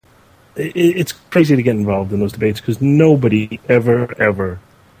it's crazy to get involved in those debates because nobody ever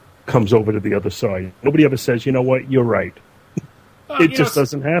comes over to the other side. Nobody ever says, you know what, you're right. It just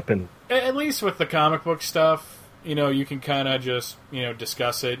doesn't happen. At least with the comic book stuff, you can kind of just,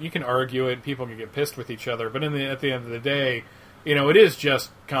 discuss it. You can argue it. People can get pissed with each other. But at the end of the day, it is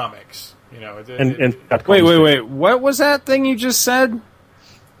just comics. Wait. What was that thing you just said?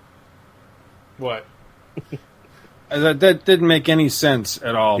 What? That didn't make any sense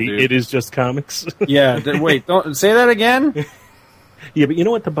at all, dude. It is just comics? Yeah. Wait, don't say that again? Yeah, but you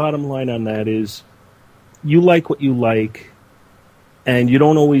know what the bottom line on that is? You like what you like, and you're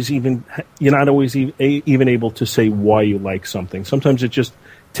not always even able to say why you like something. Sometimes it just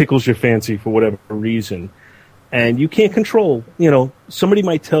tickles your fancy for whatever reason. And you can't control, somebody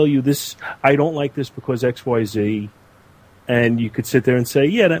might tell you this, I don't like this because X, Y, Z. And you could sit there and say,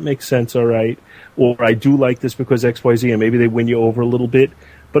 yeah, that makes sense, all right. Or I do like this because X, Y, Z, and maybe they win you over a little bit.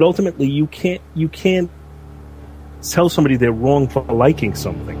 But ultimately, you can't tell somebody they're wrong for liking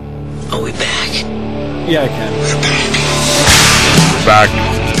something. Are we back? Yeah, I can. We're back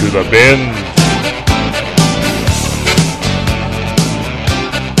to the bin.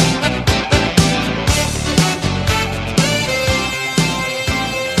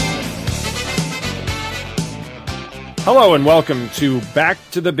 Hello and welcome to Back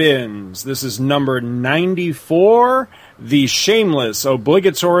to the Bins. This is number 94, the shameless,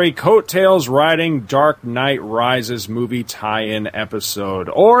 obligatory coattails riding Dark Knight Rises movie tie-in episode.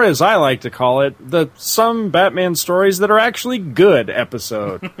 Or, as I like to call it, the some Batman stories that are actually good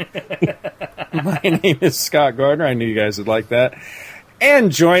episode. My name is Scott Gardner. I knew you guys would like that.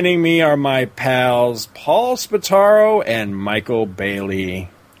 And joining me are my pals Paul Spataro and Michael Bailey.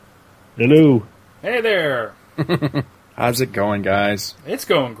 Hello. Hey there. How's it going, guys? It's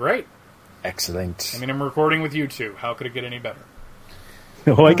going great. Excellent. I mean, I'm recording with you two. How could it get any better?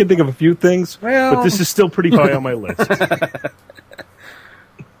 Oh, I can think of a few things, but this is still pretty high on my list.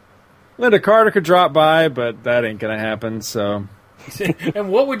 Linda Carter could drop by, but that ain't going to happen, so...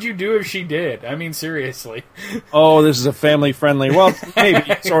 And what would you do if she did? I mean, seriously. Oh, this is a family-friendly... Well,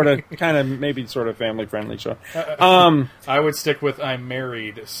 maybe sort of family-friendly show. I would stick with I'm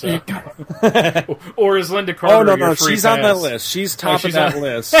married, so... Or is Linda Carter no, she's on that list. She's top of that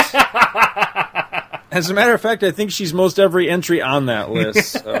list. As a matter of fact, I think she's most every entry on that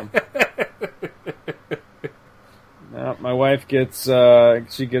list. So. No, my wife gets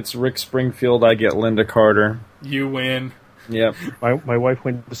Rick Springfield, I get Linda Carter. You win. Yep. My wife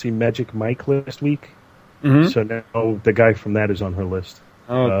went to see Magic Mike last week, mm-hmm. So now the guy from that is on her list.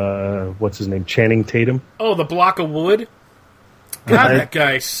 Oh. What's his name? Channing Tatum. Oh, the block of wood? God, that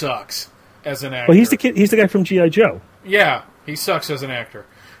guy sucks as an actor. Well, he's the kid. He's the guy from G.I. Joe. Yeah, he sucks as an actor.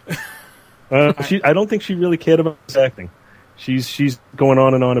 I don't think she really cared about his acting. She's going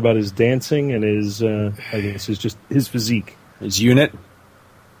on and on about his dancing and his I guess it's just his physique, his unit.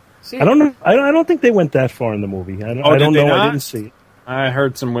 See? I don't know. I don't think they went that far in the movie. I don't know. I didn't see it. I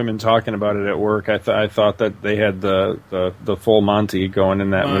heard some women talking about it at work. I thought that they had the full Monty going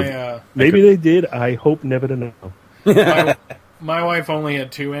in that movie. Maybe they did. I hope never to know. My wife only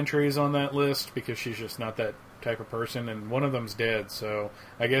had 2 entries on that list because she's just not that type of person, and one of them's dead. So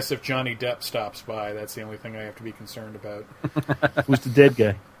I guess if Johnny Depp stops by, that's the only thing I have to be concerned about. Who's the dead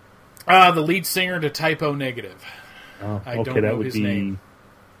guy? The lead singer to Typo Negative. Oh, I don't know his name.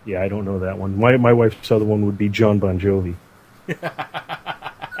 Yeah, I don't know that one. My wife's other one would be John Bon Jovi.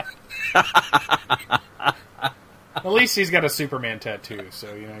 At least he's got a Superman tattoo,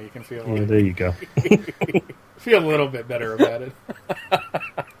 so you can feel. Yeah, there you go. Feel a little bit better about it.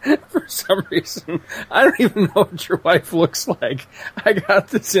 For some reason, I don't even know what your wife looks like. I got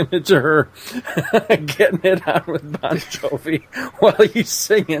this image of her getting it on with Bon Jovi while he's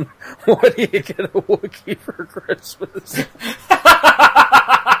singing, "What do you get a Wookiee for Christmas?"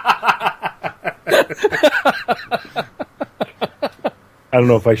 I don't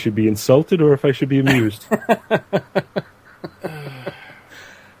know if I should be insulted or if I should be amused.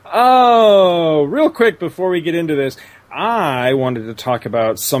 Oh, real quick before we get into this, I wanted to talk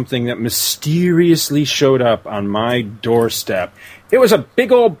about something that mysteriously showed up on my doorstep. It was a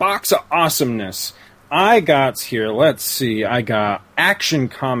big old box of awesomeness. I got here, let's see, I got Action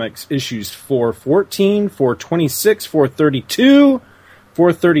Comics issues 414, 426, 432,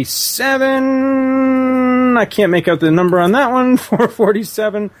 437, I can't make out the number on that one,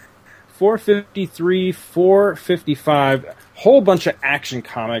 447, 453, 455, whole bunch of Action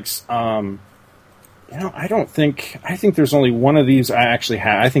Comics. I think there's only one of these I actually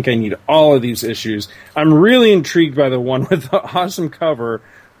have. I think I need all of these issues. I'm really intrigued by the one with the awesome cover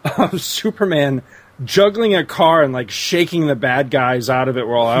of Superman juggling a car and like shaking the bad guys out of it,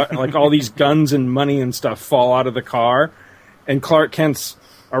 while like all these guns and money and stuff fall out of the car, and Clark Kent's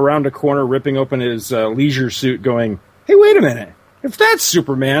around a corner ripping open his leisure suit, going, "Hey, wait a minute! If that's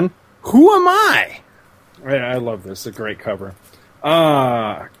Superman, who am I?" I love this. It's a great cover.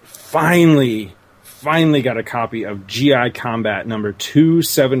 Finally got a copy of G.I. Combat number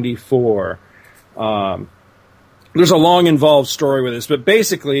 274. There's a long, involved story with this, but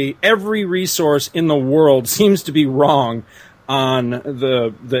basically every resource in the world seems to be wrong on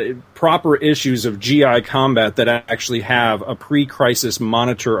the proper issues of G.I. Combat that actually have a pre-crisis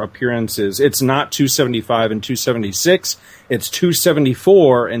monitor appearances. It's not 275 and 276. It's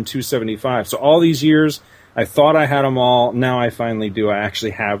 274 and 275. So all these years, I thought I had them all. Now I finally do. I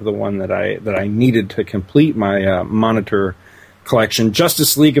actually have the one that I needed to complete my monitor collection.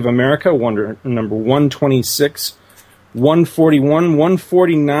 Justice League of America, number 126, 141,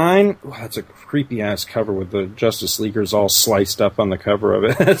 149. Oh, that's a creepy-ass cover with the Justice Leaguers all sliced up on the cover of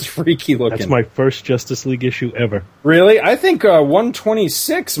it. That's freaky looking. That's my first Justice League issue ever. Really? I think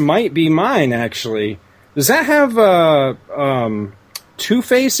 126 might be mine, actually. Does that have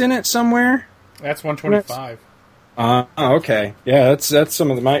Two-Face in it somewhere? That's 125. Okay. Yeah, that's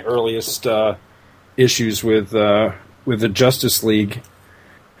some of my earliest issues with the Justice League.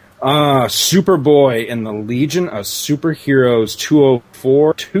 Superboy and the Legion of Superheroes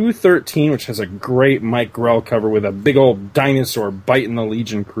 204, 213, which has a great Mike Grell cover with a big old dinosaur biting the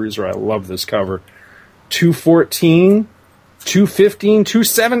Legion cruiser. I love this cover. 214, 215,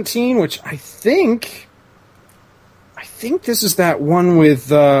 217, which I think this is that one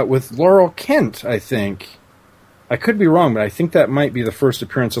with Laurel Kent, I think. I could be wrong, but I think that might be the first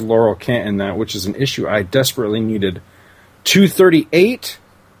appearance of Laurel Kent in that, which is an issue I desperately needed. 238,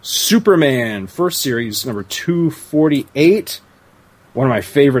 Superman, first series, number 248. One of my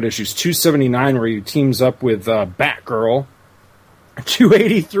favorite issues, 279, where he teams up with Batgirl.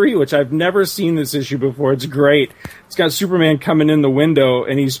 283, which I've never seen this issue before. It's great. It's got Superman coming in the window,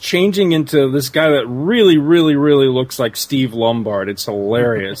 and he's changing into this guy that really, really, really looks like Steve Lombard. It's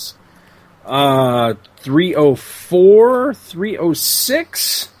hilarious. 304,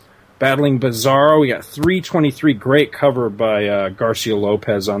 306, battling Bizarro. We got 323, great cover by Garcia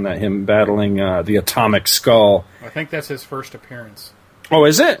Lopez on that, him battling the Atomic Skull. I think that's his first appearance. Oh,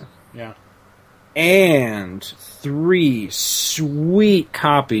 is it? Yeah. And 3 sweet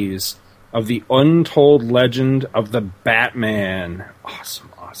copies of the Untold Legend of the Batman.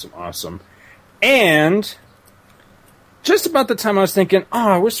 Awesome. And just about the time I was thinking,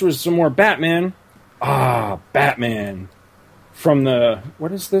 I wish there was some more Batman. Batman. From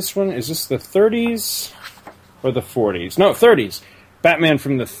what is this one? Is this the 30s or the 40s? No, 30s. Batman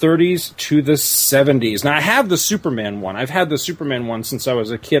from the 30s to the 70s. Now, I have the Superman one. I've had the Superman one since I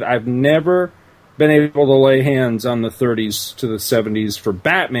was a kid. I've never been able to lay hands on the 30s to the 70s for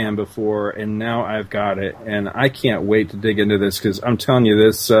Batman before, and now I've got it. And I can't wait to dig into this, because I'm telling you,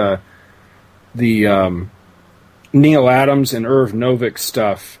 this the Neil Adams and Irv Novick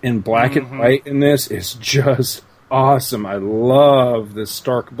stuff in black and white in this is just awesome. I love the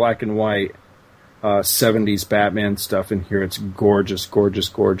stark black and white 70s Batman stuff in here. It's gorgeous.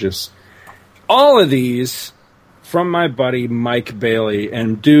 All of these from my buddy Mike Bailey.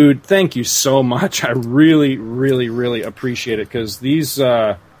 And dude, thank you so much. I really, really, really appreciate it, because these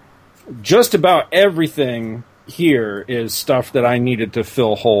just about everything here is stuff that I needed to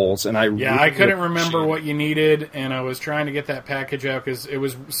fill holes, and I couldn't remember what you needed, and I was trying to get that package out because it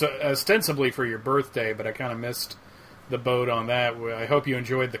was ostensibly for your birthday, but I kind of missed the boat on that. I hope you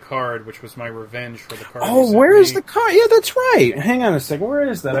enjoyed the card, which was my revenge for the card. Oh, where is the card? Yeah, that's right. Hang on a second. Where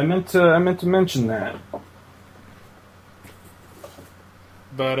is that? I meant to mention that.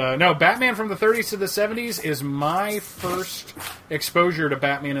 But no, Batman from the 30s to the 70s is my first exposure to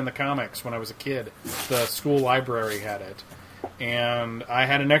Batman in the comics when I was a kid. The school library had it. And I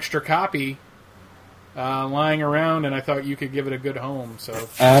had an extra copy lying around, and I thought you could give it a good home. So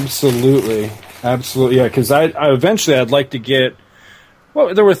Absolutely. Yeah, because I eventually I'd like to get...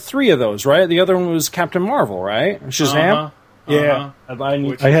 Well, there were 3 of those, right? The other one was Captain Marvel, right? Shazam? Yeah.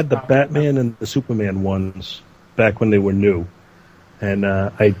 I had the Batman and the Superman ones back when they were new. And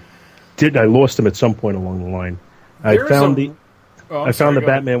I lost them at some point along the line. I found the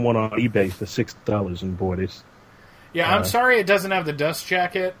Batman one on eBay for $6 and bought it. Yeah, I'm sorry it doesn't have the dust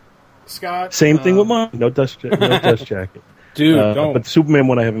jacket, Scott. Same thing with mine. No dust jacket. Dude, don't. But the Superman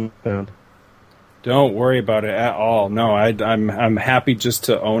one I haven't found. Don't worry about it at all. No, I'm happy just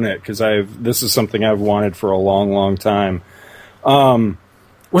to own it, because this is something I've wanted for a long, long time.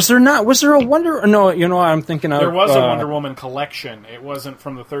 Was there a Wonder... No, you know what I'm thinking of? There was a Wonder Woman collection. It wasn't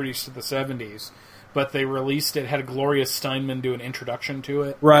from the 30s to the 70s. but they released it, had Gloria Steinman do an introduction to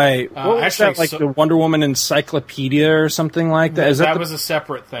it. Right. What was actually, that, like the Wonder Woman Encyclopedia or something like that? That was a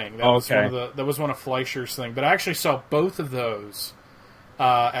separate thing. That was okay. That was one of Fleischer's thing. But I actually saw both of those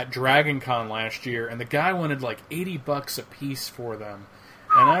at Dragon Con last year, and the guy wanted like $80 a piece for them.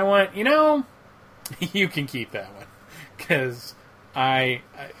 And I went, you can keep that one. Because I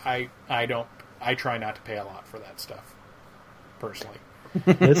try not to pay a lot for that stuff, personally.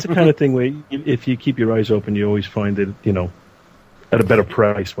 That's the kind of thing where if you keep your eyes open, you always find it, at a better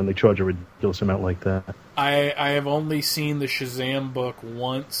price when they charge a ridiculous amount like that. I have only seen the Shazam book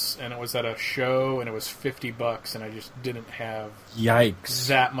once, and it was at a show, and it was $50, and I just didn't have Yikes.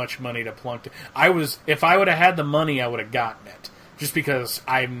 that much money to plunk to. If I would have had the money, I would have gotten it, just because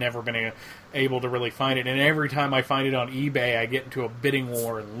I've never been able to really find it, and every time I find it on eBay, I get into a bidding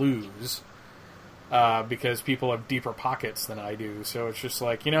war and lose. Because people have deeper pockets than I do, so it's just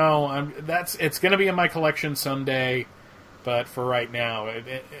like it's going to be in my collection someday, but for right now,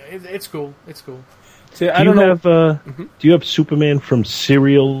 it's cool. It's cool. See, I don't know. Do you have Superman from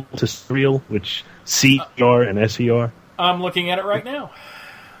Serial to Serial, which CER and SER? I'm looking at it right now.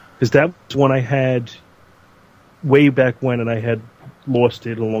 Because that was one I had way back when, and I had lost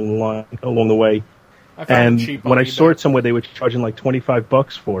it along the way. I found it cheap on when I eBay. saw it somewhere, they were charging like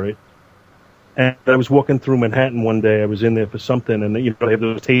 $25 for it. And I was walking through Manhattan one day. I was in there for something, and they have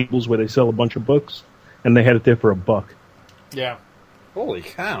those tables where they sell a bunch of books, and they had it there for $1. Yeah, Holy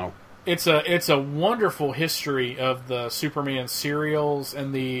cow. it's a wonderful history of the Superman serials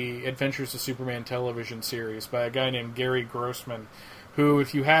and the Adventures of Superman television series by a guy named Gary Grossman, who,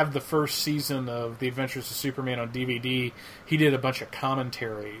 if you have the first season of the Adventures of Superman on DVD, he did a bunch of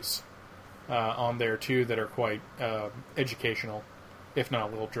commentaries on there too that are quite educational, if not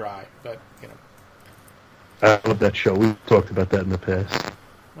a little dry, but I love that show. We've talked about that in the past.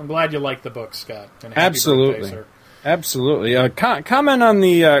 I'm glad you like the book, Scott. And happy Absolutely. birthday, sir. Absolutely. Comment on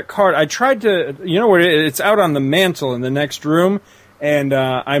the card. I tried to, where it's out on the mantle in the next room, and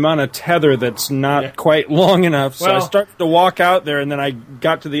I'm on a tether that's not quite long enough, so I started to walk out there, and then I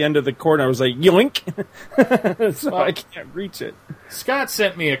got to the end of the cord, and I was like, yoink! So I can't reach it. Scott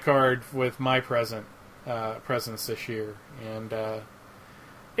sent me a card with my presents this year, and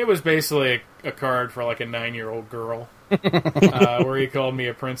it was basically a card for like a 9-year-old girl, where he called me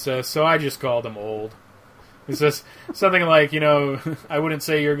a princess, so I just called him old. It says something like, I wouldn't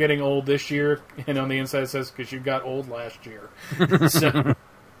say you're getting old this year, and on the inside it says, because you got old last year. So,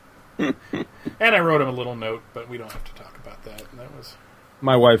 and I wrote him a little note, but we don't have to talk about that. That was...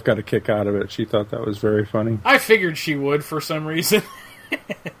 My wife got a kick out of it. She thought that was very funny. I figured she would for some reason.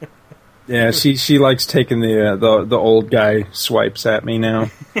 Yeah, she likes taking the old guy swipes at me now.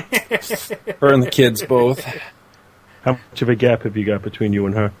 Her and the kids both. How much of a gap have you got between you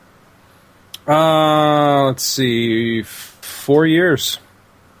and her? Let's see, 4 years.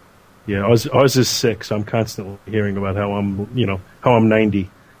 Yeah, ours is 6. I'm constantly hearing about how I'm 90.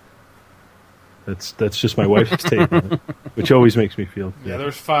 That's just my wife's take on it, which always makes me feel. Yeah,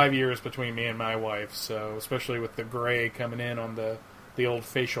 there's 5 years between me and my wife, so especially with the gray coming in on the old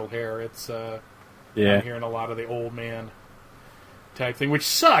facial hair, it's I'm hearing a lot of the old man type thing, which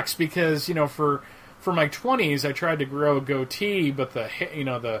sucks because for my 20s I tried to grow a goatee, but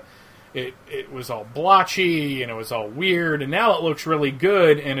it was all blotchy and it was all weird, and now it looks really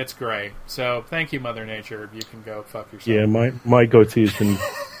good and it's gray. So thank you, Mother Nature. You can go fuck yourself. Yeah, my goatee has been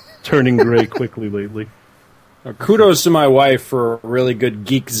turning gray quickly lately. Kudos to my wife for a really good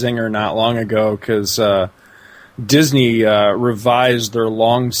geek zinger not long ago, because Disney revised their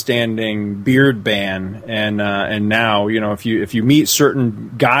long-standing beard ban, and now if you meet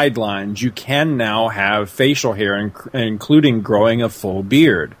certain guidelines, you can now have facial hair, including growing a full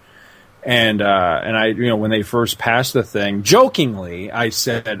beard. And I when they first passed the thing, jokingly I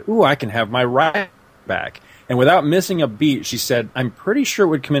said, "Ooh, I can have my right back." And without missing a beat, she said, "I'm pretty sure it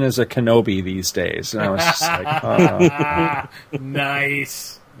would come in as a Kenobi these days." And I was just like,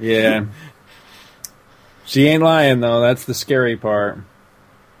 Nice. Yeah. She ain't lying, though. That's the scary part.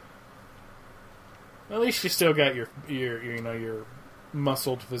 At least you still got your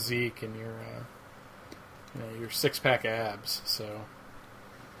muscled physique and your 6-pack abs. So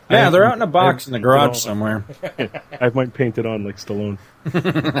yeah, they're out in a box in the garage somewhere. I might paint it on like Stallone.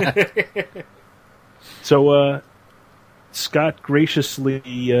 So Scott graciously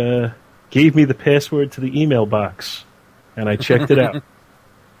gave me the password to the email box, and I checked it out,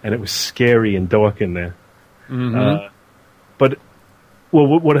 and it was scary and dark in there. Mm-hmm. But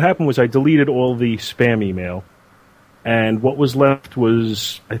what happened was I deleted all the spam email, and what was left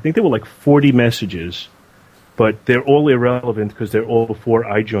was, I think there were like 40 messages, but they're all irrelevant because they're all before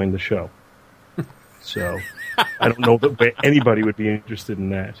I joined the show. So I don't know that anybody would be interested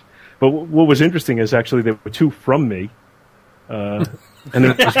in that. But what was interesting is actually there were two from me, and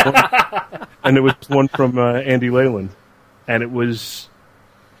there was one from Andy Leyland, and it was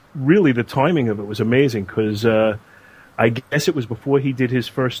really the timing of it was amazing because I guess it was before he did his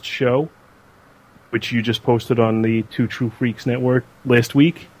first show, which you just posted on the Two True Freaks Network last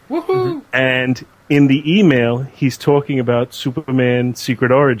week. Woohoo! And in the email, he's talking about Superman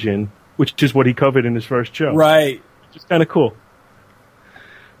Secret Origin, which is what he covered in his first show. Right. Which is kind of cool.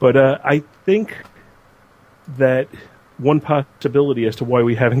 But I think that one possibility as to why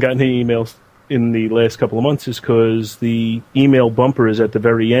we haven't gotten any emails in the last couple of months is because the email bumper is at the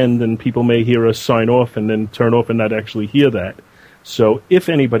very end, and people may hear us sign off and then turn off and not actually hear that. So if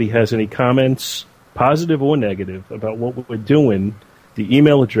anybody has any comments, positive or negative, about what we're doing, the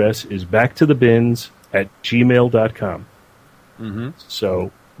email address is backtothabins@gmail.com. Mm-hmm.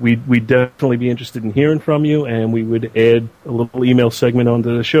 So we'd definitely be interested in hearing from you, and we would add a little email segment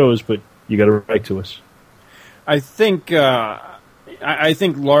onto the shows, but you got to write to us. I think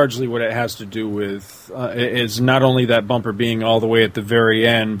largely what it has to do with is not only that bumper being all the way at the very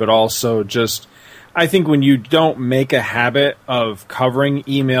end, but also just I think when you don't make a habit of covering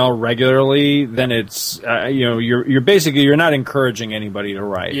email regularly, then it's you're not encouraging anybody to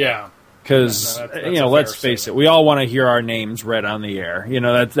write. Yeah. Because let's face it, we all want to hear our names read on the air.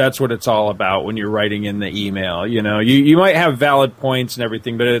 That's what it's all about when you're writing in the email. You might have valid points and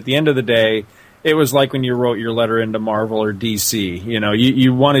everything, but at the end of the day, it was like when you wrote your letter into Marvel or DC.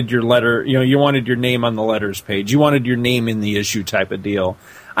 You wanted your letter. You wanted your name on the letters page. You wanted your name in the issue type of deal.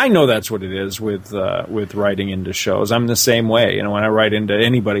 I know that's what it is with writing into shows. I'm the same way. When I write into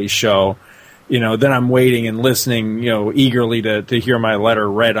anybody's show, then I'm waiting and listening, eagerly to hear my letter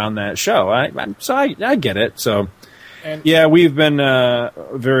read on that show. So I get it. So, yeah, we've been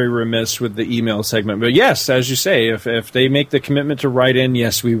very remiss with the email segment. But yes, as you say, if they make the commitment to write in,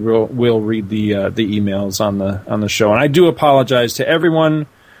 yes, we'll read the emails on the show. And I do apologize to everyone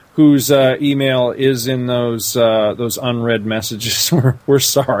whose email is in those unread messages. We're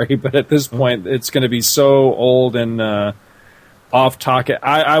sorry, but at this point, it's going to be so old and off topic.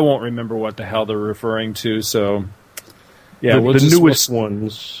 I won't remember what the hell they're referring to. So, yeah,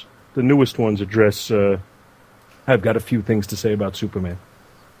 the newest ones address. I've got a few things to say about Superman.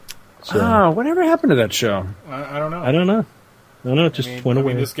 So, whatever happened to that show? I don't know. I don't know. It just went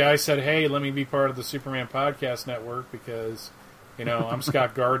away. This guy said, "Hey, let me be part of the Superman Podcast Network because." I'm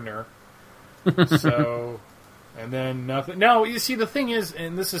Scott Gardner. So, and then nothing. No, you see, the thing is,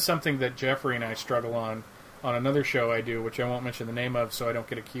 and this is something that Jeffrey and I struggle on another show I do, which I won't mention the name of so I don't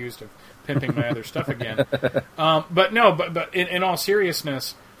get accused of pimping my other stuff again. But in all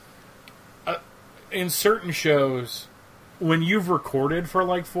seriousness, in certain shows, when you've recorded for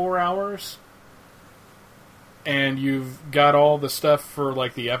like 4 hours and you've got all the stuff for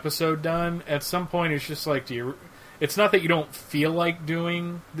like the episode done, at some point it's just like, it's not that you don't feel like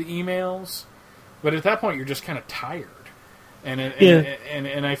doing the emails, but at that point you're just kind of tired, and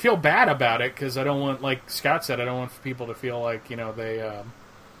I feel bad about it because I don't want, like Scott said, I don't want people to feel like they,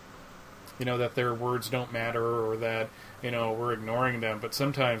 that their words don't matter or that we're ignoring them. But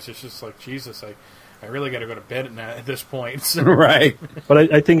sometimes it's just like, Jesus, I really got to go to bed at this point. So. Right.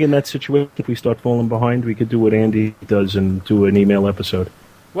 But I think in that situation, if we start falling behind, we could do what Andy does and do an email episode.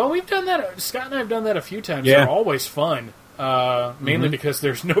 Well, we've done that. Scott and I have done that a few times. Yeah. They're always fun, mainly because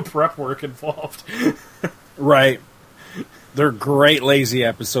there's no prep work involved. Right. They're great lazy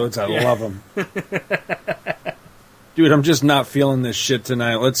episodes. I love them. Dude, I'm just not feeling this shit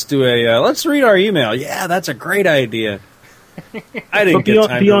tonight. Let's do let's read our email. Yeah, that's a great idea. I didn't get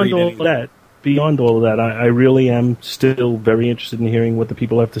time to read anything. Beyond all of that, I really am still very interested in hearing what the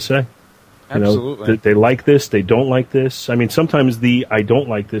people have to say. Absolutely. They like this, they don't like this. I mean, sometimes the I don't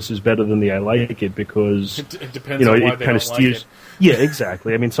like this is better than the I like it because it depends on why it they kind don't of steers. like it. Yeah,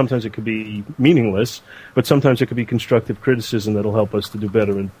 exactly. I mean, sometimes it could be meaningless, but sometimes it could be constructive criticism that'll help us to do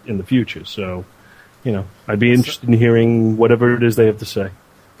better in the future. So, I'd be interested in hearing whatever it is they have to say.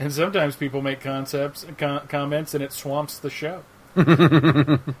 And sometimes people make comments and it swamps the show.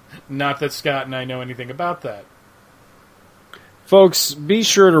 Not that Scott and I know anything about that. Folks, be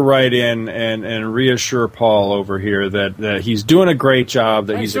sure to write in and reassure Paul over here that he's doing a great job,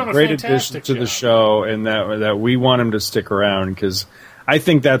 that he's a great addition to the show, and that we want him to stick around, because I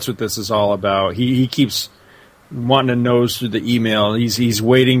think that's what this is all about. He keeps wanting to nose through the email. He's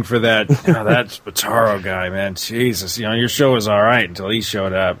waiting for that that Spataro guy, man. Jesus, your show was all right until he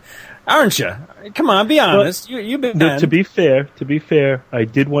showed up. Aren't you? Come on, be honest. You've been to be fair, I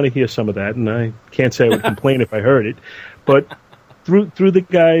did want to hear some of that, and I can't say I would complain if I heard it, but. Through the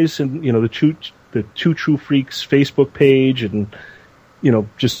guys and the the Two True Freaks Facebook page and,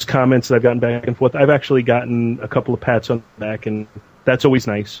 just comments that I've gotten back and forth. I've actually gotten a couple of pats on the back, and that's always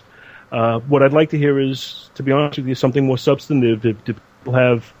nice. What I'd like to hear is, to be honest with you, something more substantive. If people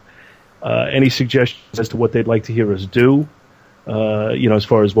have any suggestions as to what they'd like to hear us do, as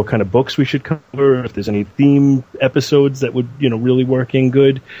far as what kind of books we should cover, if there's any theme episodes that would, really work in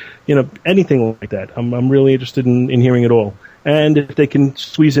good, anything like that. I'm really interested in hearing it all. And if they can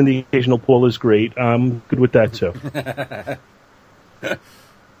squeeze in the occasional Paul is great, I'm good with that too.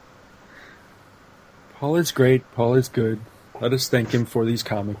 Paul is great. Paul is good. Let us thank him for these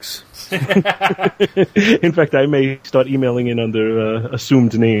comics. In fact, I may start emailing in under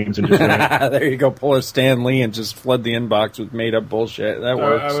assumed names and just there you go. Pull a Stan Lee and just flood the inbox with made up bullshit. That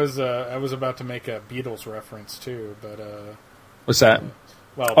works. I was about to make a Beatles reference too, but what's that?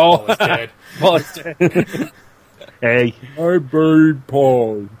 Paul is dead. Paul is dead. Hey, I buried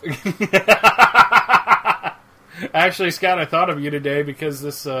Paul. Actually, Scott, I thought of you today because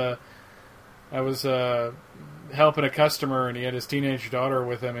this. I was helping a customer, and he had his teenage daughter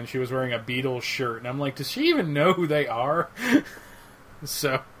with him, and she was wearing a Beatles shirt, and I'm like, does she even know who they are?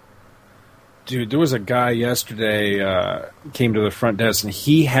 So, dude, there was a guy yesterday came to the front desk, and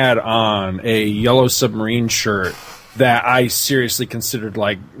he had on a Yellow Submarine shirt that I seriously considered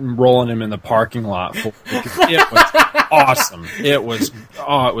like rolling him in the parking lot for. It was awesome. It was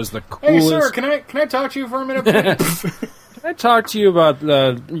the coolest. Hey, sir, can I talk to you for a minute? Can I talk to you about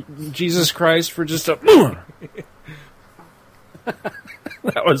Jesus Christ for just a...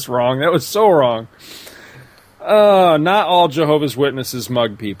 That was wrong. That was so wrong. Not all Jehovah's Witnesses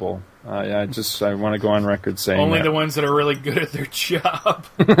mug people. I want to go on record saying only that. the ones that are really good at their job.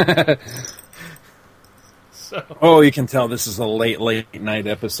 So. Oh, you can tell this is a late night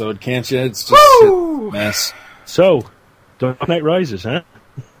episode, can't you? It's just a mess. So, Dark Knight Rises, huh?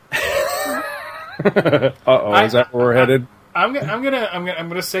 Is that where we're headed? I'm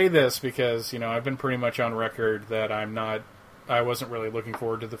gonna say this because I've been pretty much on record that I wasn't really looking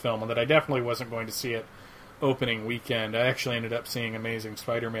forward to the film, and that I definitely wasn't going to see it opening weekend. I actually ended up seeing Amazing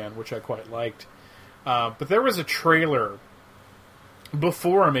Spider-Man, which I quite liked. But there was a trailer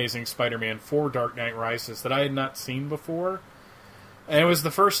before Amazing Spider-Man for Dark Knight Rises that I had not seen before, and it was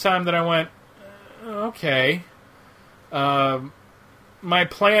the first time that I went, okay. My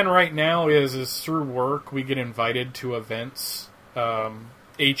plan right now is through work we get invited to events.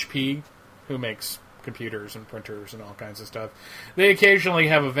 HP, who makes computers and printers and all kinds of stuff, they occasionally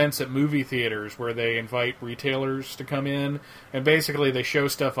have events at movie theaters where they invite retailers to come in, and basically they show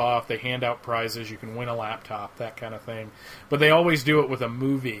stuff off, they hand out prizes, you can win a laptop, that kind of thing. But they always do it with a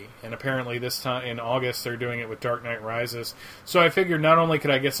movie, and apparently this time in August they're doing it with Dark Knight Rises. So I figured not only could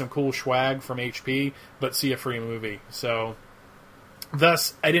I get some cool swag from HP, but see a free movie. So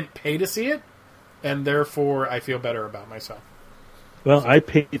thus, I didn't pay to see it, and therefore I feel better about myself. Well, I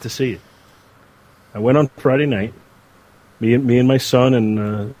paid to see it. I went on Friday night, me and my son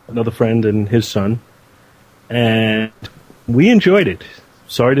and another friend and his son, and we enjoyed it.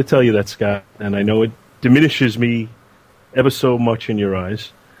 Sorry to tell you that, Scott, and I know it diminishes me ever so much in your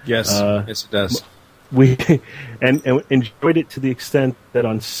eyes. Yes, yes it does. We and enjoyed it to the extent that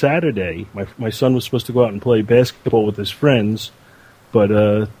on Saturday, my son was supposed to go out and play basketball with his friends,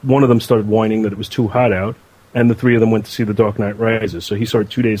 but one of them started whining that it was too hot out, and the three of them went to see The Dark Knight Rises. So he saw it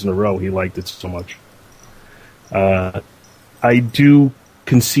 2 days in a row. He liked it so much. I do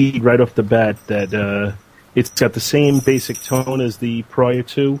concede right off the bat that it's got the same basic tone as the prior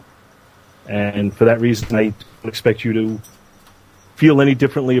two, and for that reason, I don't expect you to feel any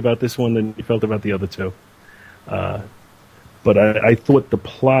differently about this one than you felt about the other two. But I thought the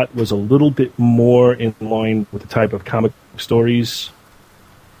plot was a little bit more in line with the type of comic stories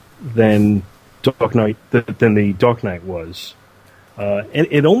than the Dark Knight was. And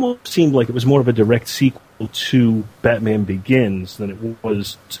it almost seemed like it was more of a direct sequel to Batman Begins than it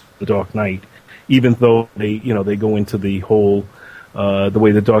was to The Dark Knight, even though they go into the whole the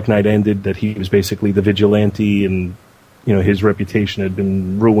way The Dark Knight ended, that he was basically the vigilante and his reputation had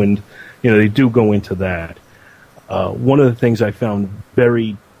been ruined. They do go into that. One of the things I found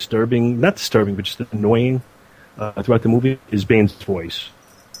very disturbing, not disturbing, but just annoying throughout the movie is Bane's voice.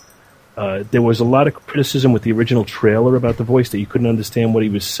 There was a lot of criticism with the original trailer about the voice, that you couldn't understand what he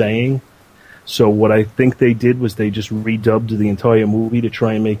was saying. So what I think they did was they just redubbed the entire movie to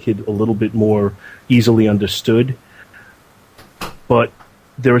try and make it a little bit more easily understood. But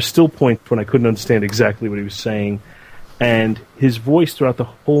there are still points when I couldn't understand exactly what he was saying. And his voice throughout the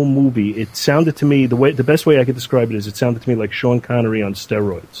whole movie, it sounded to me, the best way I could describe it is it sounded to me like Sean Connery on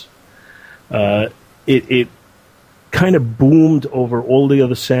steroids. It kind of boomed over all the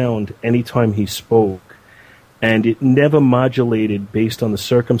other sound anytime he spoke, and it never modulated based on the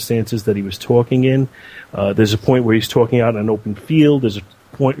circumstances that he was talking in. There's a point where he's talking out in an open field, there's a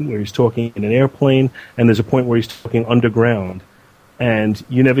point where he's talking in an airplane, and there's a point where he's talking underground, and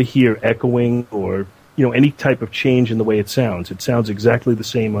you never hear echoing or any type of change in the way it sounds. It sounds exactly the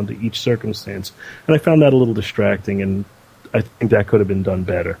same under each circumstance, and I found that a little distracting, and I think that could have been done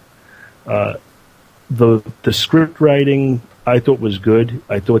better. The script writing I thought was good.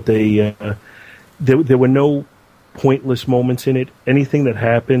 I thought there were no pointless moments in it. Anything that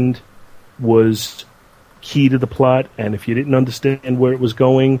happened was key to the plot, and if you didn't understand where it was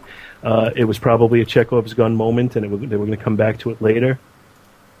going, it was probably a Chekhov's gun moment, and they were going to come back to it later.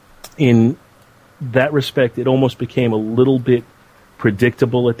 In that respect, it almost became a little bit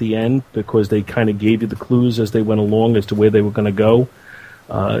predictable at the end because they kind of gave you the clues as they went along as to where they were going to go.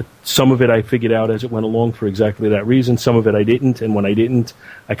 Some of it I figured out as it went along for exactly that reason. Some of it I didn't, and when I didn't,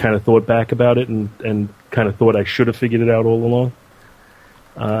 I kind of thought back about it and kind of thought I should have figured it out all along.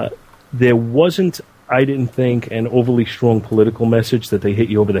 There wasn't, I didn't think, an overly strong political message that they hit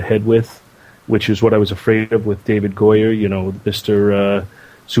you over the head with, which is what I was afraid of with David Goyer, Mr.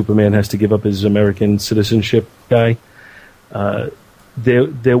 Superman has to give up his American citizenship guy.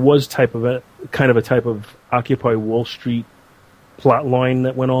 There was kind of a type of Occupy Wall Street plot line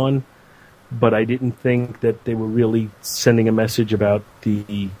that went on, but I didn't think that they were really sending a message about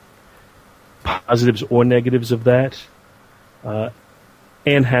the positives or negatives of that.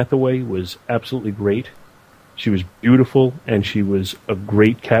 Anne Hathaway was absolutely great. She was beautiful, and she was a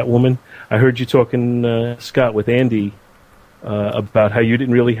great Catwoman. I heard you talking, Scott, with Andy about how you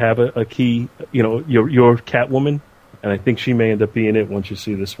didn't really have a key, your Catwoman, and I think she may end up being it once you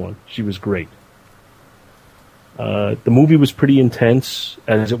see this one. She was great. The movie was pretty intense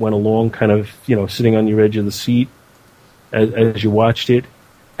as it went along, kind of, sitting on your edge of the seat as you watched it.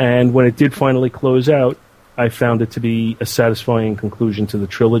 And when it did finally close out, I found it to be a satisfying conclusion to the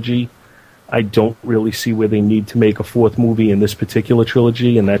trilogy. I don't really see where they need to make a fourth movie in this particular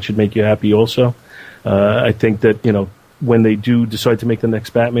trilogy, and that should make you happy also. I think that, when they do decide to make the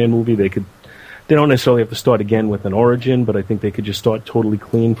next Batman movie, they don't necessarily have to start again with an origin, but I think they could just start totally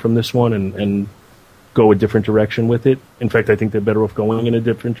clean from this one and go a different direction with it. In fact, I think they're better off going in a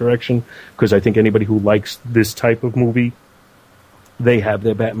different direction, because I think anybody who likes this type of movie, they have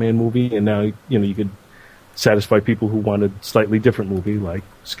their Batman movie, and now, you could satisfy people who want a slightly different movie like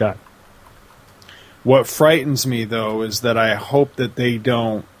Scott. What frightens me, though, is that I hope that they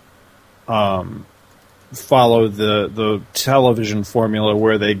don't follow the television formula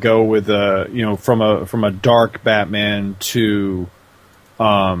where they go with from a dark Batman to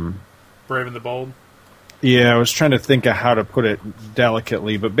Brave and the Bold. Yeah, I was trying to think of how to put it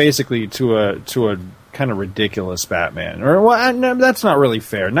delicately, but basically to a kind of ridiculous Batman. Or no, that's not really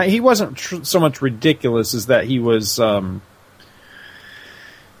fair. He wasn't so much ridiculous as that he was. I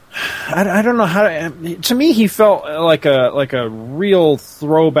don't know how to me, he felt like a real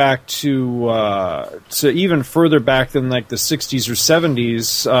throwback to even further back than like the 60s or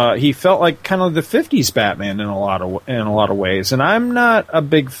 70s. He felt like kind of the 50s Batman in a lot of ways, and I'm not a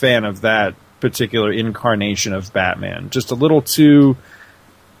big fan of that particular incarnation of Batman. Just a little too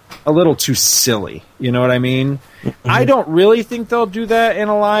silly. You know what I mean? Mm-hmm. I don't really think they'll do that in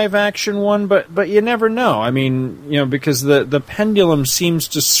a live action one, but you never know. I mean, because the pendulum seems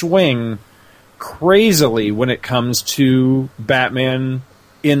to swing crazily when it comes to Batman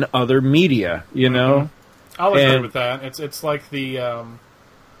in other media, Mm-hmm. I'll agree with that. It's like the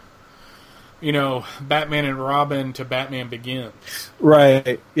Batman and Robin to Batman Begins.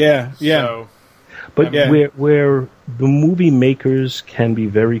 Right. Yeah. Yeah. So, but where the movie makers can be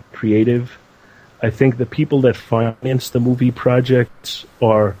very creative, I think the people that finance the movie projects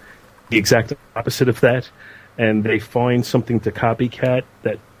are the exact opposite of that, and they find something to copycat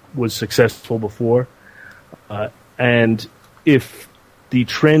that was successful before. And if the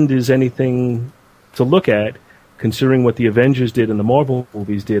trend is anything to look at, considering what the Avengers did and the Marvel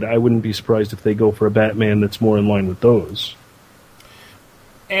movies did, I wouldn't be surprised if they go for a Batman that's more in line with those.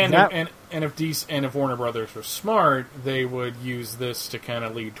 And if Warner Brothers were smart, they would use this to kind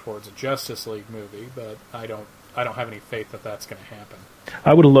of lead towards a Justice League movie. But I don't have any faith that that's going to happen.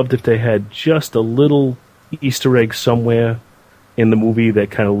 I would have loved if they had just a little Easter egg somewhere in the movie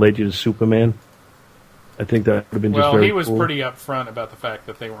that kind of led you to Superman. I think that would have been just very he was cool. pretty upfront about the fact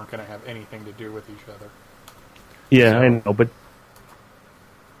that they weren't going to have anything to do with each other. Yeah, I know, but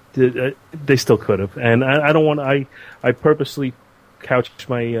they still could have. And I don't want. I purposely couched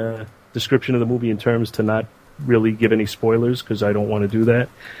my description of the movie in terms to not really give any spoilers because I don't want to do that.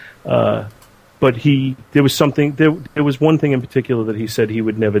 but there was one thing in particular that he said he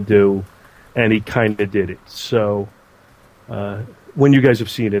would never do, and he kind of did it. So when you guys have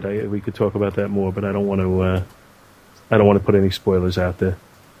seen it, we could talk about that more. But I don't want to put any spoilers out there.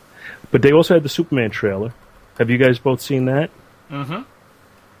 But they also had the Superman trailer. Have you guys both seen that? Mm-hmm.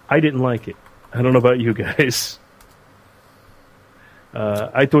 I didn't like it. I don't know about you guys.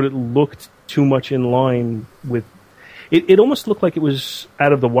 I thought it looked too much in line with. It almost looked like it was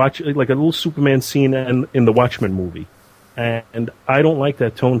out of the like a little Superman scene in the Watchmen movie, and I don't like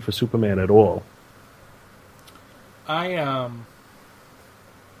that tone for Superman at all. I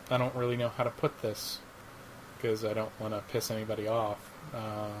don't really know how to put this because I don't want to piss anybody off.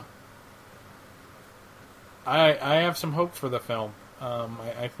 I have some hope for the film.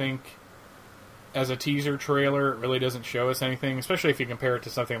 I think as a teaser trailer, it really doesn't show us anything, especially if you compare it to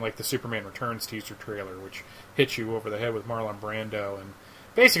something like the Superman Returns teaser trailer, which hits you over the head with Marlon Brando and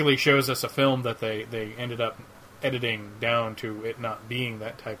basically shows us a film that they ended up editing down to it not being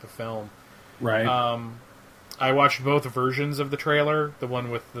that type of film. Right. I watched both versions of the trailer, the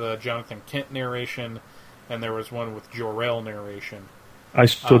one with the Jonathan Kent narration, and there was one with Jor-El narration. I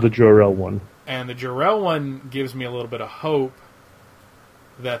saw the Jor-El one. And the Jor-El one gives me a little bit of hope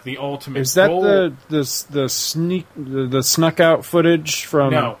that the ultimate is that goal... the snuck out footage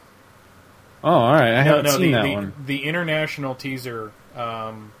from? No. Oh, all right. I haven't seen that one. The international teaser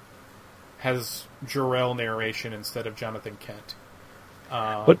has Jor-El narration instead of Jonathan Kent.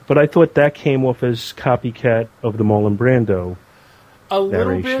 But I thought that came off as copycat of the Marlon Brando a little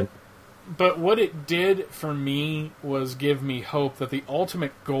narration. bit. But what it did for me was give me hope that the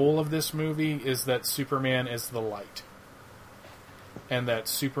ultimate goal of this movie is that Superman is the light. And that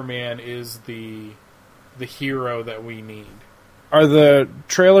Superman is the hero that we need. Are the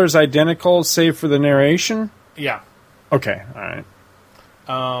trailers identical, save for the narration? Yeah. Okay, all right.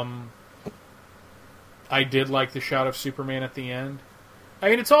 I did like the shot of Superman at the end. I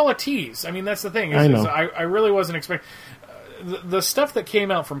mean, it's all a tease. I mean, that's the thing. I know. I really wasn't expecting... The stuff that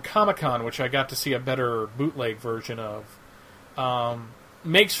came out from Comic-Con, which I got to see a better bootleg version of,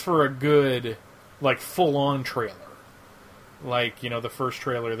 makes for a good, like, full-on trailer. Like, the first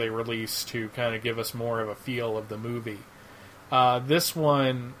trailer they released to kind of give us more of a feel of the movie. This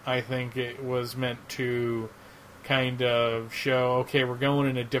one, I think it was meant to kind of show, okay, we're going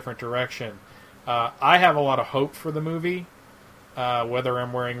in a different direction. I have a lot of hope for the movie. Whether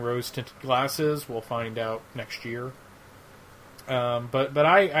I'm wearing rose-tinted glasses, we'll find out next year. But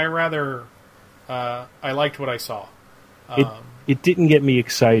I rather I liked what I saw. It didn't get me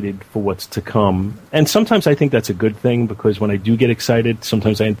excited for what's to come, and sometimes I think that's a good thing because when I do get excited,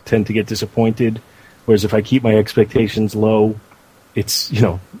 sometimes I tend to get disappointed. Whereas if I keep my expectations low, it's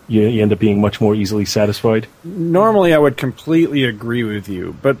you end up being much more easily satisfied. Normally, I would completely agree with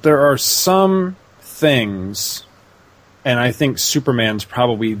you, but there are some things, and I think Superman's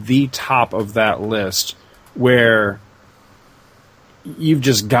probably the top of that list, where you've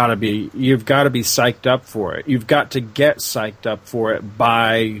got to be psyched up for it. You've got to get psyched up for it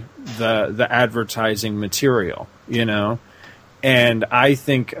by the advertising material, And I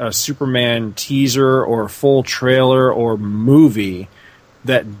think a Superman teaser or full trailer or movie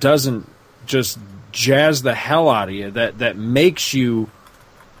that doesn't just jazz the hell out of you, that makes you,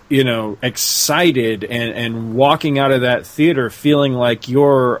 excited and walking out of that theater feeling like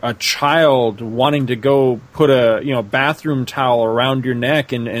you're a child wanting to go put a bathroom towel around your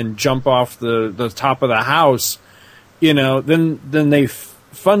neck and jump off the top of the house, then they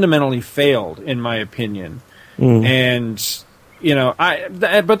fundamentally failed, in my opinion. And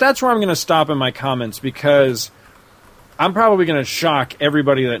but that's where I'm going to stop in my comments, because I'm probably going to shock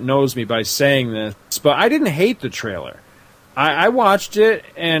everybody that knows me by saying this, but I didn't hate the trailer. I watched it,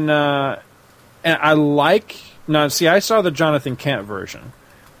 and I like... Now, see, I saw the Jonathan Kent version.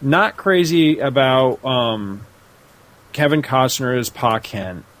 Not crazy about Kevin Costner as Pa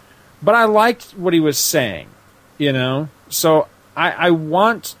Kent, but I liked what he was saying, So I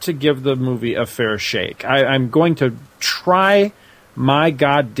want to give the movie a fair shake. I'm going to try my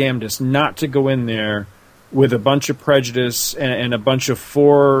goddamnedest not to go in there with a bunch of prejudice and a bunch of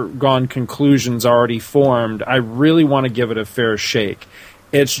foregone conclusions already formed. I really want to give it a fair shake.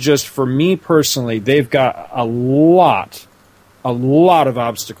 It's just, for me personally, they've got a lot of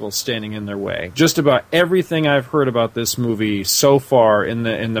obstacles standing in their way. Just about everything I've heard about this movie so far in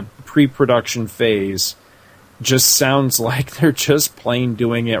the pre-production phase just sounds like they're just plain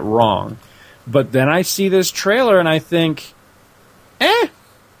doing it wrong. But then I see this trailer and I think,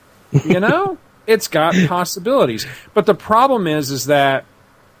 it's got possibilities. But the problem is that,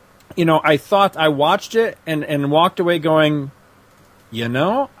 I thought I watched it and walked away going,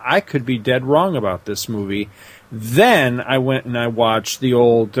 I could be dead wrong about this movie. Then I went and I watched the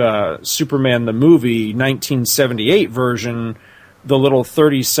old Superman the movie 1978 version, the little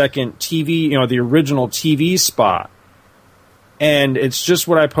 30-second TV, the original TV spot. And it's just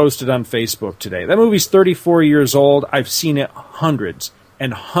what I posted on Facebook today. That movie's 34 years old. I've seen it hundreds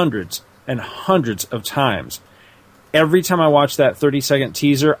and hundreds and hundreds of times. Every time I watch that 30-second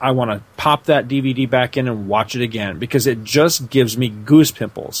teaser, I want to pop that DVD back in and watch it again because it just gives me goose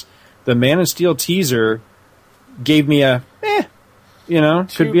pimples. The Man of Steel teaser gave me a,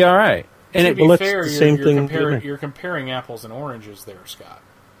 could be all right. And to be fair, the same thing. You're comparing apples and oranges there, Scott,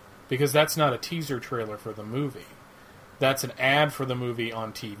 because that's not a teaser trailer for the movie. That's an ad for the movie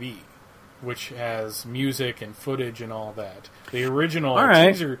on TV, which has music and footage and all that. The original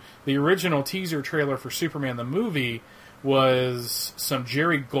teaser trailer for Superman the movie was some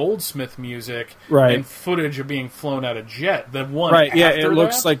Jerry Goldsmith music and footage of being flown out of jet. The one it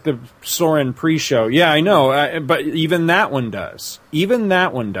looks like the Soren pre-show. Yeah, I know, but even that one does.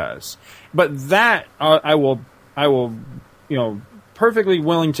 But that I will, perfectly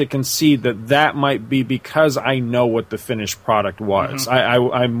willing to concede that might be because I know what the finished product was.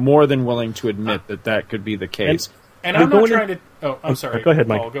 Mm-hmm. I'm more than willing to admit that could be the case. And I'm not trying to... Oh, I'm sorry. Go ahead,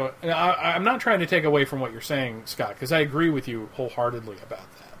 Mike. Paul, I'm not trying to take away from what you're saying, Scott, because I agree with you wholeheartedly about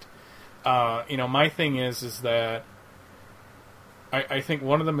that. My thing is that I think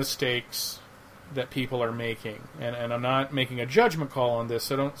one of the mistakes that people are making, and I'm not making a judgment call on this,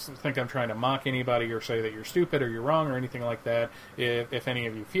 so don't think I'm trying to mock anybody or say that you're stupid or you're wrong or anything like that, if any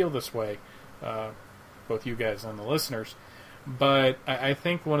of you feel this way, both you guys and the listeners. But I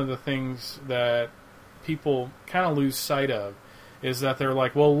think one of the things that people kind of lose sight of is that they're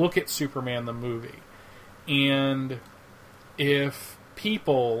like, well, look at Superman the movie. And if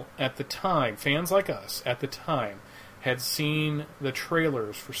people at the time, fans like us at the time, had seen the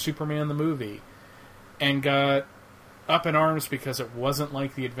trailers for Superman the movie and got up in arms because it wasn't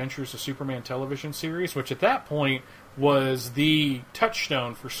like the Adventures of Superman television series, which at that point was the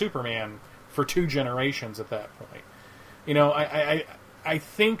touchstone for Superman for 2 generations at that point. I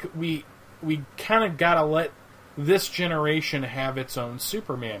think we kind of got to let this generation have its own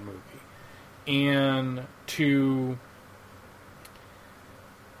Superman movie. And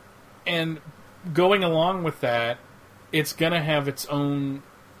going along with that, it's going to have its own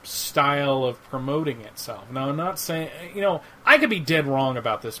style of promoting itself. Now, I'm not saying... I could be dead wrong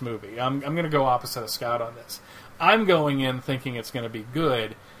about this movie. I'm going to go opposite of Scott on this. I'm going in thinking it's going to be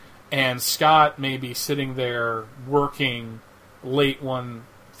good, and Scott may be sitting there working late one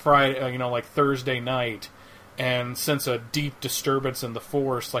Friday, like Thursday night, and sense a deep disturbance in the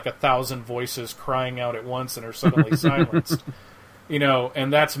force, like 1,000 voices crying out at once and are suddenly silenced.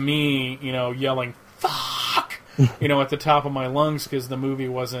 And that's me, yelling, fuck! At the top of my lungs because the movie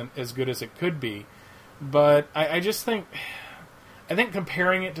wasn't as good as it could be. But I just think... I think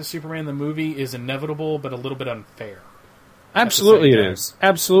comparing it to Superman the movie is inevitable, but a little bit unfair. Absolutely it is.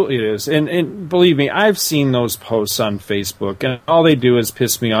 Absolutely it is. And believe me, I've seen those posts on Facebook, and all they do is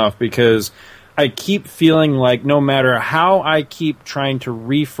piss me off because I keep feeling like no matter how I keep trying to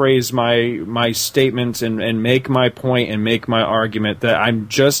rephrase my statements and make my point and make my argument, that I'm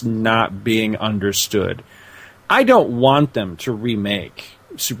just not being understood. I don't want them to remake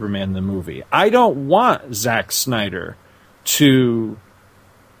Superman the movie. I don't want Zack Snyder to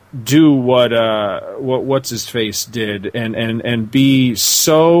do what what's his face did and be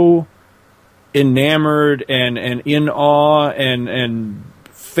so enamored and in awe and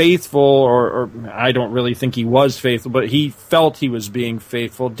faithful, or I don't really think he was faithful, but he felt he was being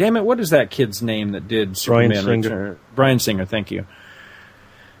faithful. Damn it, what is that kid's name that did Superman Returns? Bryan Singer, thank you.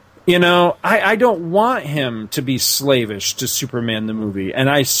 I don't want him to be slavish to Superman the movie, and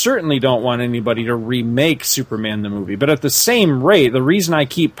I certainly don't want anybody to remake Superman the movie. But at the same rate, the reason I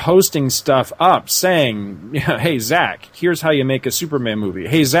keep posting stuff up saying, hey, Zach, here's how you make a Superman movie.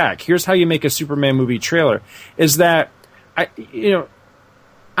 Hey, Zach, here's how you make a Superman movie trailer, is that,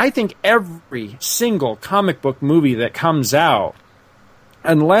 I think every single comic book movie that comes out,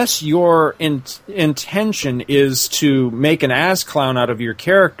 unless your intention is to make an ass clown out of your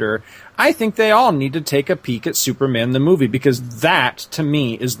character, I think they all need to take a peek at Superman the movie, because that, to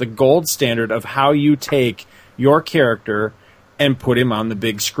me, is the gold standard of how you take your character and put him on the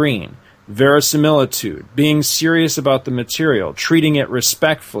big screen. Verisimilitude, being serious about the material, treating it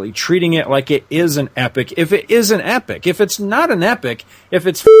respectfully, treating it like it is an epic. If it is an epic, if it's not an epic, if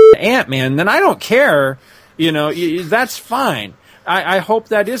it's Ant-Man, then I don't care. That's fine. I hope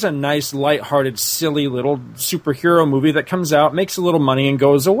that is a nice, lighthearted, silly little superhero movie that comes out, makes a little money, and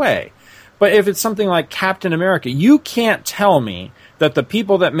goes away. But if it's something like Captain America, you can't tell me that the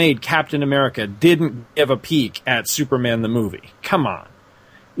people that made Captain America didn't give a peek at Superman the movie. Come on.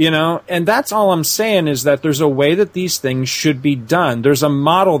 And that's all I'm saying, is that there's a way that these things should be done. There's a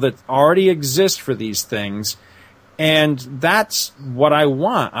model that already exists for these things, and that's what I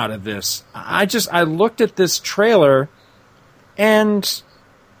want out of this. I looked at this trailer, and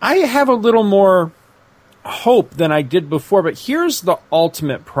I have a little more hope than I did before, but here's the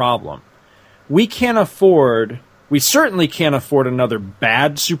ultimate problem. We certainly can't afford another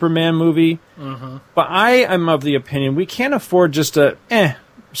bad Superman movie, but I am of the opinion we can't afford just a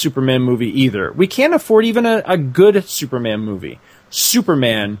Superman movie either. We can't afford even a good Superman movie.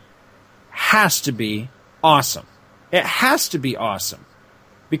 Superman has to be awesome. It has to be awesome.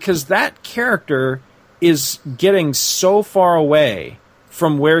 Because that character is getting so far away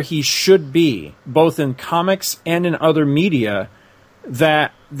from where he should be, both in comics and in other media,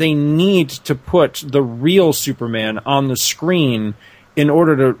 that they need to put the real Superman on the screen in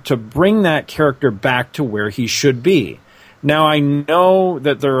order to bring that character back to where he should be. Now, I know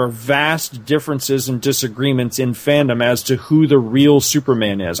that there are vast differences and disagreements in fandom as to who the real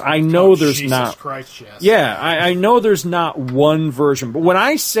Superman is. I know there's Jesus not. Christ, yes. Yeah, I know there's not one version. But when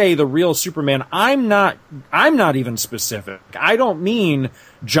I say the real Superman, I'm not even specific. I don't mean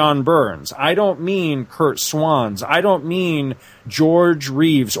John Burns. I don't mean Kurt Swans. I don't mean George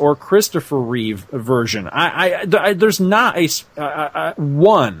Reeves or Christopher Reeve version. There's not a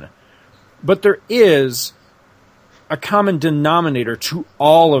one, but there is a common denominator to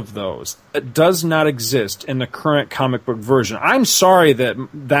all of those that does not exist in the current comic book version. I'm sorry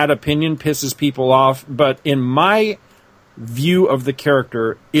that opinion pisses people off, but in my view of the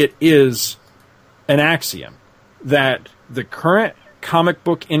character, it is an axiom that the current comic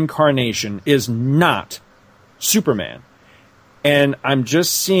book incarnation is not Superman. And I'm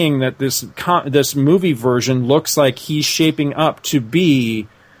just seeing that this movie version looks like he's shaping up to be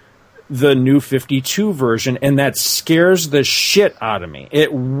the New 52 version, and that scares the shit out of me.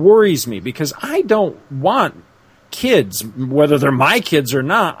 It worries me because I don't want kids, whether they're my kids or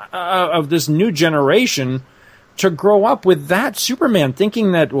not, of this new generation to grow up with that Superman,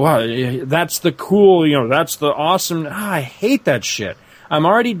 thinking that, well, that's the cool, that's the awesome. I hate that shit. I'm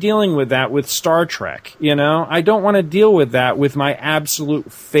already dealing with that with Star Trek, I don't want to deal with that with my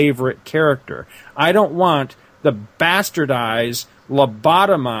absolute favorite character. I don't want the bastardized,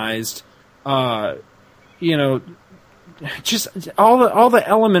 lobotomized, just all the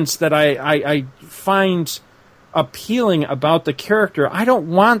elements that I find appealing about the character. I don't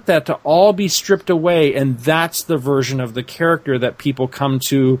want that to all be stripped away, and that's the version of the character that people come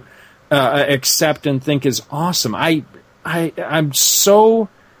to accept and think is awesome. I'm so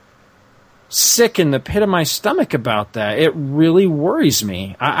sick in the pit of my stomach about that. It really worries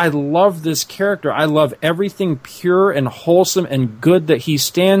me. I love this character. I love everything pure and wholesome and good that he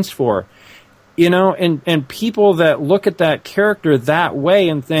stands for. And people that look at that character that way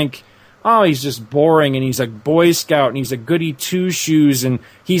and think, oh, he's just boring, and he's a Boy Scout, and he's a goody two-shoes, and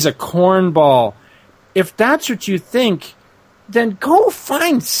he's a cornball. If that's what you think, then go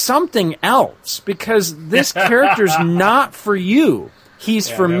find something else, because this character's not for you. He's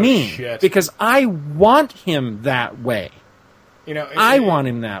for me. Shit. Because I want him that way. I want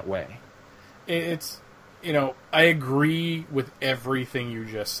him that way. I agree with everything you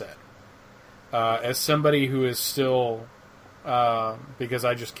just said. As somebody who is still, because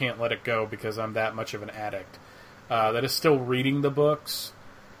I just can't let it go because I'm that much of an addict, that is still reading the books,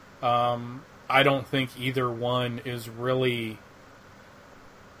 I don't think either one is really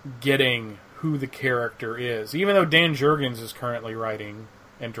getting who the character is. Even though Dan Jurgens is currently writing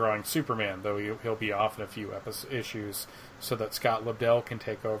and drawing Superman, though he'll be off in a few issues so that Scott Lobdell can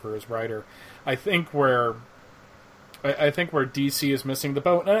take over as writer. I think where DC is missing the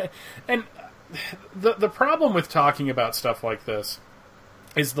boat, and the problem with talking about stuff like this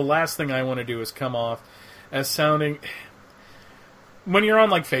is the last thing I want to do is come off as sounding, when you're on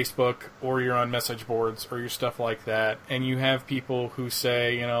like Facebook or you're on message boards or your stuff like that, and you have people who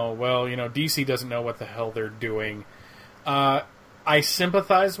say, DC doesn't know what the hell they're doing. I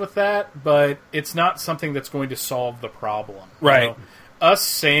sympathize with that, but it's not something that's going to solve the problem. Right. Us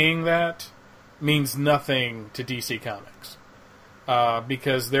saying that means nothing to DC Comics.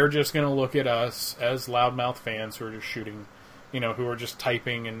 Because they're just going to look at us as loudmouth fans who are just shooting, who are just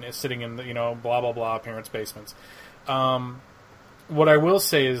typing and sitting in the, blah, blah, blah, parents' basements. What I will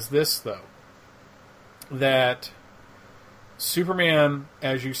say is this, though, that Superman,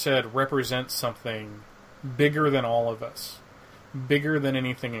 as you said, represents something bigger than all of us, bigger than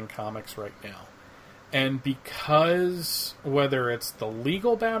anything in comics right now. And because, whether it's the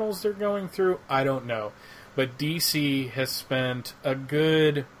legal battles they're going through, I don't know, but DC has spent a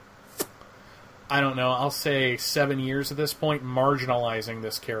good, I don't know, I'll say 7 years at this point, marginalizing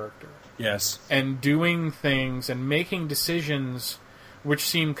this character. Yes. And doing things and making decisions which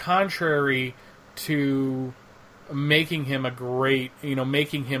seem contrary to making him a great,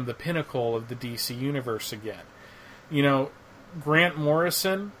 making him the pinnacle of the DC universe again. Grant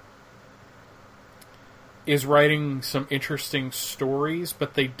Morrison is writing some interesting stories,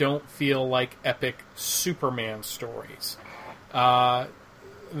 but they don't feel like epic Superman stories.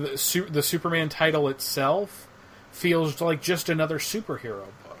 The Superman title itself feels like just another superhero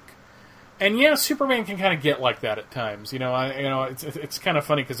book. And yeah, Superman can kind of get like that at times. It's kind of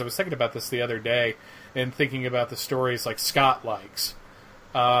funny because I was thinking about this the other day and thinking about the stories like Scott likes.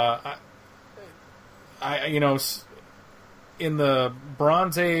 In the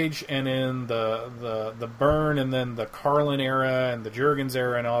Bronze Age and in the Byrne and then the Carlin era and the Jurgens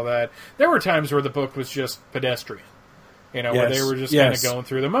era and all that, there were times where the book was just pedestrian. Where they were just kind of going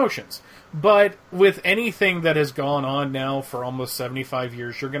through the motions. But with anything that has gone on now for almost 75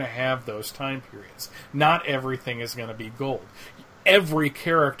 years, you're going to have those time periods. Not everything is going to be gold. Every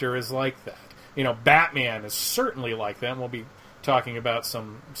character is like that. Batman is certainly like that, and we'll be talking about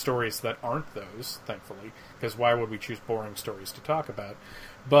some stories that aren't those, thankfully, because why would we choose boring stories to talk about?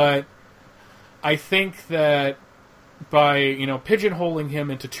 But I think that by, pigeonholing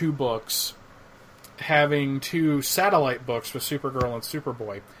him into 2 books, having 2 satellite books with Supergirl and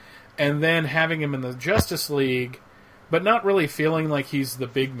Superboy, and then having him in the Justice League, but not really feeling like he's the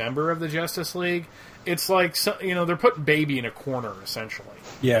big member of the Justice League. It's like, they're putting Baby in a corner, essentially.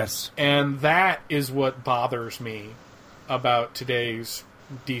 Yes. And that is what bothers me about today's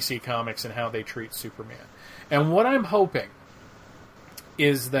DC Comics and how they treat Superman. And what I'm hoping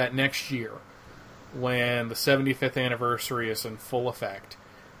is that next year, when the 75th anniversary is in full effect,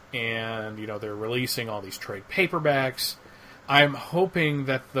 and, they're releasing all these trade paperbacks, I'm hoping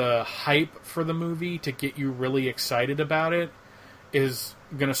that the hype for the movie to get you really excited about it is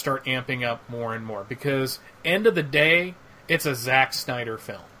going to start amping up more and more. Because, end of the day, it's a Zack Snyder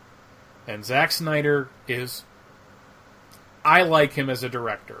film. And Zack Snyder is... I like him as a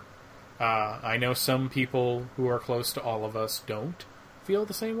director. I know some people who are close to all of us don't feel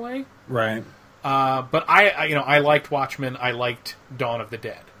the same way. Right. But I liked Watchmen. I liked Dawn of the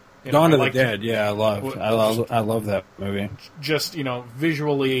Dead. Dawn of the Dead, yeah, I love that movie. Just,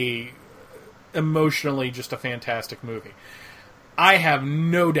 visually, emotionally, just a fantastic movie. I have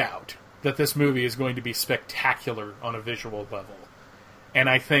no doubt that this movie is going to be spectacular on a visual level. And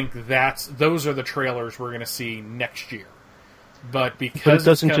I think those are the trailers we're going to see next year. But it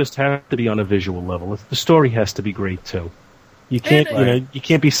doesn't just have to be on a visual level. The story has to be great too. You can't, you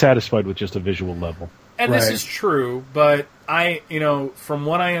can't be satisfied with just a visual level. And this is true, but from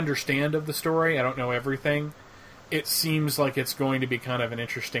what I understand of the story, I don't know everything. It seems like it's going to be kind of an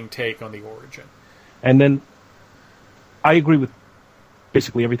interesting take on the origin. And then I agree with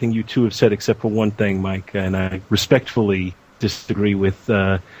basically everything you two have said, except for one thing, Mike, and I respectfully disagree with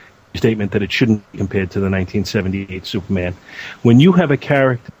your statement that it shouldn't be compared to the 1978 Superman. When you have a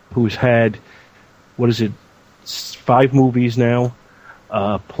character who's had, 5 movies now,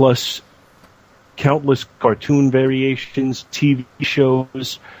 plus countless cartoon variations, TV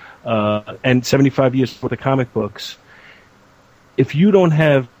shows, and 75 years worth of comic books, if you don't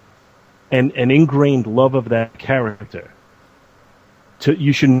have an ingrained love of that character,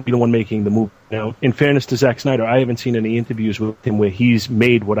 you shouldn't be the one making the movie. Now, in fairness to Zack Snyder, I haven't seen any interviews with him where he's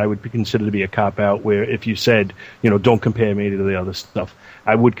made what I would consider to be a cop-out, where if you said, don't compare me to the other stuff,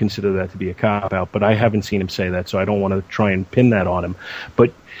 I would consider that to be a cop-out, but I haven't seen him say that, so I don't want to try and pin that on him.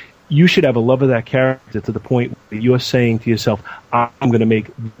 But you should have a love of that character to the point where you're saying to yourself, I'm going to make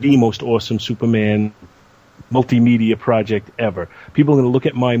the most awesome Superman multimedia project ever. People are going to look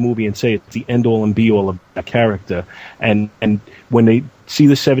at my movie and say it's the end-all and be-all of that character. And when they see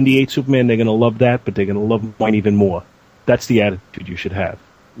the 78 Superman, they're going to love that, but they're going to love mine even more. That's the attitude you should have.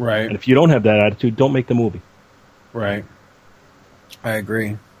 Right. And if you don't have that attitude, don't make the movie. Right. I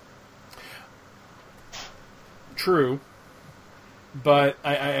agree. True. But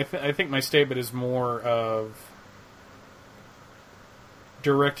I think my statement is more of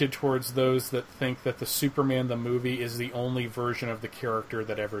directed towards those that think that the Superman the movie is the only version of the character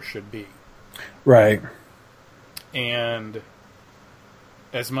that ever should be. Right. And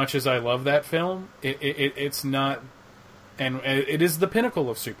as much as I love that film, it's not, and it is the pinnacle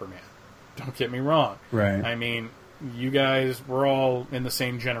of Superman. Don't get me wrong. Right. I mean, you guys, we're all in the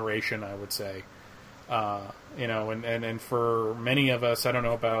same generation, I would say. And for many of us, I don't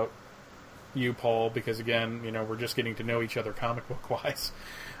know about you, Paul, because again, we're just getting to know each other comic book wise.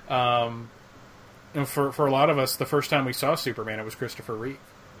 for a lot of us, the first time we saw Superman, it was Christopher Reeve.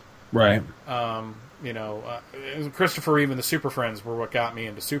 Right. Christopher Reeve and the Super Friends were what got me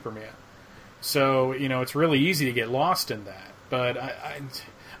into Superman. So, it's really easy to get lost in that. But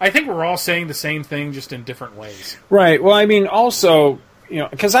I think we're all saying the same thing, just in different ways. Right. Well, I mean, also,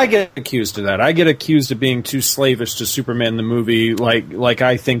 because I get accused of that. I get accused of being too slavish to Superman the movie, like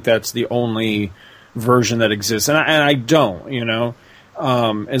I think that's the only version that exists. And I don't,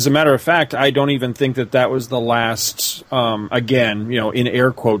 As a matter of fact, I don't even think that was the last, again, in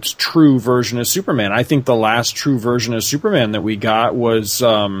air quotes, true version of Superman. I think the last true version of Superman that we got was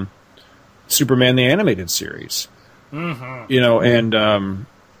Superman the Animated Series. Mm-hmm.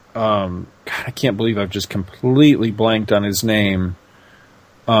 God, I can't believe I've just completely blanked on his name.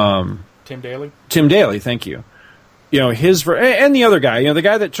 Tim Daly? Tim Daly, thank you. And the other guy, the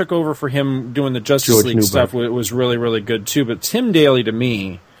guy that took over for him doing the Justice George League Newbert. stuff was really, really good too. But Tim Daly, to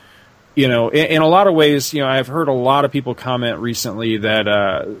me, in a lot of ways, I've heard a lot of people comment recently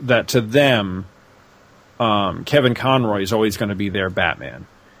that to them, Kevin Conroy is always going to be their Batman.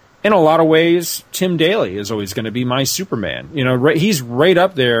 In a lot of ways, Tim Daly is always going to be my Superman. He's right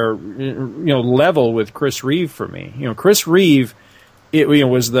up there, level with Chris Reeve for me. Chris Reeve,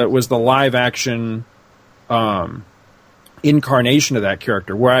 was the live action incarnation of that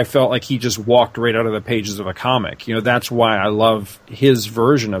character, where I felt like he just walked right out of the pages of a comic. That's why I love his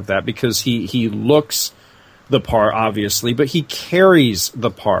version of that, because he looks the part, obviously, but he carries the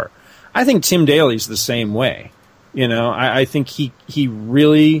part. I think Tim Daly's the same way. I think he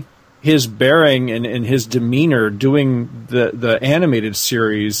really, his bearing and his demeanor doing the animated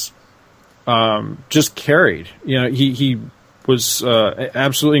series just carried. He was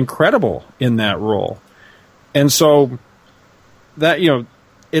absolutely incredible in that role. And so that,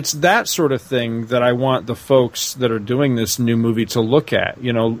 it's that sort of thing that I want the folks that are doing this new movie to look at.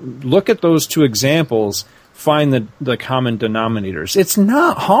 Look at those two examples, find the common denominators. It's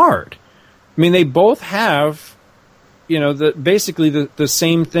not hard. I mean, they both have, basically the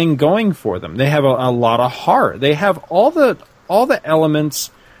same thing going for them. They have a lot of heart. They have all the elements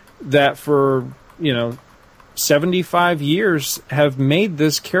that for, 75 years have made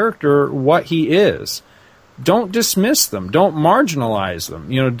this character what he is. Don't dismiss them. Don't marginalize them.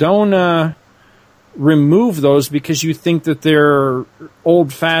 Don't remove those because you think that they're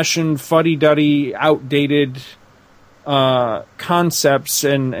old-fashioned, fuddy-duddy, outdated concepts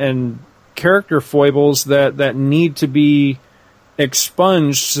and character foibles that need to be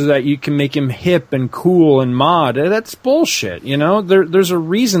expunged so that you can make him hip and cool and mod. That's bullshit, There's a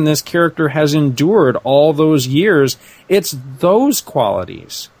reason this character has endured all those years. It's those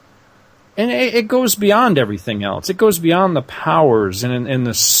qualities. And it goes beyond everything else. It goes beyond the powers and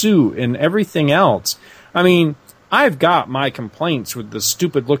the suit and everything else. I mean, I've got my complaints with the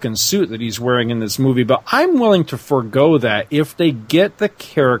stupid-looking suit that he's wearing in this movie, but I'm willing to forgo that if they get the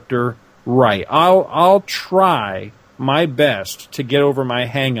character right. I'll try my best to get over my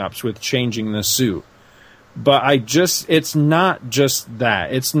hang-ups with changing the suit. But it's not just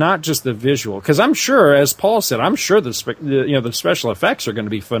that. It's not just the visual. Because I'm sure, as Paul said, I'm sure the special effects are going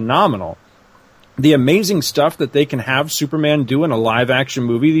to be phenomenal. The amazing stuff that they can have Superman do in a live-action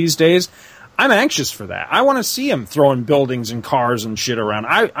movie these days, I'm anxious for that. I want to see him throwing buildings and cars and shit around.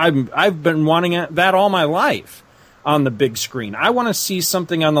 I've been wanting that all my life on the big screen. I want to see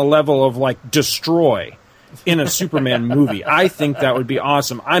something on the level of, like, Destroy in a Superman movie. I think that would be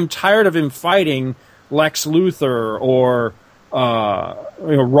awesome. I'm tired of him fighting Lex Luthor or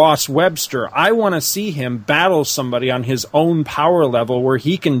Ross Webster. I want to see him battle somebody on his own power level where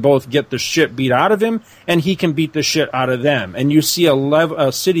he can both get the shit beat out of him and he can beat the shit out of them. And you see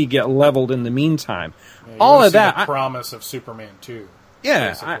a city get leveled in the meantime. Yeah, all of that. The promise of Superman 2.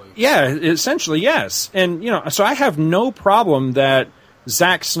 Yeah, essentially, yes. And, so I have no problem that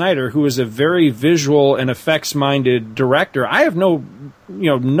Zack Snyder, who is a very visual and effects-minded director, I have no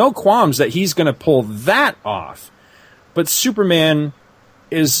qualms that he's going to pull that off. But Superman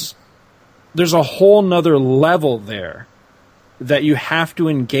there's a whole nother level there that you have to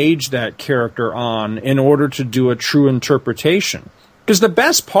engage that character on in order to do a true interpretation. Because the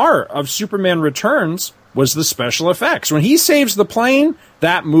best part of Superman Returns was the special effects. When he saves the plane,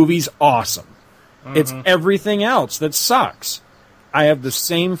 that movie's awesome. Mm-hmm. It's everything else that sucks. I have the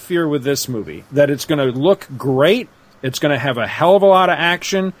same fear with this movie, that it's going to look great, it's going to have a hell of a lot of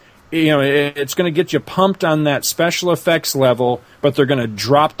action, it's going to get you pumped on that special effects level, but they're going to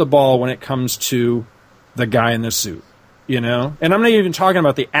drop the ball when it comes to the guy in the suit, And I'm not even talking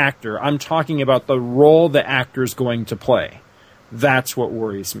about the actor, I'm talking about the role the actor's going to play. That's what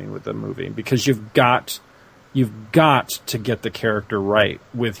worries me with the movie, because you've got to get the character right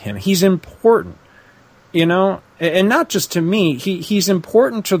with him. He's important. you know, and not just to me. He's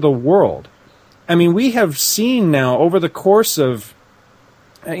important to the world. I mean, we have seen now over the course of,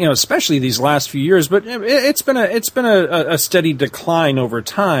 you know, especially these last few years, but it's been a steady decline over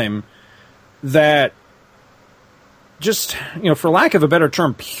time, that just, you know, for lack of a better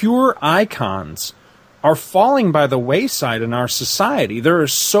term, pure icons are falling by the wayside in our society. There are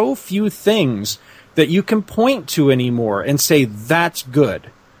so few things that you can point to anymore and say, that's good,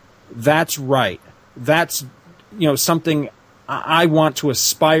 that's right, that's, you know, something I want to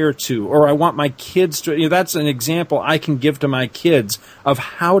aspire to, or I want my kids to, you know, that's an example I can give to my kids of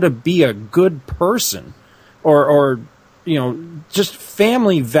how to be a good person, or you know, just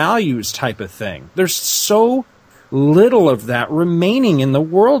family values type of thing. There's so little of that remaining in the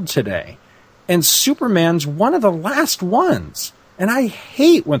world today. And Superman's one of the last ones. And I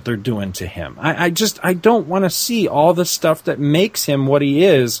hate what they're doing to him. I don't want to see all the stuff that makes him what he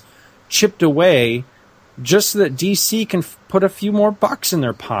is chipped away just so that DC can put a few more bucks in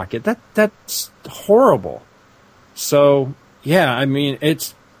their pocket. That's horrible. So, yeah, I mean,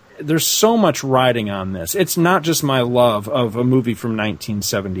 there's so much riding on this. It's not just my love of a movie from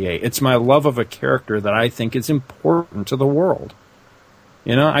 1978. It's my love of a character that I think is important to the world.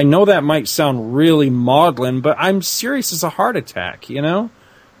 You know, I know that might sound really maudlin, but I'm serious as a heart attack, you know?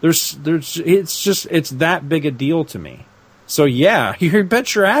 It's that big a deal to me. So yeah, you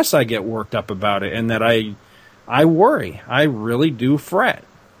bet your ass I get worked up about it, and that I worry. I really do fret.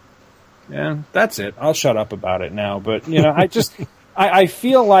 Yeah, that's it. I'll shut up about it now. But, you know, I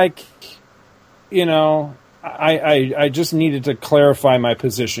feel like, you know, I just needed to clarify my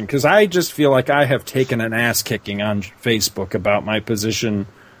position, because I just feel like I have taken an ass kicking on Facebook about my position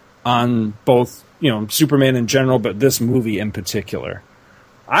on both, you know, Superman in general, but this movie in particular.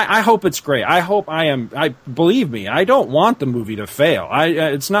 I hope it's great. Believe me, I don't want the movie to fail.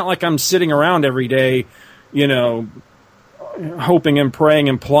 It's not like I'm sitting around every day, you know, hoping and praying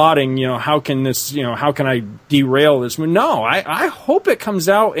and plotting, you know, how can I derail this? No, I hope it comes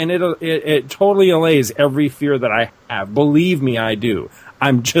out and it totally allays every fear that I have. Believe me, I do.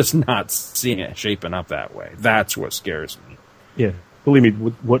 I'm just not seeing it shaping up that way. That's what scares me. Yeah, believe me,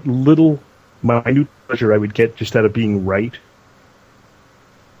 what little minute pleasure I would get just out of being right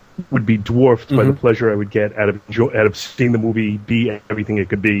would be dwarfed by the pleasure I would get out of seeing the movie be everything it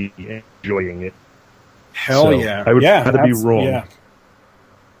could be and enjoying it. Hell so yeah. I would rather be wrong.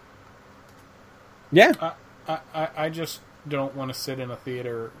 Yeah. I just don't want to sit in a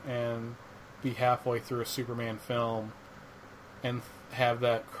theater and be halfway through a Superman film and have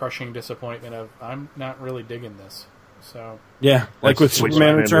that crushing disappointment of, I'm not really digging this. So yeah, like with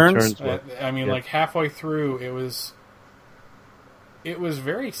Superman Returns. I mean, like halfway through, it was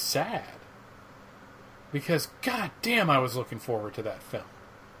very sad, because god damn, I was looking forward to that film.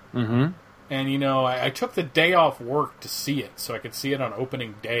 Mm-hmm. And, you know, I took the day off work to see it, so I could see it on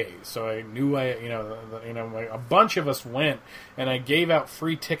opening day. So I knew a bunch of us went, and I gave out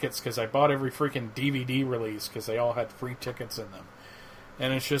free tickets because I bought every freaking DVD release because they all had free tickets in them.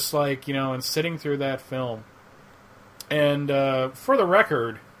 And it's just like, you know, and sitting through that film. And for the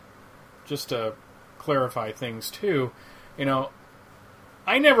record, just to clarify things too, you know,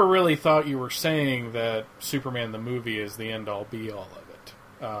 I never really thought you were saying that Superman the movie is the end-all be-all of it.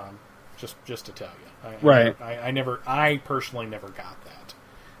 Just to tell you, right? I personally never got that.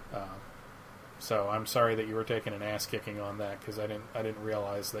 So I'm sorry that you were taking an ass kicking on that, because I didn't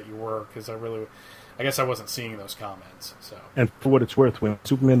realize that you were, because I guess I wasn't seeing those comments. So, and for what it's worth, when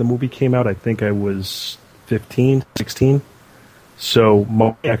Superman the movie came out, I think I was 15, 16. So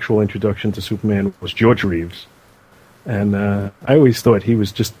my actual introduction to Superman was George Reeves, and I always thought he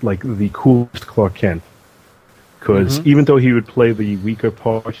was just like the coolest Clark Kent, because even though he would play the weaker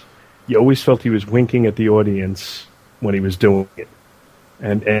part, you always felt he was winking at the audience when he was doing it,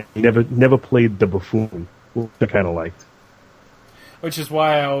 and he never played the buffoon, which I kind of liked. Which is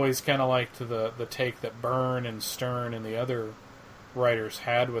why I always kind of liked the take that Byrne and Stern and the other writers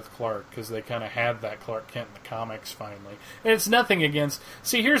had with Clark, because they kind of had that Clark Kent in the comics finally. And it's nothing against...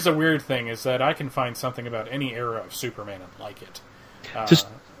 See, here's the weird thing, is that I can find something about any era of Superman and like it.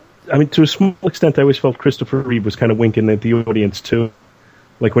 I mean, to a small extent, I always felt Christopher Reeve was kind of winking at the audience, too.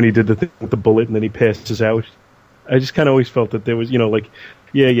 Like when he did the thing with the bullet and then he passes out. I just kind of always felt that there was, you know, like,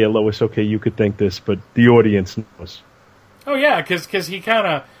 yeah, Lois, okay, you could think this, but the audience knows. Oh, yeah, because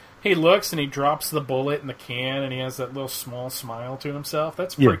he looks and he drops the bullet in the can and he has that little small smile to himself.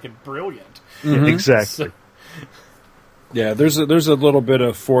 That's freaking brilliant. Mm-hmm. Exactly. So, yeah, there's a little bit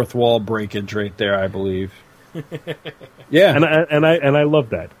of fourth wall breakage right there, I believe. Yeah, and I love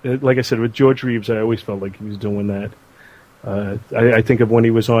that. Like I said, with George Reeves, I always felt like he was doing that. I think of when he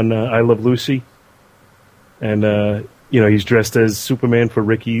was on I Love Lucy, and he's dressed as Superman for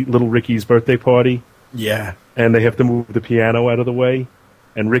little Ricky's birthday party. Yeah. And they have to move the piano out of the way,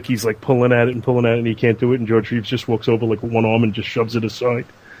 and Ricky's like pulling at it, and he can't do it, and George Reeves just walks over like with one arm and just shoves it aside.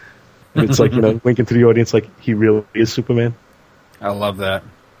 And it's like, winking to the audience like he really is Superman. I love that.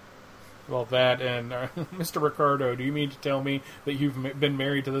 Well, that and Mr. Ricardo, do you mean to tell me that you've been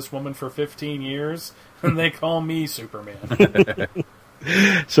married to this woman for 15 years and they call me Superman?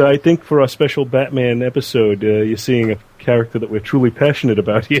 So I think for our special Batman episode, you're seeing a character that we're truly passionate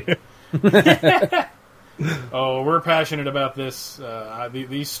about here. Oh, we're passionate about this.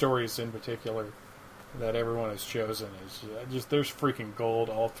 These stories in particular that everyone has chosen is just there's freaking gold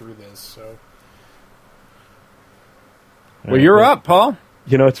all through this. So, well, you're up, Paul.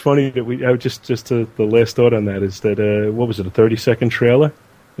 It's funny that just the last thought on that is that what was it, a 30-second trailer,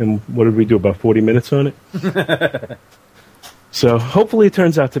 and what did we do, about 40 minutes on it? So hopefully it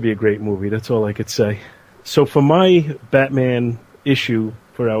turns out to be a great movie. That's all I could say. So for my Batman issue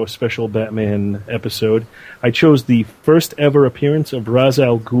for our special Batman episode, I chose the first ever appearance of Ra's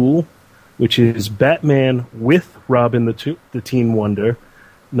al Ghul, which is Batman with Robin the Teen Wonder,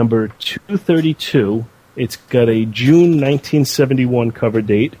 number 232. It's got a June 1971 cover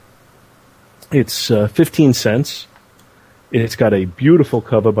date. It's 15 cents. It's got a beautiful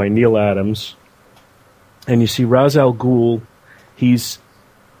cover by Neil Adams. And you see Ra's al Ghul. He's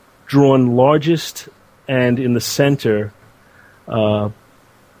drawn largest and in the center.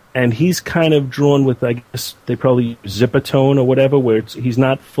 And he's kind of drawn with, I guess, they probably use Zipatone or whatever, where he's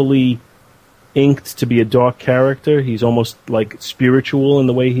not fully inked to be a dark character. He's almost like spiritual in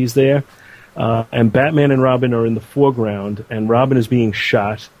the way he's there. And Batman and Robin are in the foreground, and Robin is being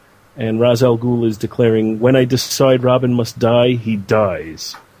shot, and Ra's al Ghul is declaring, "When I decide Robin must die, he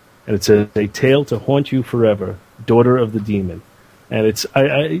dies." And it says, "A tale to haunt you forever, daughter of the demon." And it's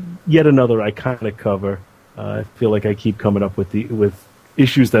yet another iconic cover. I feel like I keep coming up with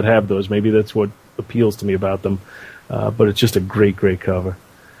issues that have those. Maybe that's what appeals to me about them. But it's just a great, great cover.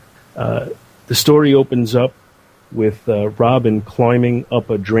 The story opens up with Robin climbing up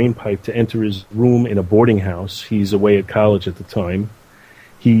a drain pipe to enter his room in a boarding house. He's away at college at the time.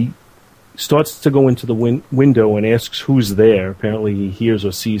 He starts to go into the window and asks who's there. Apparently he hears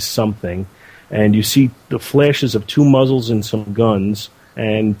or sees something. And you see the flashes of two muzzles and some guns,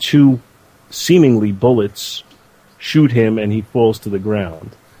 and two seemingly bullets shoot him, and he falls to the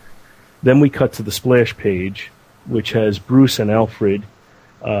ground. Then we cut to the splash page, which has Bruce and Alfred,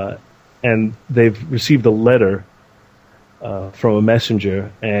 and they've received a letter from a messenger,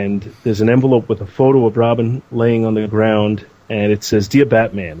 and there's an envelope with a photo of Robin laying on the ground, and it says, "Dear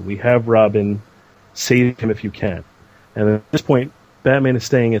Batman, we have Robin. Save him if you can." And at this point, Batman is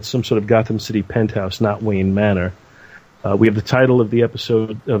staying at some sort of Gotham City penthouse, not Wayne Manor. We have the title of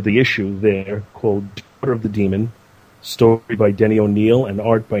the issue there, called Daughter of the Demon, story by Denny O'Neil and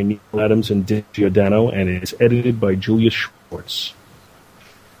art by Neil Adams and Dick Giordano, and it's edited by Julius Schwartz.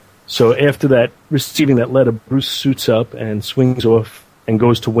 So after that, receiving that letter, Bruce suits up and swings off and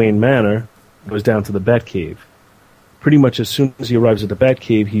goes to Wayne Manor, goes down to the Batcave. Pretty much as soon as he arrives at the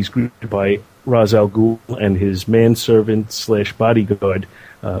Batcave, he's greeted by Ra's al Ghul and his manservant / bodyguard,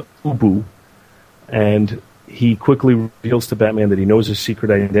 Ubu, and he quickly reveals to Batman that he knows his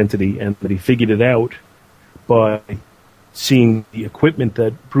secret identity and that he figured it out by seeing the equipment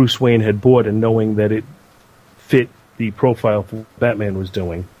that Bruce Wayne had bought and knowing that it fit the profile for what Batman was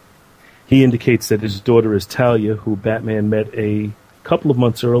doing. He indicates that his daughter is Talia, who Batman met a couple of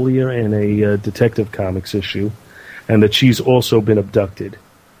months earlier in a Detective Comics issue, and that she's also been abducted.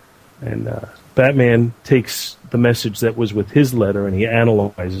 And Batman takes the message that was with his letter and he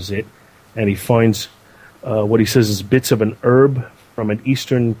analyzes it, and he finds what he says is bits of an herb from an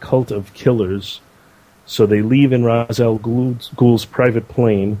Eastern cult of killers. So they leave in Ra's al Ghul's private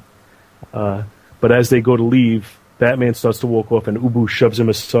plane, but as they go to leave, Batman starts to walk off, and Ubu shoves him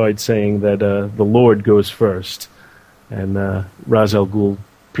aside, saying that the Lord goes first, and Ra's al Ghul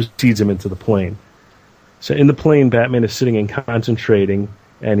precedes him into the plane. So in the plane, Batman is sitting and concentrating,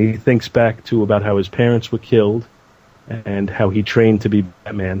 and he thinks back to about how his parents were killed and how he trained to be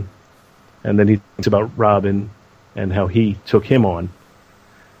Batman. And then he thinks about Robin and how he took him on.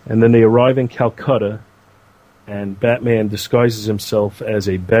 And then they arrive in Calcutta, and Batman disguises himself as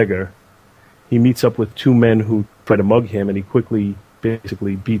a beggar. He meets up with two men who try to mug him, and he quickly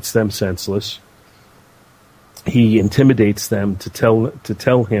basically beats them senseless. He intimidates them to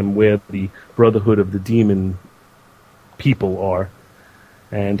tell him where the Brotherhood of the Demon people are.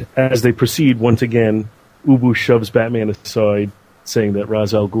 And as they proceed, once again, Ubu shoves Batman aside, saying that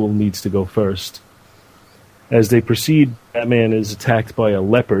Ra's al Ghul needs to go first. As they proceed, Batman is attacked by a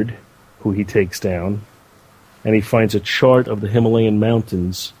leopard, who he takes down. and he finds a chart of the Himalayan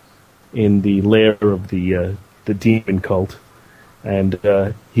mountains in the lair of the demon cult.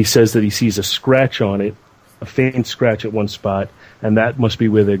 And he says that he sees a scratch on it, a faint scratch at one spot, and that must be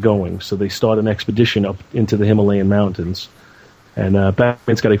where they're going. So they start an expedition up into the Himalayan mountains. And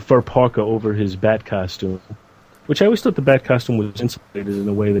Batman's got a fur parka over his bat costume, which I always thought the bat costume was insulated in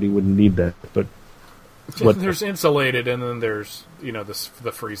a way that he wouldn't need that. But there's insulated, and then there's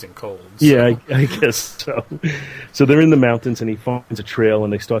the freezing cold. So. Yeah, I guess so. So they're in the mountains, and he finds a trail,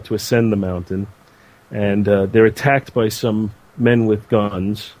 and they start to ascend the mountain. And they're attacked by some men with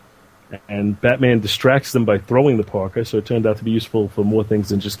guns, and Batman distracts them by throwing the parka, so it turned out to be useful for more things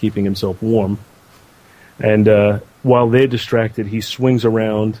than just keeping himself warm. And while they're distracted, he swings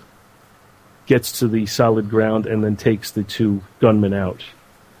around, gets to the solid ground, and then takes the two gunmen out.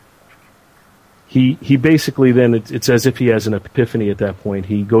 He basically then, it's as if he has an epiphany at that point.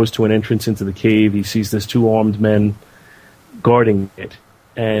 He goes to an entrance into the cave, he sees there's two armed men guarding it,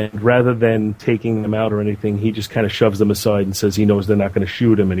 and rather than taking them out or anything, he just kind of shoves them aside and says he knows they're not going to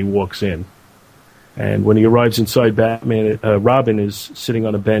shoot him, and he walks in. And when he arrives inside, Robin is sitting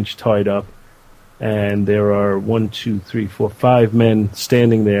on a bench tied up, and there are 5 men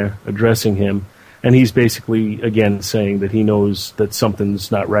standing there addressing him, and he's basically, again, saying that he knows that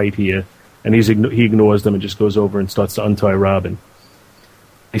something's not right here, and he ignores them and just goes over and starts to untie Robin.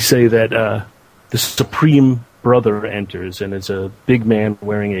 They say that the Supreme Brother enters, and it's a big man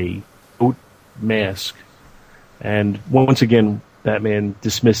wearing a goat mask. And once again, Batman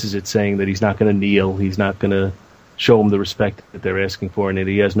dismisses it, saying that he's not going to kneel, he's not going to show them the respect that they're asking for, and that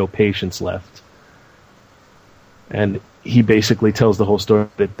he has no patience left. And he basically tells the whole story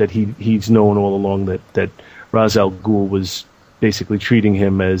that he's known all along that Ra's al Ghul was basically treating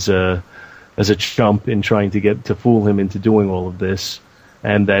him as a chump in trying to fool him into doing all of this,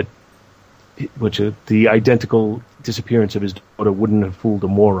 and that the identical disappearance of his daughter wouldn't have fooled a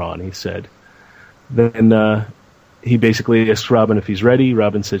moron, he said. Then he basically asks Robin if he's ready.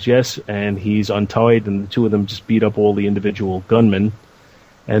 Robin says yes, and he's untied, and the two of them just beat up all the individual gunmen.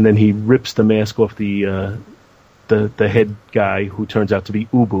 And then he rips the mask off the head guy, who turns out to be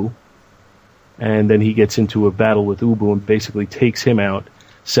Ubu. And then he gets into a battle with Ubu and basically takes him out,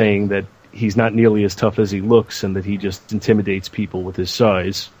 saying that he's not nearly as tough as he looks and that he just intimidates people with his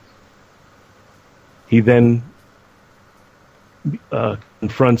size. He then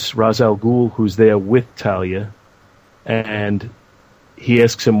confronts Ra's al Ghul, who's there with Talia, and he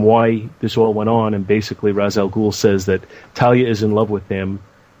asks him why this all went on, and basically Ra's al Ghul says that Talia is in love with him,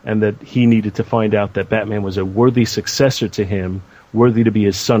 and that he needed to find out that Batman was a worthy successor to him, worthy to be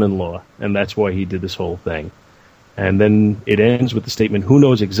his son-in-law, and that's why he did this whole thing. And then it ends with the statement, who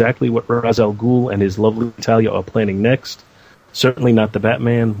knows exactly what Ra's al Ghul and his lovely Talia are planning next? Certainly not the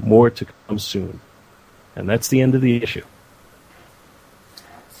Batman, more to come soon. And that's the end of the issue.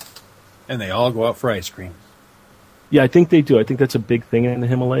 And they all go out for ice cream. Yeah, I think they do. I think that's a big thing in the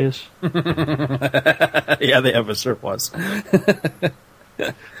Himalayas. Yeah, they have a surplus.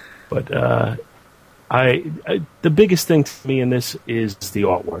 But the biggest thing to me in this is the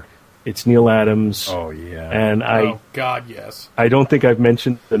artwork. It's Neil Adams. Oh, yeah. And oh, God, yes. I don't think I've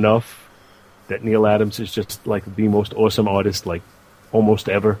mentioned enough that Neil Adams is just like the most awesome artist, like almost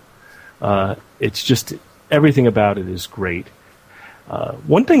ever. It's just, everything about it is great.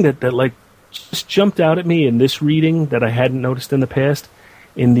 One thing that like just jumped out at me in this reading that I hadn't noticed in the past,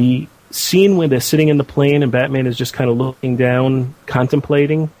 in the scene where they're sitting in the plane and Batman is just kind of looking down,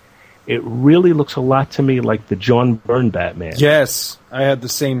 contemplating, it really looks a lot to me like the John Byrne Batman. Yes, I had the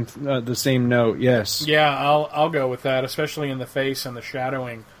same note. Yes. Yeah, I'll go with that, especially in the face and the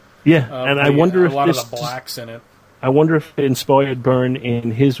shadowing. Yeah, and I wonder if a lot of the blacks in it. I wonder if it inspired Byrne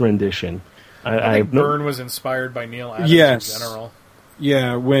in his rendition. I think Byrne was inspired by Neil Adams in general.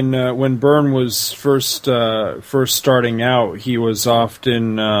 Yeah, when Byrne was first starting out, he was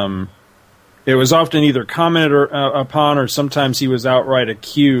often it was often either commented upon, or sometimes he was outright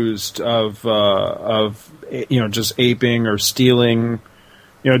accused of just aping or stealing.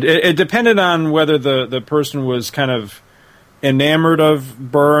 It depended on whether the person was kind of enamored of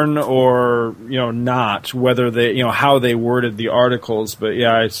Byrne or not, whether they how they worded the articles. But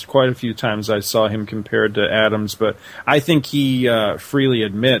yeah, it's quite a few times I saw him compared to Adams. But I think he freely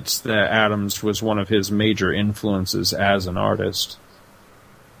admits that Adams was one of his major influences as an artist.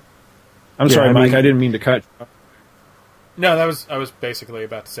 I'm sorry, Mike. I didn't mean to cut. No, I was basically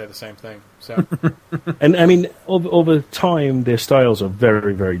about to say the same thing. So, and I mean, over time, their styles are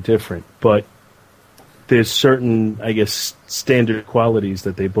very, very different, but there's certain, I guess, standard qualities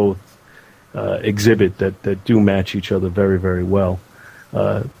that they both exhibit that do match each other very, very well.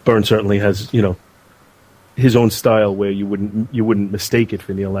 Byrne certainly has, his own style, where you wouldn't mistake it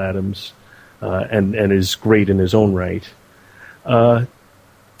for Neil Adams, and is great in his own right.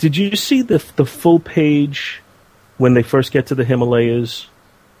 Did you see the full page when they first get to the Himalayas?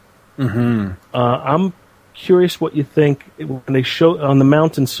 Mm-hmm. I'm curious what you think when they show on the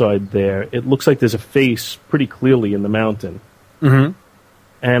mountainside there. It looks like there's a face pretty clearly in the mountain, Mm-hmm.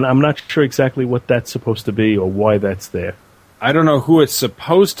 and I'm not sure exactly what that's supposed to be or why that's there. I don't know who it's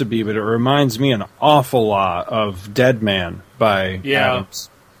supposed to be, but it reminds me an awful lot of Dead Man by Adams.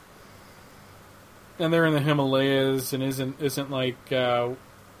 And they're in the Himalayas, and isn't like Nanda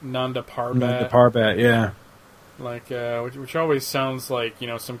Parbat. Nanda Parbat, yeah. Like, which always sounds like,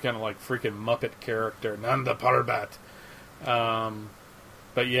 some kind of like freaking Muppet character, Nanda Parbat.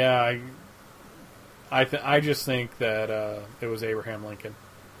 But yeah, I just think that it was Abraham Lincoln.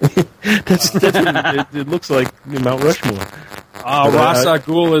 That's what it looks like Mount Rushmore. Ra's al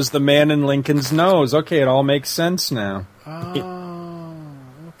Ghul is the man in Lincoln's nose. Okay, it all makes sense now. Oh,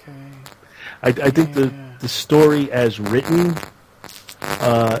 okay. I think the story as written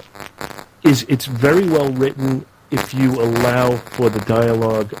it's very well written if you allow for the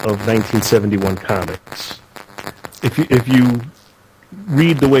dialogue of 1971 comics. If you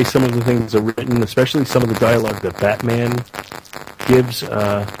read the way some of the things are written, especially some of the dialogue that Batman gives,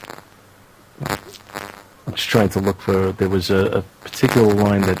 I'm just trying to look for. There was a particular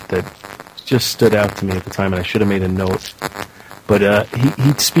line that just stood out to me at the time, and I should have made a note. But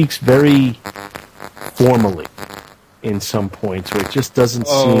he speaks very formally in some points, where it just doesn't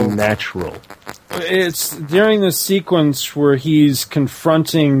seem natural. It's during the sequence where he's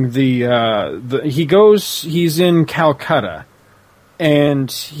confronting he's in Calcutta,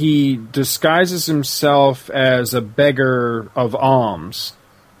 and he disguises himself as a beggar of alms,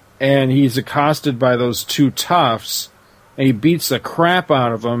 and he's accosted by those two toughs, and he beats the crap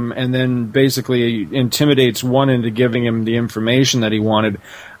out of them, and then basically intimidates one into giving him the information that he wanted.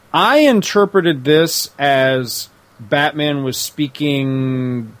 I interpreted this as Batman was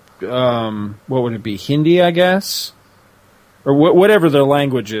speaking, what would it be, Hindi, I guess? Or whatever their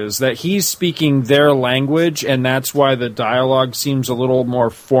language is, that he's speaking their language, and that's why the dialogue seems a little more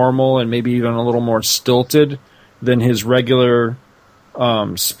formal and maybe even a little more stilted than his regular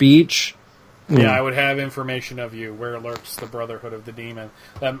speech. Yeah, I would have information of you. Where lurks the Brotherhood of the Demon?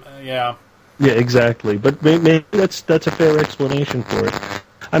 Yeah. Yeah, exactly. But maybe that's a fair explanation for it.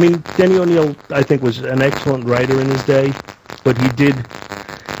 I mean, Denny O'Neil, I think, was an excellent writer in his day, but he did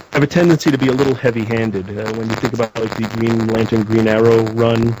have a tendency to be a little heavy-handed when you think about like the Green Lantern, Green Arrow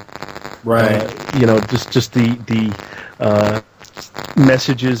run. Right. Just the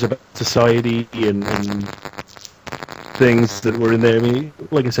messages about society and things that were in there. I mean,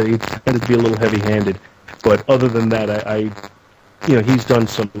 like I said, he tended to be a little heavy-handed. But other than that, he's done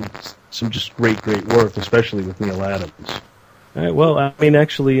some just great work, especially with Neil Adams. All right, well, I mean,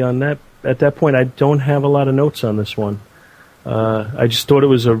 actually, at that point, I don't have a lot of notes on this one. I just thought it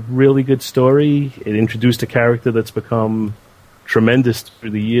was a really good story. It introduced a character that's become tremendous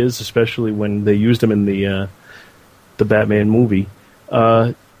through the years, especially when they used him in the Batman movie.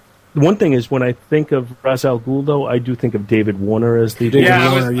 One thing is, when I think of Ra's al Ghul, though, I do think of David Warner as the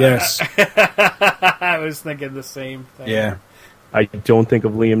Warner, yes. I was thinking the same thing. Yeah. I don't think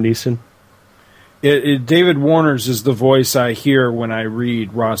of Liam Neeson. David Warner's is the voice I hear when I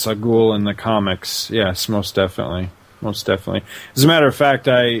read Ra's al Ghul in the comics. Yes, most definitely. Most definitely. As a matter of fact,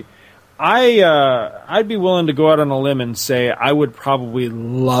 I'd be willing to go out on a limb and say I would probably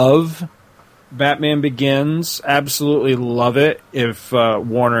love Batman Begins, absolutely love it, if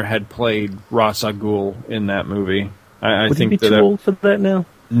Warner had played Ra's al Ghul in that movie. Would he be too old for that now?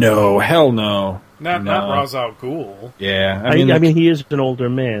 No, hell no. Not Ra's al Ghul. Yeah, I mean, he is an older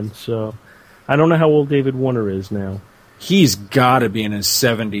man, so I don't know how old David Warner is now. He's got to be in his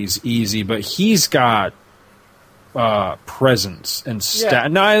 70s easy, but he's got presence and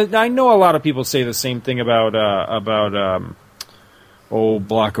Now, I know a lot of people say the same thing about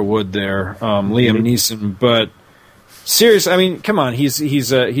Block of Wood there, Liam Neeson, but seriously, I mean, come on,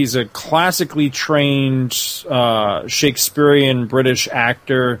 he's a classically trained Shakespearean British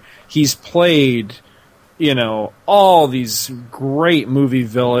actor. He's played, all these great movie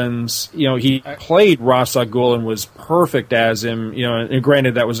villains. He played Ra's al Ghul and was perfect as him. And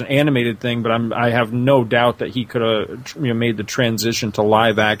granted that was an animated thing, but I have no doubt that he could have made the transition to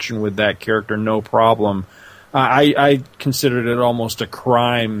live action with that character no problem. I considered it almost a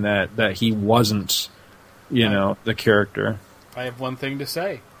crime that he wasn't, the character. I have one thing to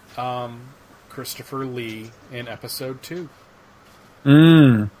say. Christopher Lee in Episode 2.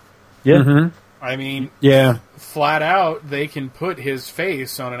 Yeah. Mm-hmm. I mean, yeah, flat out, they can put his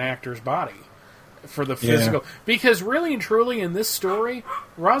face on an actor's body. for the physical. Because really and truly in this story,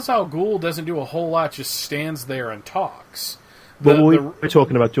 Ra's al Ghul doesn't do a whole lot, just stands there and talks. But we're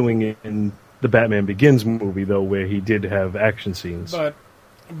talking about doing it in the Batman Begins movie, though, where he did have action scenes.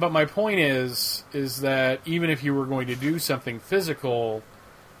 But my point is that even if you were going to do something physical,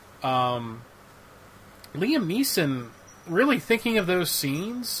 Liam Neeson, really thinking of those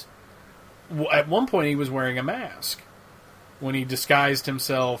scenes, at one point he was wearing a mask when he disguised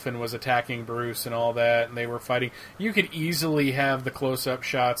himself and was attacking Bruce and all that, and they were fighting. You could easily have the close-up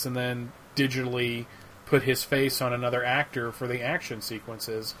shots and then digitally put his face on another actor for the action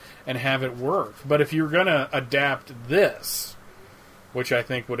sequences and have it work. But if you're going to adapt this, which I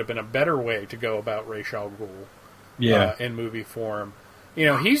think would have been a better way to go about Ra's al Ghul in movie form,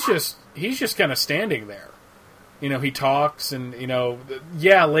 he's just kind of standing there. He talks and,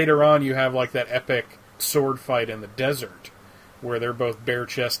 later on you have like that epic sword fight in the desert where they're both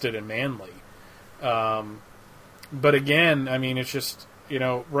bare-chested and manly. But again, I mean, it's just,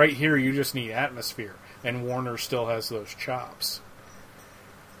 right here you just need atmosphere, and Warner still has those chops.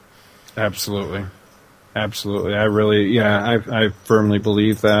 Absolutely. Absolutely. I firmly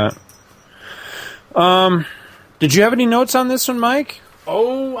believe that. Did you have any notes on this one, Mike?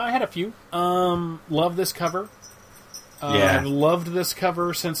 Oh, I had a few. Love this cover. I've loved this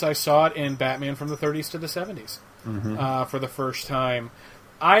cover since I saw it in Batman from the 30s to the 70s for the first time.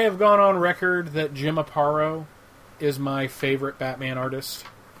 I have gone on record that Jim Aparo is my favorite Batman artist.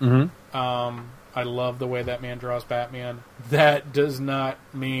 I love the way that man draws Batman. That does not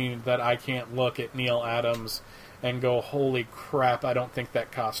mean that I can't look at Neil Adams and go, holy crap, I don't think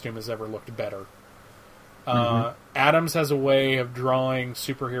that costume has ever looked better. Adams has a way of drawing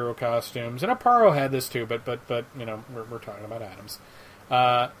superhero costumes, and Aparo had this too, but we're talking about Adams.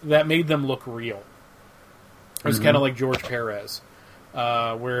 That made them look real. It was kind of like George Perez,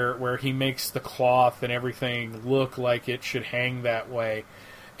 where he makes the cloth and everything look like it should hang that way.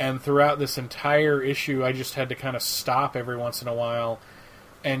 And throughout this entire issue, I just had to kind of stop every once in a while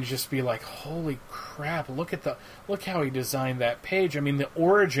and just be like, holy crap, look how he designed that page. I mean, the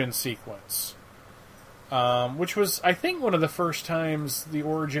origin sequence, which was, I think, one of the first times the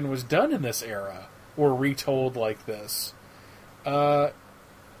origin was done in this era, or retold like this.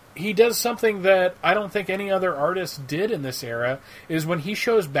 He does something that I don't think any other artist did in this era, is when he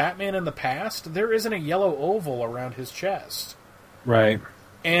shows Batman in the past, there isn't a yellow oval around his chest. Right.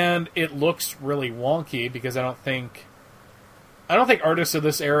 And it looks really wonky because I don't think artists of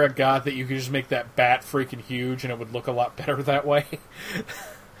this era got that you could just make that bat freaking huge and it would look a lot better that way.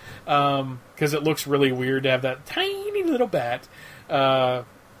 Because it looks really weird to have that tiny little bat, on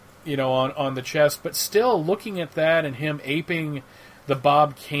the chest. But still, looking at that and him aping the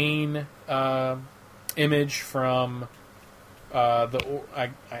Bob Kane image from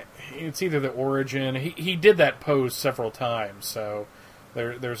it's either the origin. He did that pose several times, so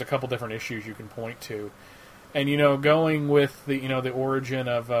there's a couple different issues you can point to. And going with the origin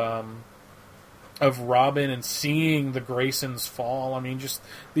of Robin and seeing the Graysons fall. I mean, just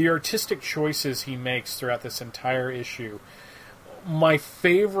the artistic choices he makes throughout this entire issue. My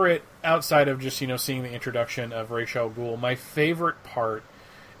favorite, outside of just seeing the introduction of Ra's al Ghul, my favorite part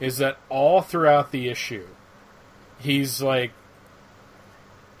is that all throughout the issue, he's like,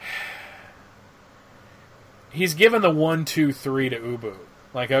 he's given the 1, 2, 3 to Ubu.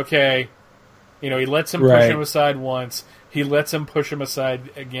 Like, okay, he lets him push him aside once. He lets him push him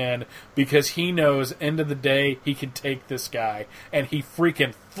aside again because he knows, end of the day, he can take this guy. And he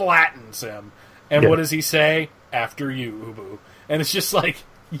freaking flattens him. And what does he say? After you, Ubu. And it's just like,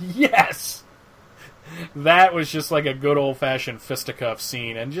 yes! That was just like a good old-fashioned fisticuff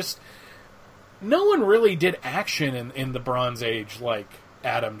scene. And just, no one really did action in the Bronze Age like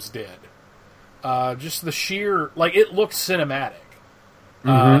Adams did. Just the sheer, like, it looks cinematic.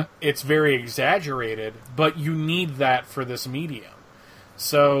 It's very exaggerated, but you need that for this medium.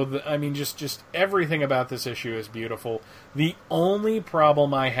 So, just everything about this issue is beautiful. The only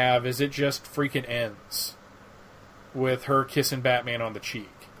problem I have is it just freaking ends with her kissing Batman on the cheek.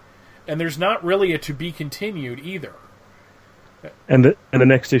 And there's not really a to be continued either. And the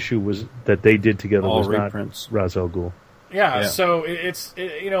next issue was that they did together All was reprints. not Ra's al Ghul. Yeah, so it's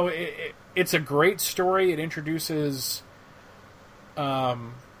a great story. It introduces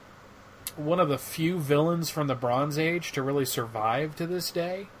one of the few villains from the Bronze Age to really survive to this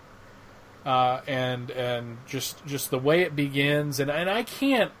day, and just the way it begins, and I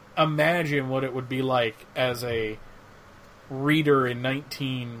can't imagine what it would be like as a reader in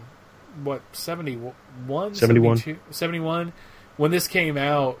 71 when this came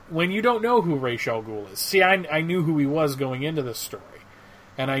out, when you don't know who Ra's al Ghul is. See, I knew who he was going into this story.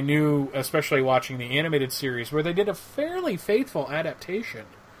 And I knew, especially watching the animated series, where they did a fairly faithful adaptation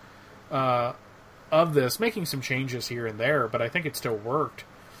of this, making some changes here and there, but I think it still worked.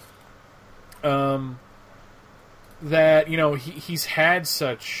 That, you know, he's had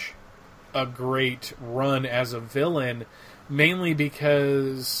such a great run as a villain, mainly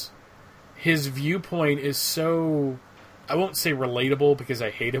because his viewpoint is so, I won't say relatable, because I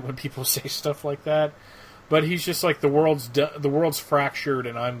hate it when people say stuff like that, but he's just like, the world's fractured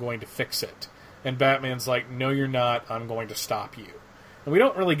and I'm going to fix it. And Batman's like, no you're not, I'm going to stop you. And we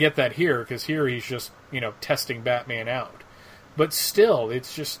don't really get that here, because here he's just, you know, testing Batman out. But still,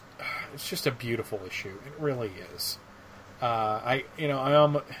 it's just a beautiful issue. It really is. I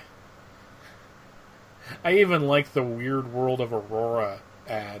even like the Weird World of Aurora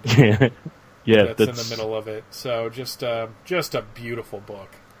ad. Yeah, that's in the middle of it. So just a beautiful book.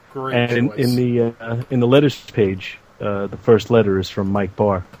 Great and choice. in the letters page, the first letter is from Mike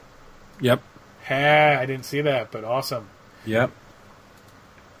Barr. Yep. I didn't see that, but awesome. Yep.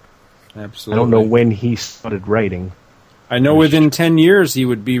 Absolutely. I don't know when he started writing. I know within 10 years he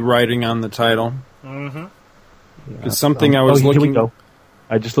would be writing on the title. Mm-hmm. It's something I was looking... Here we go.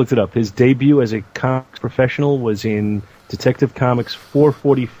 I just looked it up. His debut as a comics professional was in Detective Comics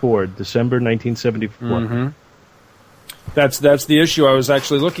 444, December 1974. Mm-hmm. That's the issue I was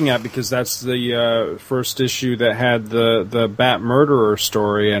actually looking at, because that's the first issue that had the Bat Murderer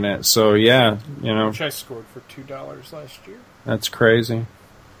story in it. So, yeah, you know... Which I scored for $2 last year. That's crazy.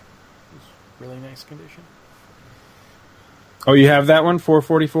 Really nice condition. Oh, you have that one,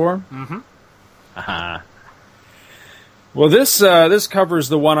 444? Mm-hmm. Aha. Well, this covers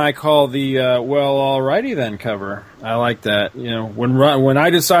the one I call the well, alrighty then cover. I like that. You know, when I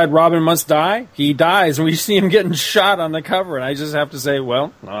decide Robin must die, he dies, and we see him getting shot on the cover, and I just have to say,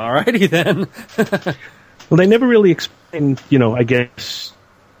 well, alrighty then. Well, they never really explained. You know, I guess,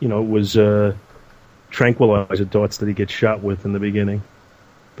 you know, it was tranquilizer darts that he gets shot with in the beginning,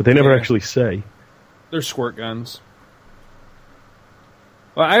 but they never actually say. They're squirt guns.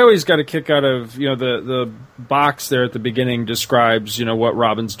 Well, I always got a kick out of, you know, the box there at the beginning describes, you know, what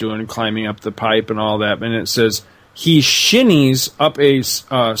Robin's doing, climbing up the pipe and all that, and it says he shinnies up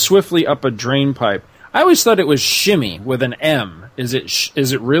swiftly up a drain pipe. I always thought it was shimmy with an M. Is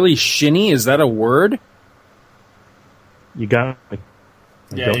it really shinny? Is that a word? You got me.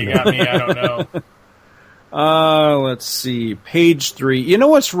 You got me. I don't know. Let's see. Page 3. You know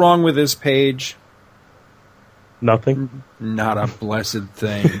what's wrong with this page? Nothing. Not a blessed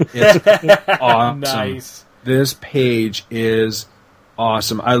thing. It's awesome. Nice. This page is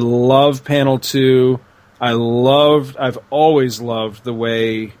awesome. I love panel 2. I've always loved the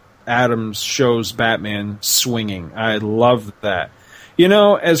way Adams shows Batman swinging. I love that. You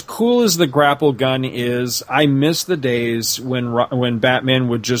know, as cool as the grapple gun is, I miss the days when Batman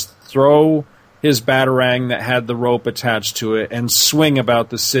would just throw his Batarang that had the rope attached to it and swing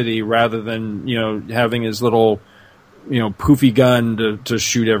about the city rather than, you know, having his little, you know, poofy gun to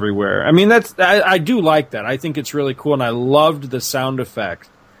shoot everywhere. I mean, I do like that. I think it's really cool, and I loved the sound effect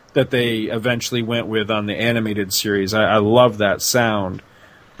that they eventually went with on the animated series. I love that sound.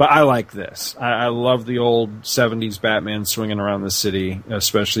 But I like this. I love the old 70s Batman swinging around the city,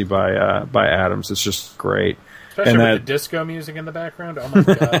 especially by Adams. It's just great. Especially with the disco music in the background. Oh my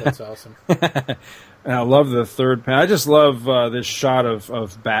god, that's awesome. And I love the third panel. I just love this shot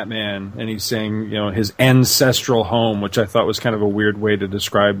of Batman, and he's saying, you know, his ancestral home, which I thought was kind of a weird way to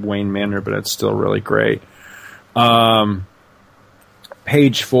describe Wayne Manor, but it's still really great.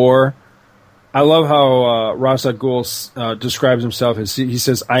 Page 4. I love how Ra's al Ghul describes himself as, he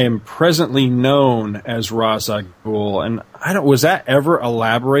says, "I am presently known as Ra's al Ghul," and was that ever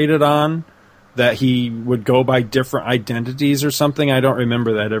elaborated on? That he would go by different identities or something? I don't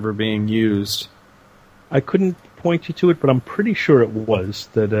remember that ever being used. I couldn't point you to it, but I'm pretty sure it was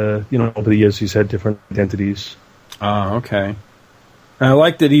that. You know, over the years he's had different identities. Oh, okay. And I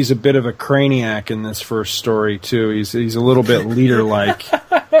like that he's a bit of a craniac in this first story too. He's a little bit leader-like.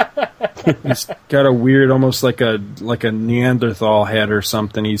 He's got a weird, almost like a Neanderthal head or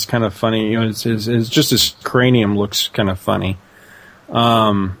something. He's kind of funny. You know, his cranium looks kind of funny.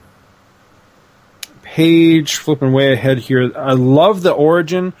 Page, flipping way ahead here. I love the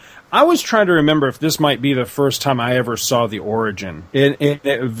origin. I was trying to remember if this might be the first time I ever saw the origin. It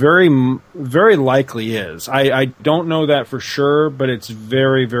very, very likely is. I don't know that for sure, but it's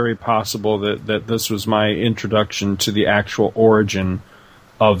very, very possible that this was my introduction to the actual origin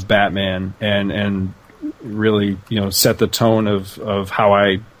of Batman and really, you know, set the tone of how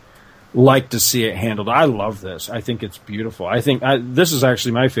I like to see it handled. I love this. I think it's beautiful. I think this is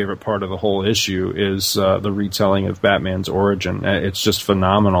actually my favorite part of the whole issue is the retelling of Batman's origin. It's just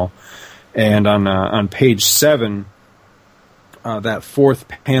phenomenal. And on page 7, that fourth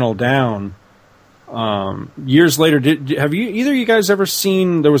panel down, years later, have either of you guys ever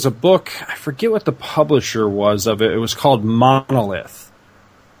seen? There was a book. I forget what the publisher was of it. It was called Monolith.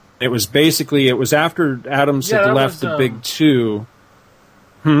 It was after Adams had left the Big Two.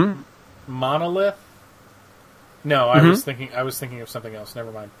 Monolith? No, I was thinking of something else.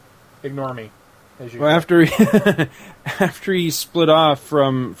 Never mind. Ignore me. As well, after he split off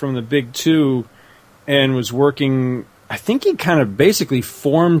from the Big Two and was working, I think he kind of basically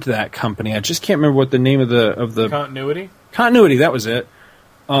formed that company. I just can't remember what the name of the Continuity. Continuity, that was it.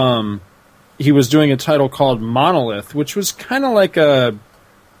 He was doing a title called Monolith, which was kind of like a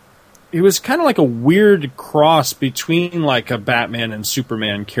weird cross between like a Batman and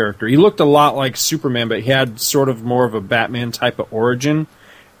Superman character. He looked a lot like Superman, but he had sort of more of a Batman type of origin,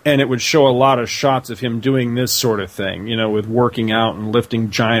 and it would show a lot of shots of him doing this sort of thing, with working out and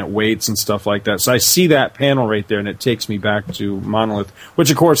lifting giant weights and stuff like that. So I see that panel right there, and it takes me back to Monolith, which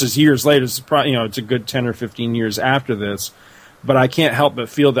of course is years later. It's probably, it's a good 10 or 15 years after this. But I can't help but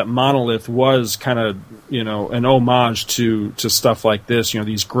feel that Monolith was kind of, an homage to stuff like this.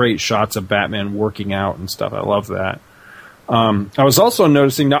 These great shots of Batman working out and stuff. I love that. I was also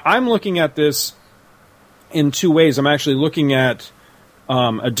noticing, now I'm looking at this in two ways. I'm actually looking at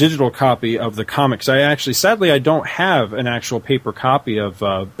a digital copy of the comics. Sadly, I don't have an actual paper copy of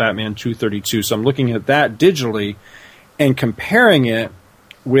Batman 232, so I'm looking at that digitally and comparing it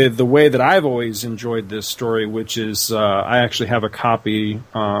with the way that I've always enjoyed this story, which is I actually have a copy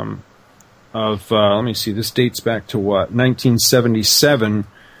of, let me see, this dates back to what, 1977,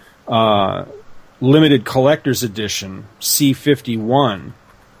 limited collector's edition, C51,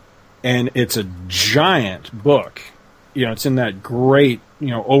 and it's a giant book. It's in that great,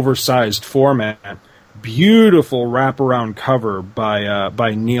 oversized format. Beautiful wraparound cover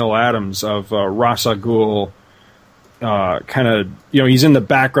by Neil Adams of Ra's al Ghul. Kind of, he's in the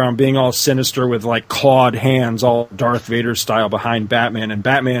background being all sinister with like clawed hands, all Darth Vader style behind Batman. And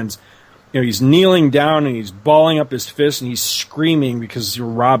Batman's, he's kneeling down and he's balling up his fist and he's screaming because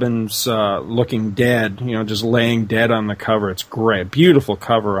Robin's looking dead, just laying dead on the cover. It's great. Beautiful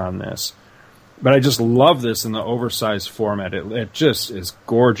cover on this. But I just love this in the oversized format. It just is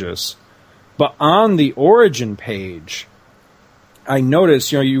gorgeous. But on the origin page, I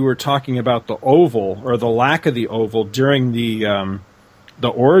noticed, you were talking about the oval or the lack of the oval during the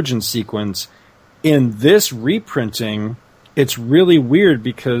origin sequence. In this reprinting, it's really weird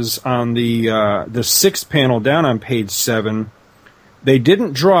because on the sixth panel down on page 7, they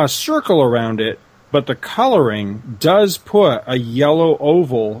didn't draw a circle around it, but the coloring does put a yellow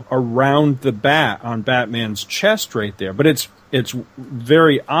oval around the bat on Batman's chest right there. But it's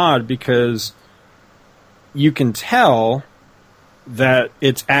very odd because you can tell that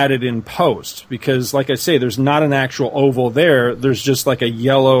it's added in post because, like I say, there's not an actual oval there. There's just like a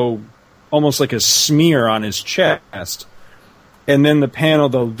yellow, almost like a smear on his chest. And then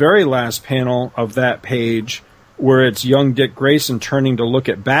the very last panel of that page, where it's young Dick Grayson turning to look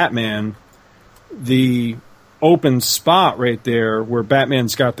at Batman, the open spot right there where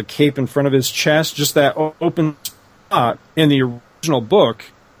Batman's got the cape in front of his chest, just that open spot in the original book,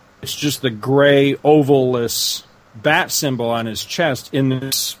 it's just the gray oval-less bat symbol on his chest. In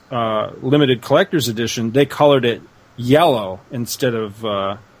this limited collector's edition, they colored it yellow instead of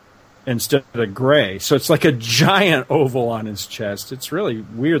gray. So it's like a giant oval on his chest. It's really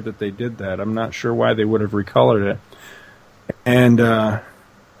weird that they did that. I'm not sure why they would have recolored it. And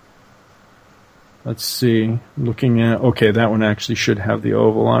let's see. Looking at, okay, that one actually should have the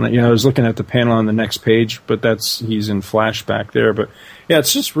oval on it. I was looking at the panel on the next page, but he's in flashback there. But yeah,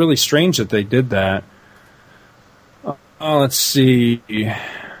 it's just really strange that they did that. Let's see.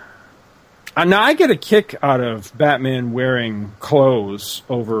 Now I get a kick out of Batman wearing clothes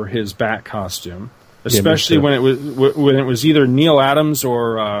over his bat costume, especially when it was either Neil Adams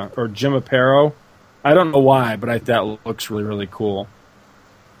or Jim Aparo. I don't know why, but that looks really, really cool.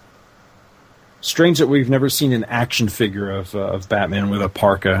 Strange that we've never seen an action figure of Batman with a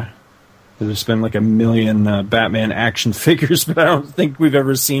parka. There's been like a million Batman action figures, but I don't think we've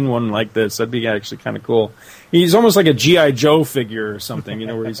ever seen one like this. That'd be actually kind of cool. He's almost like a G.I. Joe figure or something,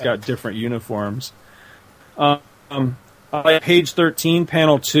 where he's got different uniforms. Page 13,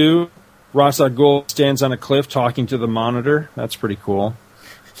 panel 2, Ra's al Ghul stands on a cliff talking to the Monitor. That's pretty cool.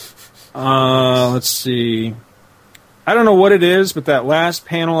 Let's see. I don't know what it is, but that last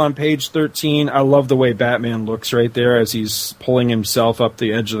panel on page 13, I love the way Batman looks right there as he's pulling himself up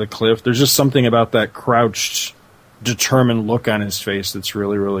the edge of the cliff. There's just something about that crouched, determined look on his face that's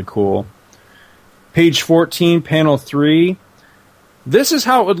really, really cool. Page 14, panel 3. This is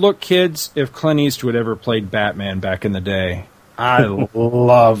how it would look, kids, if Clint Eastwood ever played Batman back in the day. I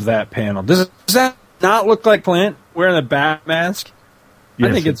love that panel. Does that not look like Clint wearing the bat mask? Yes,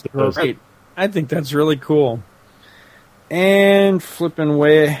 I think it's it does. great. I think that's really cool. And flipping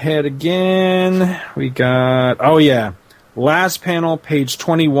way ahead again, we got, last panel, page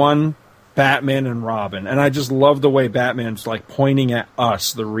 21, Batman and Robin. And I just love the way Batman's like pointing at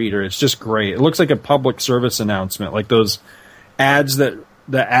us, the reader. It's just great. It looks like a public service announcement, like those ads that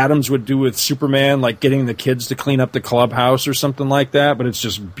Adams would do with Superman, like getting the kids to clean up the clubhouse or something like that, but it's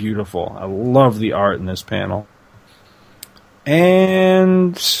just beautiful. I love the art in this panel.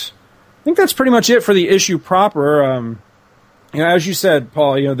 And I think that's pretty much it for the issue proper. As you said,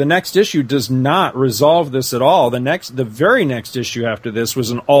 Paul, the next issue does not resolve this at all. The very next issue after this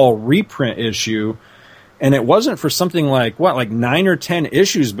was an all reprint issue, and it wasn't for something like 9 or 10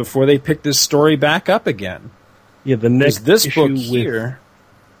 issues before they picked this story back up again. Yeah, the next this issue book here.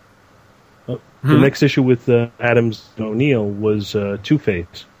 The next issue with Adams and O'Neill was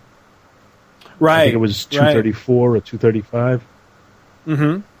Two-Face. Right. I think it was 234 or 235.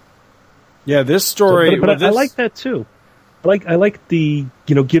 Mm-hmm. Yeah, this story. But I like that too. I like the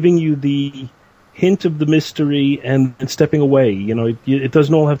giving you the hint of the mystery and stepping away. It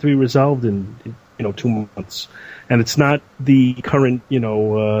doesn't all have to be resolved in 2 months, and it's not the current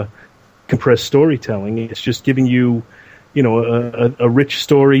compressed storytelling. It's just giving you a rich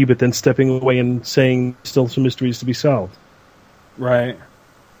story, but then stepping away and saying still some mysteries to be solved. Right.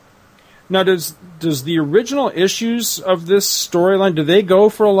 Now, does the original issues of this storyline, do they go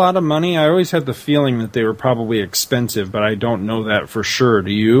for a lot of money? I always had the feeling that they were probably expensive, but I don't know that for sure.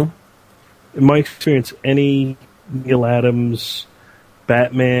 Do you? In my experience, any Neil Adams,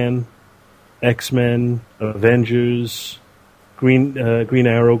 Batman, X-Men, Avengers, Green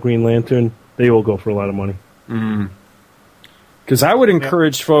Arrow, Green Lantern, they all go for a lot of money. Because I would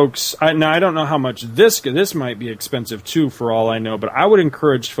encourage folks. Now I don't know how much this might be expensive too, for all I know. But I would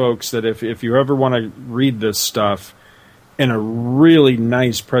encourage folks that if you ever want to read this stuff in a really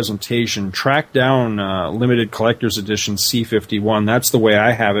nice presentation, track down limited collector's edition C51. That's the way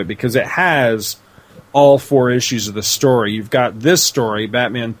I have it, because it has all 4 issues of the story. You've got this story,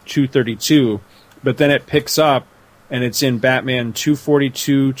 Batman 232, but then it picks up and it's in Batman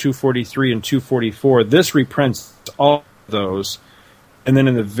 242, 243, and 244. This reprints all those, and then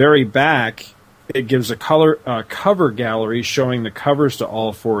in the very back it gives a cover gallery showing the covers to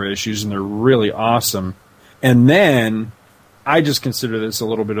all 4 issues, and they're really awesome. And then I just consider this a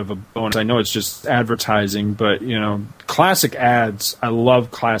little bit of a bonus. I know it's just advertising, but classic ads, I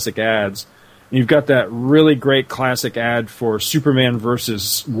love classic ads. And you've got that really great classic ad for Superman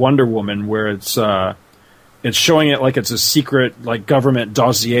versus Wonder Woman, where it's showing it like it's a secret government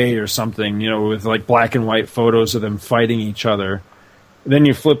dossier or something, with black and white photos of them fighting each other. Then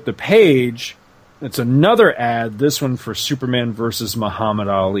you flip the page, it's another ad, this one for Superman versus Muhammad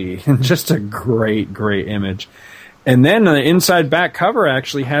Ali. Just a great, great image. And then the inside back cover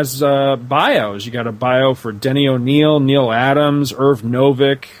actually has bios. You got a bio for Denny O'Neill, Neil Adams, Irv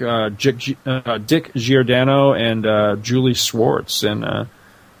Novick, Dick Giordano, and Julie Swartz. And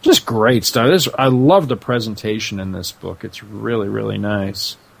just great stuff. I love the presentation in this book. It's really, really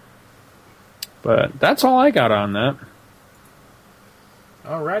nice. But that's all I got on that.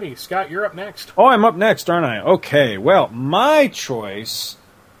 Alrighty, Scott, you're up next. Oh, I'm up next, aren't I? Okay, well, my choice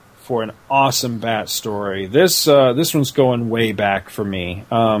for an awesome Bat story. This one's going way back for me.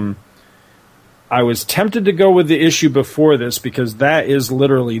 I was tempted to go with the issue before this because that is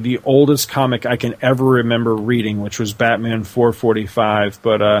literally the oldest comic I can ever remember reading, which was Batman 445.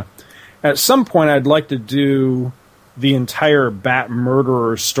 But at some point, I'd like to do the entire Bat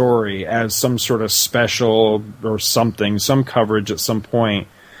Murderer story as some sort of special or something, some coverage at some point.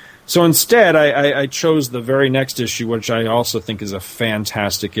 So instead, I chose the very next issue, which I also think is a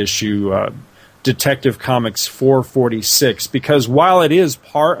fantastic issue, Detective Comics 446, because while it is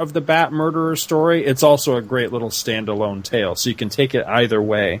part of the Bat Murderer story, it's also a great little standalone tale, so you can take it either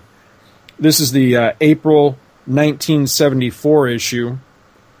way. This is the April 1974 issue.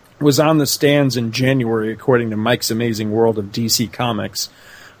 It was on the stands in January, according to Mike's Amazing World of DC Comics.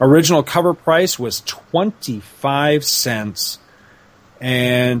 Original cover price was 25 cents,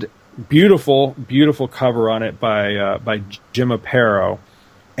 and beautiful, beautiful cover on it by Jim Aparo.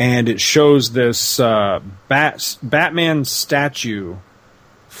 And it shows this Batman statue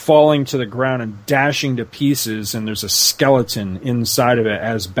falling to the ground and dashing to pieces, and there's a skeleton inside of it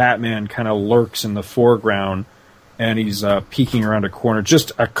as Batman kind of lurks in the foreground, and he's peeking around a corner.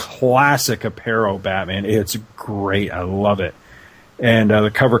 Just a classic Aparo Batman. It's great. I love it. And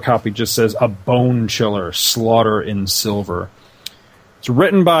the cover copy just says, "A Bone Chiller, Slaughter in Silver." It's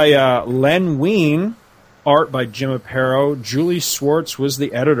written by Len Wein, art by Jim Aparo. Julie Swartz was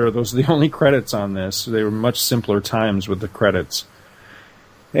the editor. Those are the only credits on this. They were much simpler times with the credits.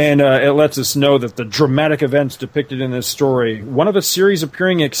 And it lets us know that the dramatic events depicted in this story, one of a series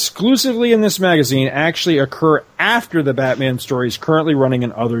appearing exclusively in this magazine, actually occur after the Batman stories currently running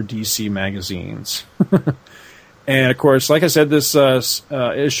in other DC magazines. And, of course, like I said, this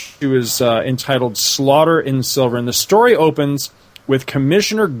issue is entitled Slaughter in Silver. And the story opens with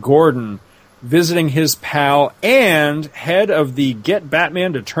Commissioner Gordon visiting his pal and head of the Get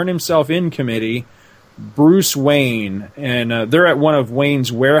Batman to Turn Himself In committee, Bruce Wayne, and they're at one of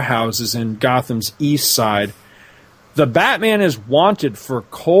Wayne's warehouses in Gotham's East Side. The Batman is wanted for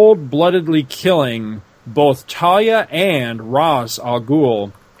cold-bloodedly killing both Talia and Ra's al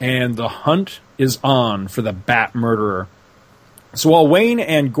Ghul, and the hunt is on for the Bat Murderer. So while Wayne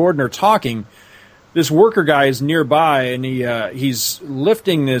and Gordon are talking, this worker guy is nearby, and he's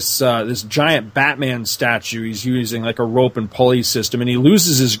lifting this giant Batman statue. He's using like a rope and pulley system, and he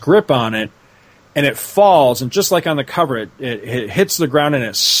loses his grip on it, and it falls, and just like on the cover, it hits the ground and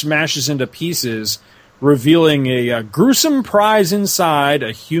it smashes into pieces, revealing a gruesome prize inside,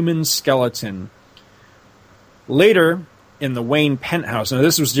 a human skeleton. Later, in the Wayne penthouse. Now,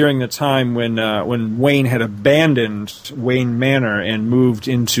 this was during the time when Wayne had abandoned Wayne Manor and moved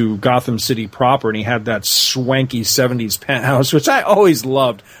into Gotham City proper, and he had that swanky 70s penthouse, which I always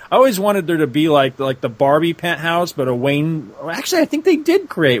loved. I always wanted there to be like the Barbie penthouse, but a Wayne... Actually, I think they did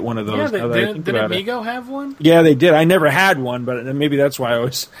create one of those. Yeah, didn't Amigo have one? Yeah, they did. I never had one, but maybe that's why I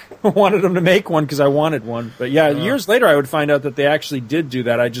always wanted them to make one, because I wanted one. But yeah, years later I would find out that they actually did do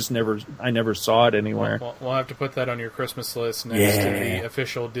that. I never saw it anywhere. We'll have to put that on your Christmas list next to the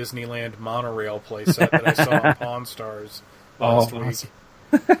official Disneyland monorail playset that I saw on Pawn Stars last week.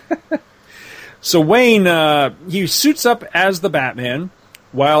 Awesome. So Wayne, he suits up as the Batman,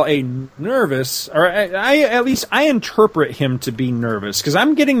 while a nervous, or at least I interpret him to be nervous, because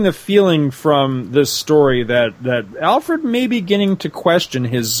I'm getting the feeling from this story that Alfred may be beginning to question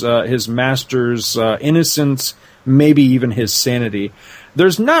his master's innocence, maybe even his sanity.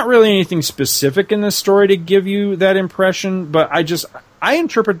 There's not really anything specific in this story to give you that impression, but I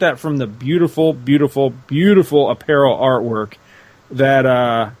interpret that from the beautiful, beautiful, beautiful Aparo artwork that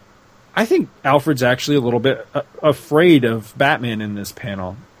I think Alfred's actually a little bit afraid of Batman in this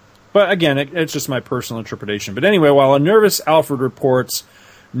panel. But again, it's just my personal interpretation. But anyway, while a nervous Alfred reports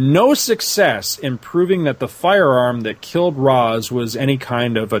no success in proving that the firearm that killed Ra's was any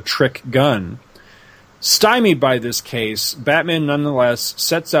kind of a trick gun, stymied by this case, Batman nonetheless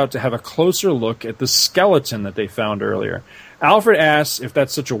sets out to have a closer look at the skeleton that they found earlier. Alfred asks if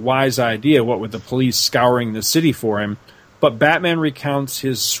that's such a wise idea, what with the police scouring the city for him, but Batman recounts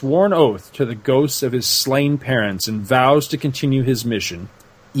his sworn oath to the ghosts of his slain parents and vows to continue his mission,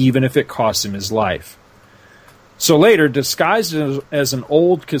 even if it costs him his life. So later, disguised as an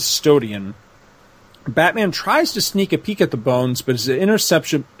old custodian, Batman tries to sneak a peek at the bones, but is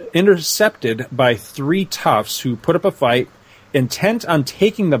intercepted by three toughs who put up a fight, intent on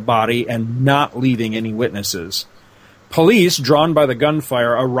taking the body and not leaving any witnesses. Police, drawn by the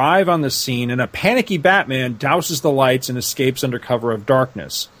gunfire, arrive on the scene, and a panicky Batman douses the lights and escapes under cover of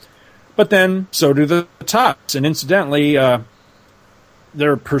darkness. But then, so do the toughs, and incidentally,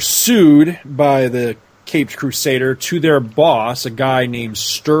 they're pursued by the Caped Crusader to their boss, a guy named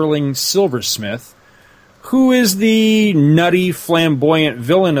Sterling Silversmith, who is the nutty, flamboyant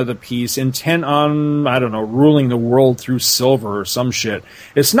villain of the piece, intent on, I don't know, ruling the world through silver or some shit.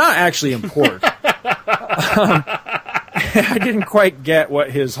 It's not actually important. I didn't quite get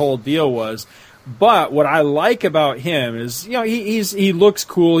what his whole deal was, but what I like about him is, he looks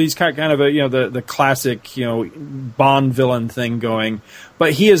cool. He's kind of a, the classic, Bond villain thing going,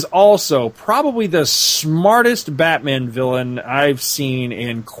 but he is also probably the smartest Batman villain I've seen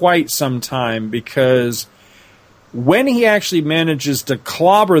in quite some time, because when he actually manages to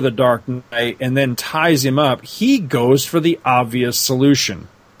clobber the Dark Knight and then ties him up, he goes for the obvious solution.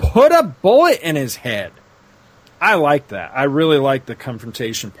 Put a bullet in his head. I like that. I really like the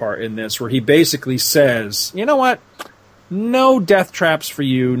confrontation part in this, where he basically says, you know what? No death traps for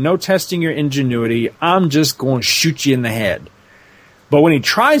you. No testing your ingenuity. I'm just going to shoot you in the head. But when he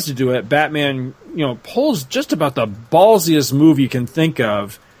tries to do it, Batman, pulls just about the ballsiest move you can think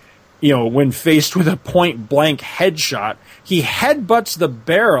of. when faced with a point-blank headshot, he headbutts the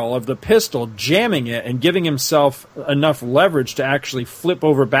barrel of the pistol, jamming it and giving himself enough leverage to actually flip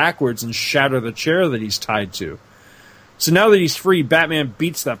over backwards and shatter the chair that he's tied to. So now that he's free, Batman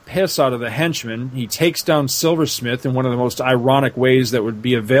beats the piss out of the henchman. He takes down Silversmith in one of the most ironic ways that would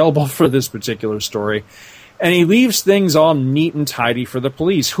be available for this particular story. And he leaves things all neat and tidy for the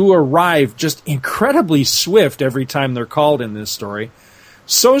police, who arrive just incredibly swift every time they're called in this story.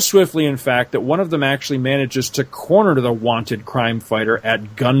 So swiftly, in fact, that one of them actually manages to corner the wanted crime fighter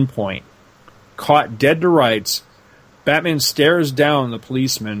at gunpoint. Caught dead to rights, Batman stares down the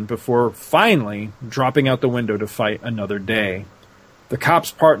policeman before finally dropping out the window to fight another day. The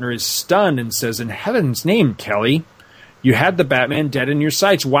cop's partner is stunned and says, "In heaven's name, Kelly, you had the Batman dead in your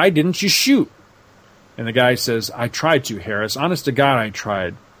sights. Why didn't you shoot?" And the guy says, "I tried to, Harris. Honest to God, I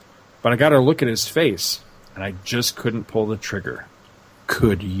tried. But I got to look at his face, and I just couldn't pull the trigger.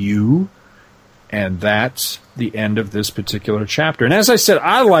 Could you?" And that's the end of this particular chapter. And as I said,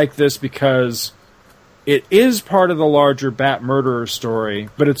 I like this because it is part of the larger Bat Murderer story,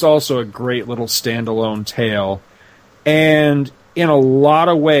 but it's also a great little standalone tale. And in a lot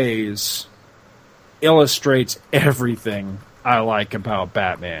of ways, illustrates everything I like about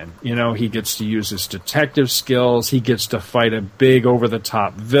Batman. He gets to use his detective skills. He gets to fight a big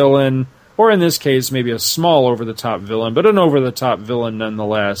over-the-top villain, or in this case, maybe a small over-the-top villain, but an over-the-top villain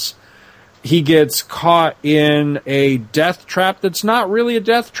nonetheless. He gets caught in a death trap that's not really a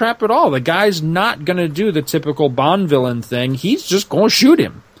death trap at all. The guy's not going to do the typical Bond villain thing. He's just going to shoot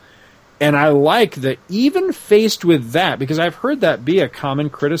him. And I like that even faced with that, because I've heard that be a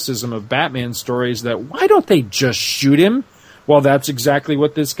common criticism of Batman stories, that why don't they just shoot him? Well, that's exactly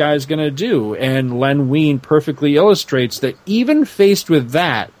what this guy's going to do. And Len Wein perfectly illustrates that even faced with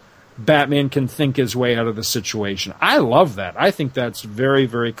that, Batman can think his way out of the situation. I love that. I think that's very,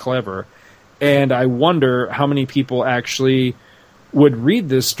 very clever. And I wonder how many people actually would read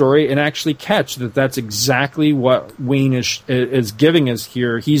this story and actually catch that that's exactly what Wayne is giving us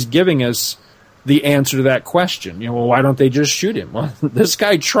here. He's giving us the answer to that question. Well, why don't they just shoot him? Well, this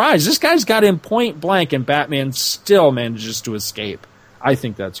guy tries. This guy's got him point blank, and Batman still manages to escape. I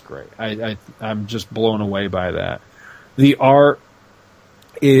think that's great. I'm just blown away by that. The art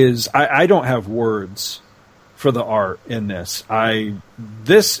is... I don't have words for the art in this.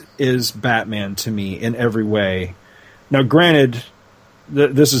 This is Batman to me in every way. Now, granted,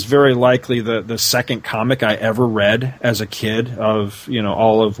 this is very likely the second comic I ever read as a kid of,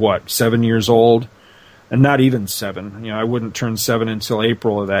 all of 7 years old, and not even 7. I wouldn't turn 7 until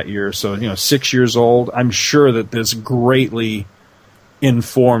April of that year. So, 6 years old. I'm sure that this greatly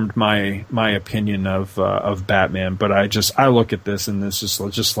informed my opinion of Batman. But I look at this and this is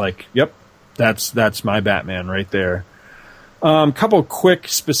just like, yep, that's my Batman right there. Couple quick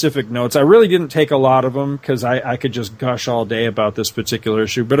specific notes. I really didn't take a lot of them because I could just gush all day about this particular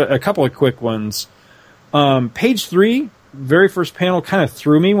issue, but a couple of quick ones. Page 3, very first panel, kind of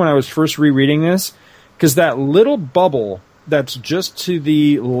threw me when I was first rereading this, because that little bubble that's just to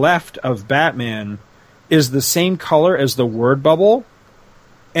the left of Batman is the same color as the word bubble.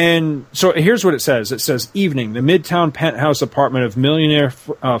 And so here's what it says. It says, "Evening, the Midtown penthouse apartment of millionaire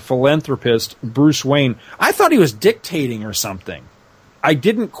philanthropist Bruce Wayne." I thought he was dictating or something. I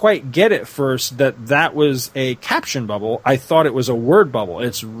didn't quite get at first that was a caption bubble. I thought it was a word bubble.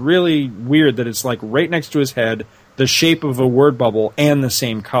 It's really weird that it's like right next to his head, the shape of a word bubble, and the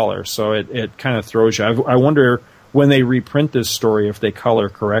same color. So it kind of throws you. I wonder when they reprint this story if they color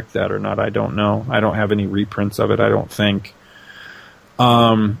correct that or not. I don't know. I don't have any reprints of it, I don't think.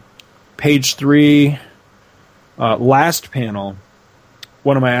 Page 3, last panel,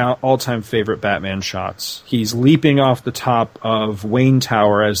 one of my all-time favorite Batman shots. He's leaping off the top of Wayne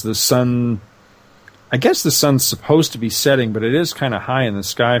Tower as the sun... I guess the sun's supposed to be setting, but it is kind of high in the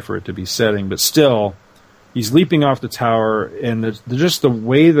sky for it to be setting. But still, he's leaping off the tower, and just the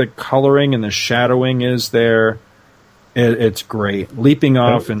way the coloring and the shadowing is there, it's great. Leaping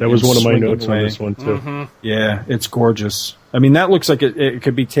off and... That was one of my notes away on this one, too. Mm-hmm. Yeah, it's gorgeous. I mean, that looks like it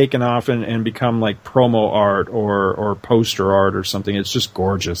could be taken off and become like promo art or poster art or something. It's just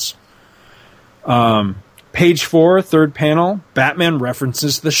gorgeous. Page 4, third panel, Batman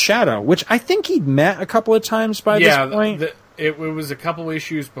references the Shadow, which I think he'd met a couple of times by this point. It was a couple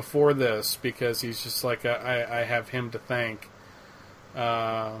issues before this because he's just like, I have him to thank.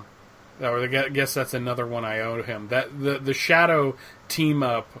 Or I guess that's another one I owe him. That the Shadow team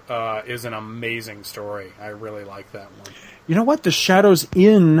up is an amazing story. I really like that one. You know what? The Shadow's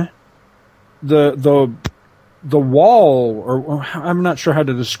in the the wall, or I'm not sure how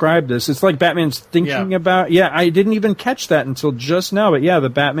to describe this. It's like Batman's thinking about. Yeah, I didn't even catch that until just now. But yeah, the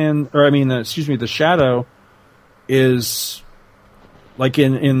the Shadow is like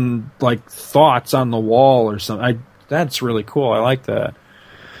in like thoughts on the wall or something. That's really cool. I like that.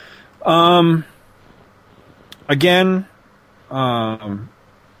 Again, let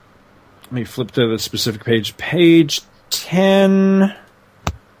me flip to the specific page. Page 10.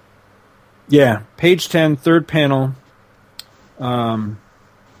 Yeah, page 10, third panel.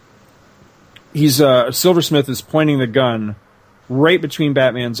 Silversmith is pointing the gun right between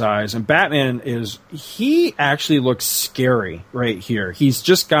Batman's eyes, and Batman he actually looks scary right here. He's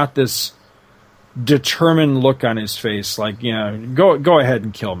just got this determined look on his face, like, you know, go ahead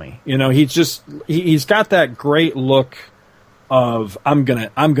and kill me. You know, he's got that great look of I'm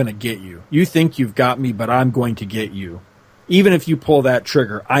gonna get you. You think you've got me, but I'm going to get you. Even if you pull that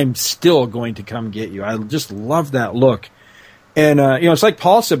trigger, I'm still going to come get you. I just love that look. And, it's like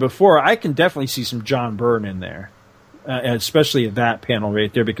Paul said before, I can definitely see some John Byrne in there, especially at that panel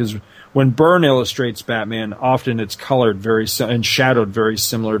right there, because when Byrne illustrates Batman, often it's colored and shadowed very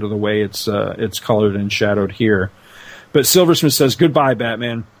similar to the way it's colored and shadowed here. But Silversmith says, "Goodbye,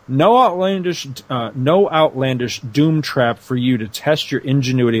 Batman. No outlandish doom trap for you to test your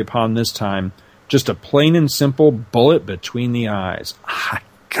ingenuity upon this time. Just a plain and simple bullet between the eyes."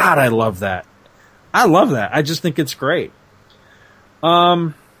 God, I love that. I love that. I just think it's great.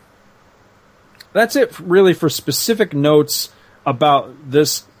 That's it really for specific notes about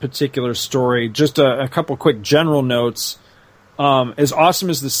this particular story. Just a couple quick general notes. As awesome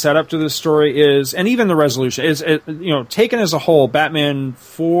as the setup to this story is, and even the resolution is, taken as a whole, Batman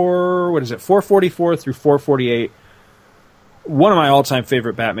 444 through 448. One of my all-time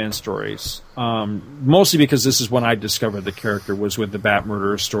favorite Batman stories, mostly because this is when I discovered the character, was with the Bat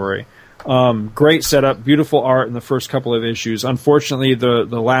Murderer story. Great setup, beautiful art in the first couple of issues. Unfortunately, the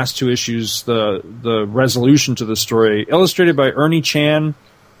last two issues, the resolution to the story, illustrated by Ernie Chan,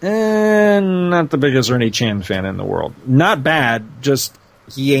 and not the biggest Ernie Chan fan in the world. Not bad, just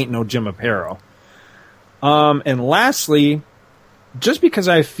he ain't no Jim Aparo. And lastly, just because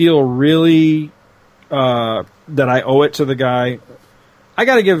I feel really that I owe it to the guy, I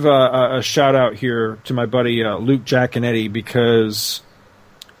got to give a shout out here to my buddy Luke Giaconetti, because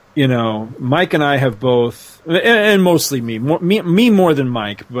Mike and I have both, and mostly me more than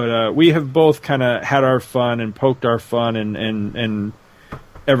Mike, but we have both kind of had our fun and poked our fun and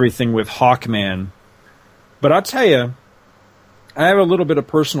everything with Hawkman. But I'll tell you, I have a little bit of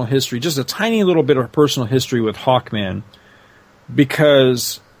personal history, just a tiny little bit of personal history with Hawkman,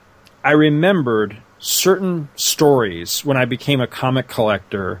 because I remembered certain stories when I became a comic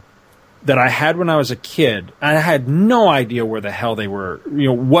collector that I had when I was a kid. I had no idea where the hell they were,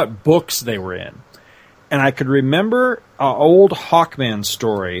 what books they were in. And I could remember an old Hawkman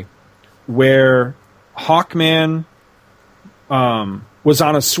story where Hawkman was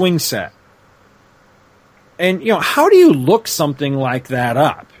on a swing set. And, how do you look something like that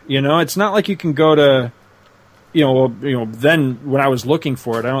up? It's not like you can go to, then when I was looking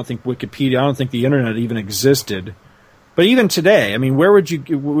for it, I don't think Wikipedia, I don't think the internet even existed. But even today, I mean, where would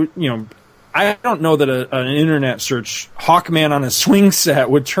you, I don't know that an internet search, Hawkman on a swing set,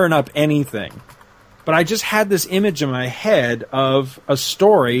 would turn up anything. But I just had this image in my head of a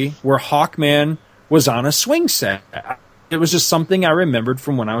story where Hawkman was on a swing set. It was just something I remembered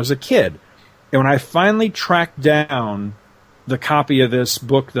from when I was a kid. And when I finally tracked down the copy of this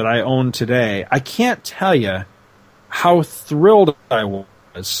book that I own today, I can't tell you how thrilled I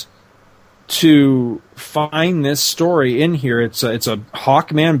was to find this story in here. It's a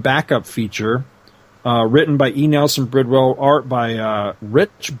Hawkman backup feature, written by E. Nelson Bridwell, art by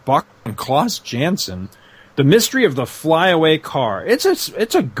Rich Buck and Klaus Janson. The Mystery of the Flyaway Car.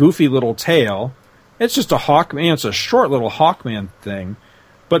 It's a goofy little tale. It's just a Hawkman. It's a short little Hawkman thing.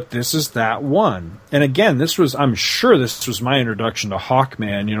 But this is that one. And again, I'm sure this was my introduction to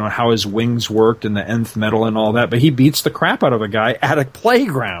Hawkman, how his wings worked and the nth metal and all that. But he beats the crap out of a guy at a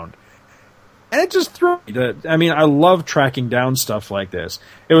playground. And it just threw me. I love tracking down stuff like this.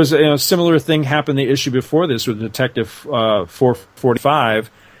 It was a similar thing happened the issue before this with Detective 445.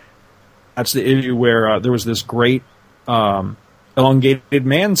 That's the issue where there was this great elongated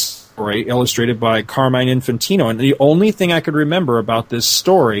man story illustrated by Carmine Infantino. And the only thing I could remember about this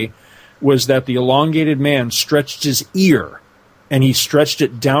story was that the elongated man stretched his ear. And he stretched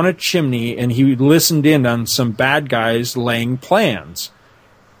it down a chimney, and he listened in on some bad guys laying plans.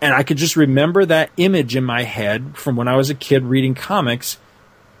 And I could just remember that image in my head from when I was a kid reading comics.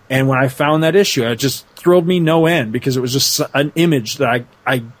 And when I found that issue, it just thrilled me no end, because it was just an image that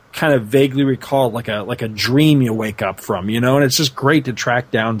I kind of vaguely recall like a dream you wake up from, and it's just great to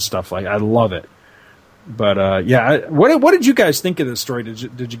track down stuff like I love it. But what did you guys think of this story?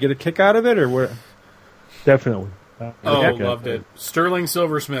 Did you get a kick out of it or what? Definitely. Loved it. Sterling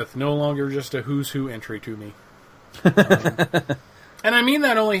Silversmith, no longer just a who's who entry to me. And I mean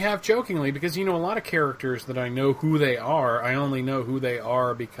that only half jokingly because, a lot of characters that I know who they are, I only know who they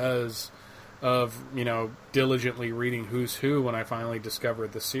are because of, diligently reading Who's Who when I finally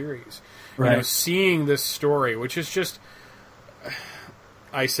discovered the series. Right. Seeing this story, which is just,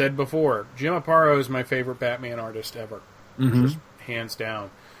 I said before, Jim Aparo is my favorite Batman artist ever. Mm-hmm. Just hands down.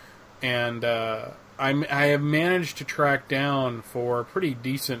 And I have managed to track down for a pretty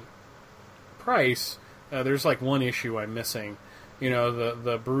decent price. There's like one issue I'm missing.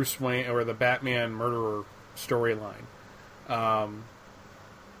 The Bruce Wayne or the Batman murderer storyline.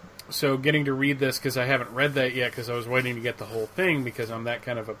 So getting to read this, because I haven't read that yet because I was waiting to get the whole thing because I'm that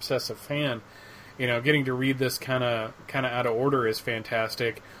kind of obsessive fan. Getting to read this kind of out of order is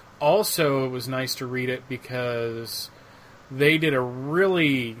fantastic. Also, it was nice to read it because they did a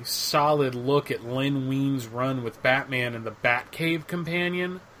really solid look at Len Wein's run with Batman and the Batcave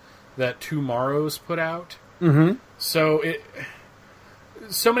Companion that Tomorrow's put out. Mm-hmm.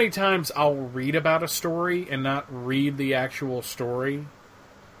 So many times I'll read about a story and not read the actual story,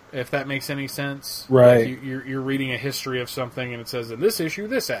 if that makes any sense. Right. Like you're reading a history of something and it says, in this issue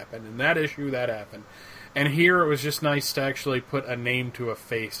this happened, in that issue that happened. And here it was just nice to actually put a name to a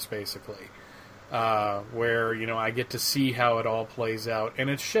face, basically. Where, I get to see how it all plays out. And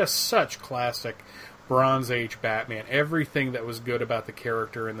it's just such classic Bronze Age Batman. Everything that was good about the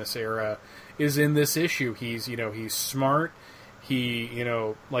character in this era is in this issue. He's smart. He,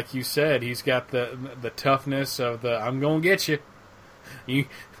 like you said, he's got the toughness of the, I'm going to get you.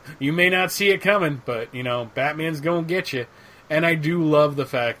 You may not see it coming, but, Batman's going to get you. And I do love the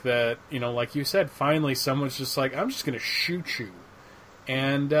fact that, like you said, finally someone's just like, I'm just going to shoot you.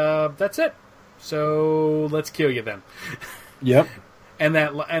 And that's it. So let's kill you then. Yep. And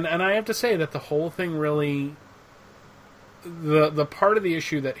I have to say that the whole thing really, the part of the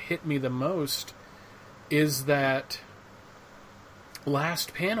issue that hit me the most is that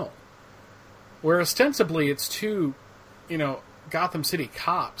last panel, where ostensibly it's two, Gotham City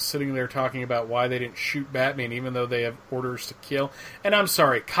cops sitting there talking about why they didn't shoot Batman even though they have orders to kill. And I'm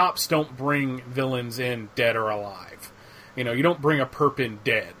sorry, cops don't bring villains in dead or alive. You don't bring a perp in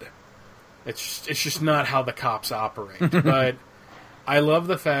dead. It's just not how the cops operate. But I love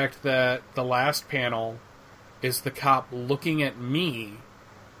the fact that the last panel is the cop looking at me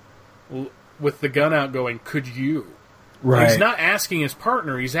with the gun out going, could you? Right. He's not asking his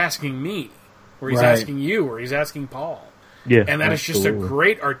partner, he's asking me. Or he's Right. asking you, or he's asking Paul. Yeah, And that is just a absolutely.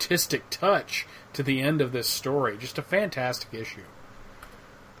 great artistic touch to the end of this story. Just a fantastic issue.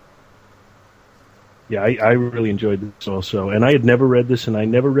 Yeah, I really enjoyed this also, and I had never read this, and I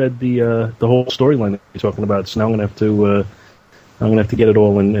never read the whole storyline that you're talking about. So now I'm gonna have to get it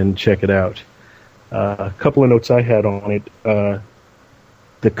all and check it out. A couple of notes I had on it.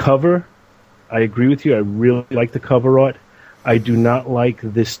 The cover, I agree with you. I really like the cover art. I do not like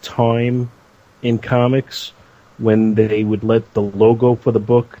this time in comics when they would let the logo for the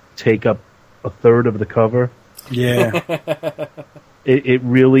book take up a third of the cover. Yeah. It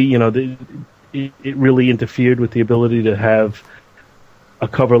really, it really interfered with the ability to have a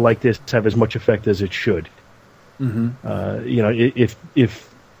cover like this have as much effect as it should. Mm-hmm.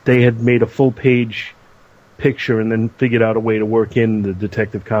 If they had made a full page picture and then figured out a way to work in the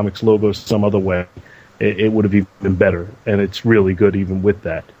Detective Comics logo some other way, it would have even been better. And it's really good even with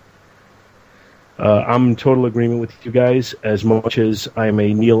that. I'm in total agreement with you guys. As much as I'm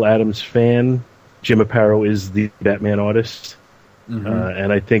a Neil Adams fan, Jim Aparo is the Batman artist. Mm-hmm.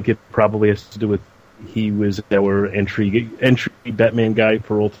 And I think it probably has to do with he was our entry Batman guy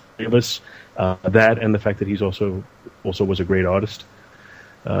for all three of us. That and the fact that he's also was a great artist.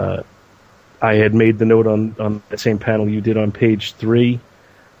 I had made the note on that same panel you did on page 3.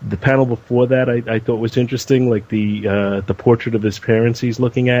 The panel before that I thought was interesting, like the portrait of his parents he's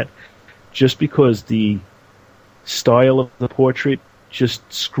looking at, just because the style of the portrait just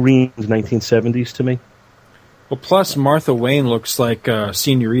screams 1970s to me. Well, plus Martha Wayne looks like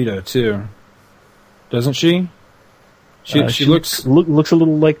Senorita too, doesn't she? She looks a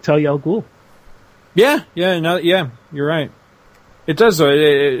little like Talia al Ghul. Yeah, you're right. It does though.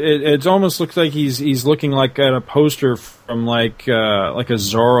 It almost looks like he's looking like at a poster from like a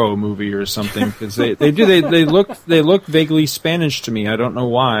Zorro movie or something, because they look vaguely Spanish to me. I don't know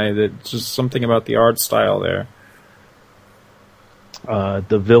why. That's just something about the art style there.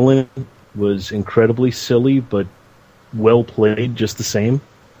 The villain was incredibly silly, but well played just the same.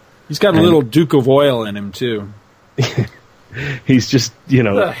 He's got a little Duke of Oil in him, too. He's just,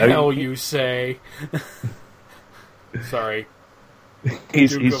 The hell you say? Sorry.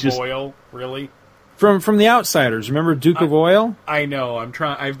 He's Duke of just Oil, really? From The Outsiders, remember Duke of Oil? I know.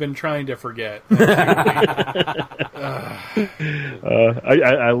 I've been trying to forget. I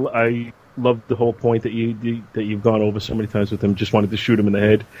love the whole point that you've gone over so many times with him. Just wanted to shoot him in the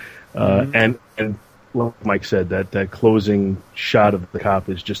head, and like Mike said, that closing shot of the cop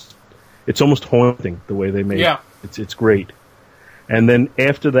is it's almost haunting the way they made it. It's great. And then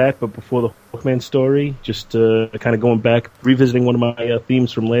after that, but before the Hawkman story, just kind of going back, revisiting one of my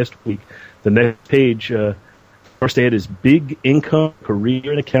themes from last week. The next page, first ad is big income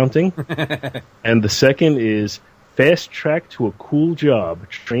career in accounting, and the second is fast track to a cool job,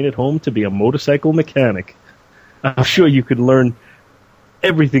 train at home to be a motorcycle mechanic. I'm sure you could learn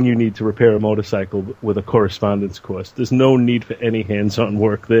everything you need to repair a motorcycle with a correspondence course. There's no need for any hands-on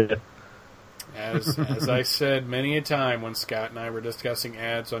work there. As I said many a time when Scott and I were discussing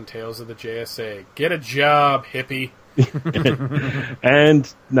ads on Tales of the JSA, get a job, hippie.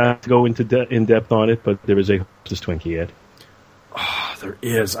 And not to go into in depth on it, but there is a Hostess Twinkie ad. Oh, there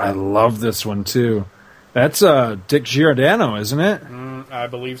is. I love this one, too. That's Dick Giordano, isn't it? I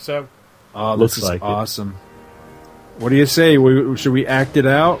believe so. Oh, Looks this is like awesome. What do you say? Should we act it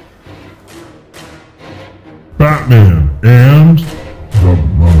out? Batman and the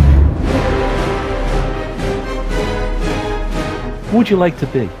Mummy. Who would you like to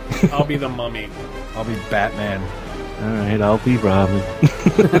be? I'll be the Mummy. I'll be Batman. All right, I'll be Robin.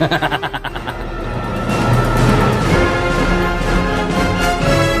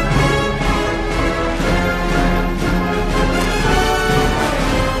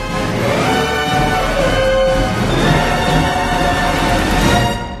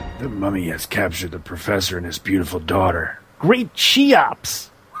 The Mummy has captured the professor and his beautiful daughter. Great Cheops!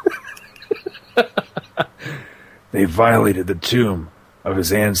 They violated the tomb of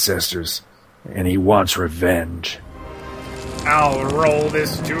his ancestors, and he wants revenge. I'll roll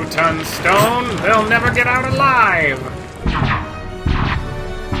this 2-ton stone. They'll never get out alive.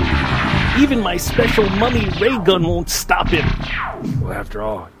 Even my special mummy ray gun won't stop him. Well, after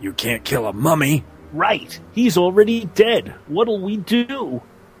all, you can't kill a mummy. Right. He's already dead. What'll we do?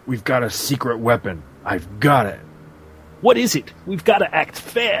 We've got a secret weapon. I've got it. What is it? We've got to act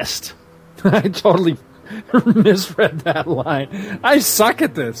fast. I totally misread that line. I suck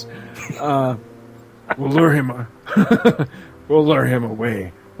at this. We'll lure him. We'll lure him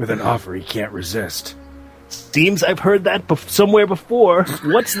away with an offer he can't resist. Seems I've heard that somewhere before.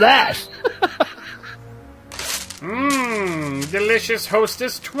 What's that? Delicious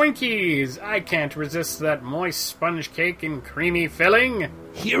Hostess Twinkies. I can't resist that moist sponge cake and creamy filling.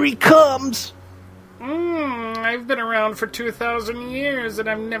 Here he comes. I've been around for 2,000 years and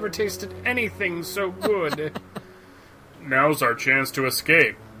I've never tasted anything so good. Now's our chance to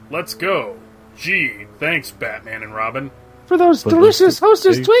escape. Let's go. Gee, thanks, Batman and Robin. For those delicious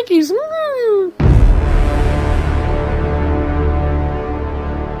Hostess Twinkies.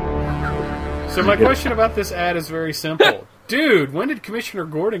 So my question about this ad is very simple. Dude, when did Commissioner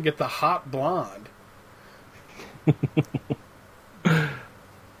Gordon get the hot blonde?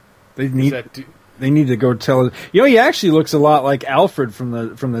 They need to go tell. You know, he actually looks a lot like Alfred from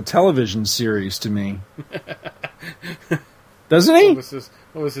the television series to me. Doesn't he?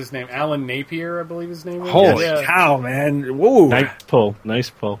 What was his name? Alan Napier, I believe his name was. Holy cow, man! Whoa! Nice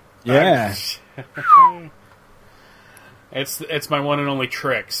pull. Yeah. It's my one and only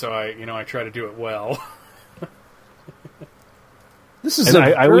trick, so I try to do it well. This is.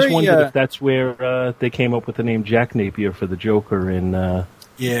 I always wondered if that's where they came up with the name Jack Napier for the Joker in the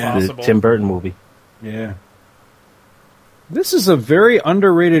Tim Burton movie. Yeah. This is a very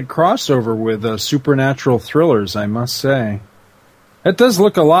underrated crossover with supernatural thrillers, I must say. It does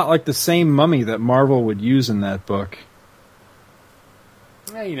look a lot like the same mummy that Marvel would use in that book.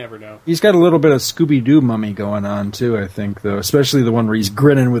 You never know. He's got a little bit of Scooby-Doo mummy going on, too, I think, though. Especially the one where he's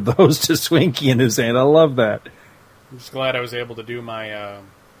grinning with the Hostess Twinkie in his hand. I love that. I'm just glad I was able to do my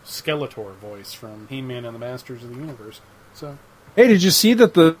Skeletor voice from He-Man and the Masters of the Universe. So, hey, did you see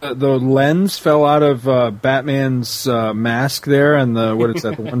that the lens fell out of Batman's mask there? And the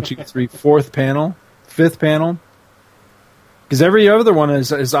 1, 2, 3, fifth panel? Because every other one,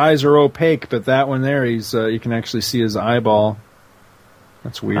 his eyes are opaque, but that one there, you can actually see his eyeball.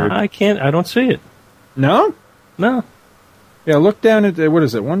 That's weird. I don't see it. No? No. Yeah, look down at, what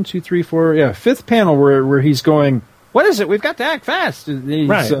is it, 1, 2, 3, 4, yeah, fifth panel where he's going, what is it? We've got to act fast.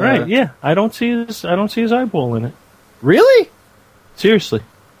 Right, yeah. I don't see his eyeball in it. Really? Seriously.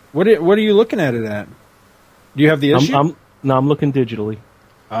 What are you looking at it at? Do you have the issue? I'm looking digitally.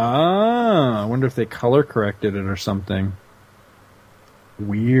 Ah, I wonder if they color corrected it or something.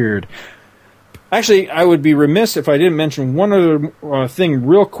 Weird. Actually, I would be remiss if I didn't mention one other thing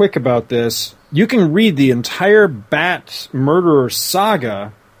real quick about this. You can read the entire Bat Murderer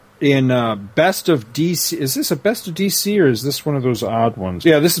saga in Best of DC. Is this a Best of DC or is this one of those odd ones?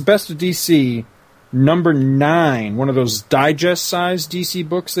 Yeah, this is Best of DC number 9, one of those digest-sized DC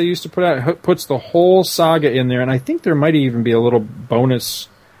books they used to put out. It puts the whole saga in there, and I think there might even be a little bonus.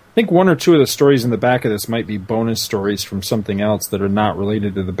 I think one or two of the stories in the back of this might be bonus stories from something else that are not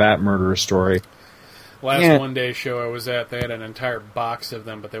related to the Bat Murderer story. Last one-day show I was at, they had an entire box of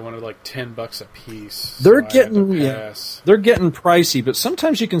them, but they wanted like $10 a piece. They're getting pricey, but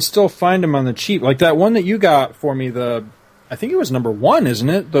sometimes you can still find them on the cheap. Like that one that you got for me, I think it was number 1, isn't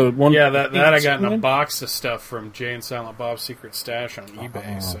it? The one. Yeah, that I got in a box of stuff from Jay and Silent Bob's Secret Stash on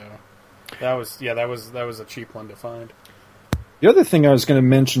eBay. So that was a cheap one to find. The other thing I was going to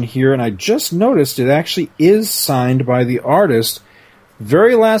mention here, and I just noticed it actually is signed by the artist.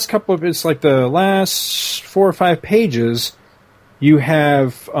 Very last couple of, it's like the last 4 or 5 pages, you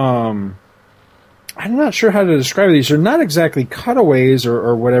have, I'm not sure how to describe these. They're not exactly cutaways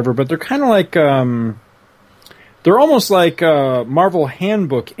or whatever, but they're kind of like, they're almost like Marvel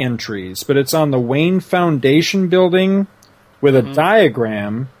Handbook entries, but it's on the Wayne Foundation building with a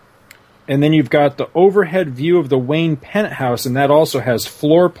diagram, and then you've got the overhead view of the Wayne penthouse, and that also has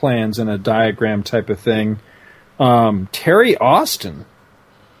floor plans and a diagram type of thing. Terry Austin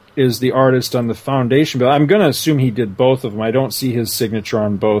is the artist on the Foundation bill. I'm going to assume he did both of them. I don't see his signature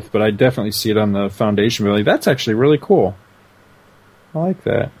on both, but I definitely see it on the Foundation bill. That's actually really cool. I like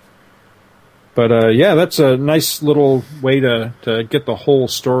that. But yeah, that's a nice little way to get the whole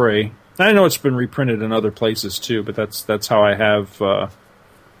story. I know it's been reprinted in other places too, but that's how I have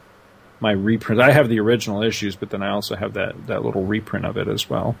my reprint. I have the original issues, but then I also have that little reprint of it as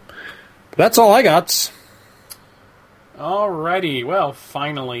well. But that's all I got. Alrighty, well,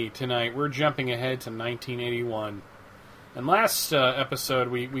 finally tonight we're jumping ahead to 1981. And last episode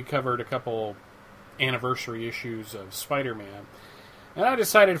we covered a couple anniversary issues of Spider-Man. And I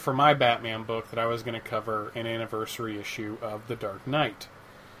decided for my Batman book that I was going to cover an anniversary issue of The Dark Knight.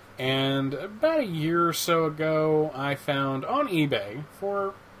 And about a year or so ago, I found on eBay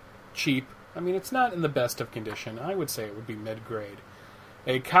for cheap, I mean it's not in the best of condition, I would say it would be mid-grade,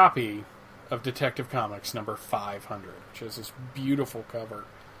 a copy of Detective Comics number 500, which is this beautiful cover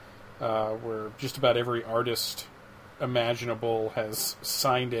where just about every artist imaginable has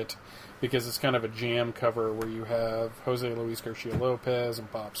signed it, because it's kind of a jam cover where you have Jose Luis Garcia Lopez and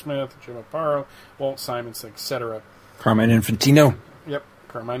Bob Smith, Jim Aparo, Walt Simonson, etc. Carmine Infantino. Yep,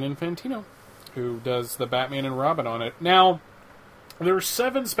 Carmine Infantino, who does the Batman and Robin on it. Now, there are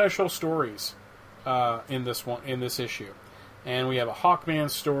 7 special stories in this issue. And we have a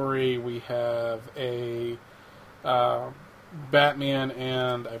Hawkman story, we have a Batman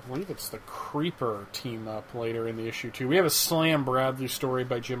and I believe it's the Creeper team up later in the issue too. We have a Slam Bradley story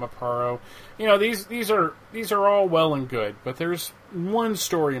by Jim Aparo. You know, these are all well and good, but there's one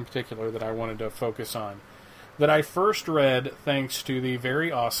story in particular that I wanted to focus on that I first read thanks to the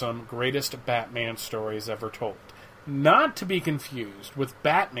very awesome Greatest Batman Stories Ever Told. Not to be confused with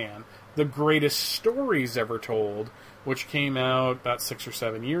Batman, the Greatest Stories Ever Told, which came out about 6 or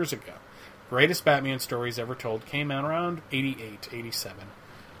 7 years ago. Greatest Batman Stories Ever Told came out around 88, 87.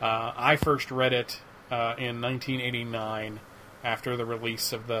 I first read it in 1989 after the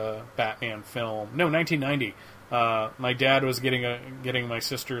release of the Batman film. No, 1990. My dad was getting my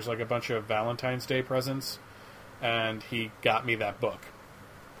sisters like a bunch of Valentine's Day presents, and he got me that book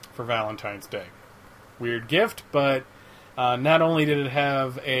for Valentine's Day. Weird gift, but not only did it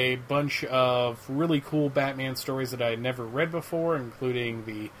have a bunch of really cool Batman stories that I had never read before, including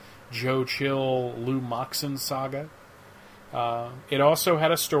the Joe Chill, Lou Moxon saga, it also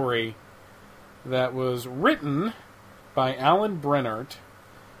had a story that was written by Alan Brennert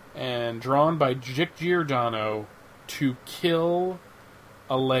and drawn by Dick Giordano to kill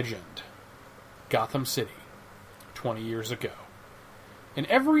a legend, Gotham City, 20 years ago. In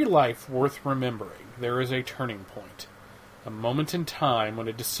every life worth remembering, there is a turning point. A moment in time when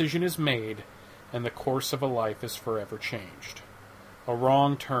a decision is made and the course of a life is forever changed. A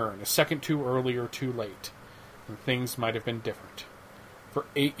wrong turn, a second too early or too late, and things might have been different. For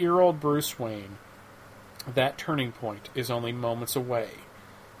 8-year-old Bruce Wayne, that turning point is only moments away,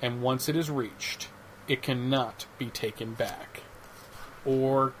 and once it is reached, it cannot be taken back.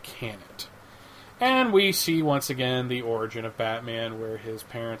 Or can it? And we see once again the origin of Batman, where his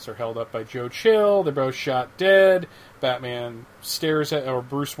parents are held up by Joe Chill. They're both shot dead. Batman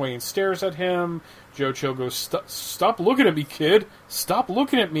Bruce Wayne stares at him. Joe Chill goes, "Stop looking at me, kid! Stop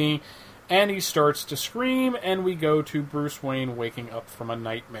looking at me!" And he starts to scream, and we go to Bruce Wayne waking up from a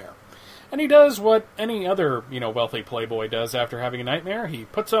nightmare. And he does what any other, wealthy playboy does after having a nightmare. He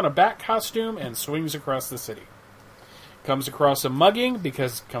puts on a bat costume and swings across the city. Comes across a mugging,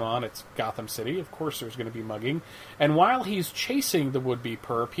 because, come on, it's Gotham City. Of course there's going to be mugging. And while he's chasing the would-be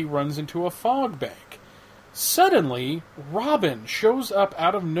perp, he runs into a fog bank. Suddenly, Robin shows up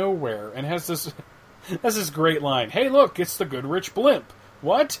out of nowhere and has this great line. "Hey, look, it's the Goodrich blimp."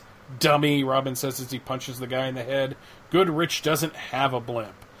 "What? Dummy," Robin says as he punches the guy in the head. "Goodrich doesn't have a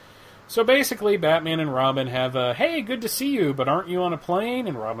blimp." So basically, Batman and Robin have a, "Hey, good to see you, but aren't you on a plane?"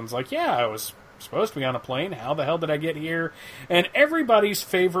 And Robin's like, "Yeah, I was supposed to be on a plane. How the hell did I get here?" And everybody's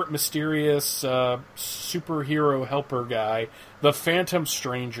favorite mysterious superhero helper guy, the Phantom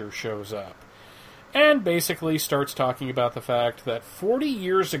Stranger, shows up. And basically starts talking about the fact that 40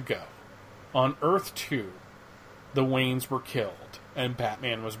 years ago, on Earth 2, the Waynes were killed, and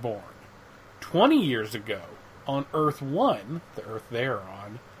Batman was born. 20 years ago, on Earth 1, the Earth they're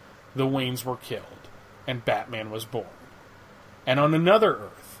on, the Waynes were killed, and Batman was born. And on another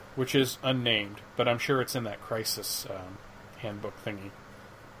Earth, which is unnamed, but I'm sure it's in that Crisis handbook thingy,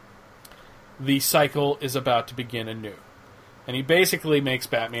 the cycle is about to begin anew. And he basically makes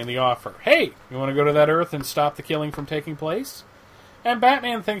Batman the offer. "Hey, you want to go to that Earth and stop the killing from taking place?" And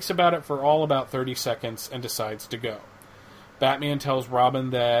Batman thinks about it for all about 30 seconds and decides to go. Batman tells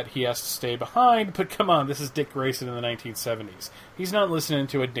Robin that he has to stay behind, but come on, this is Dick Grayson in the 1970s. He's not listening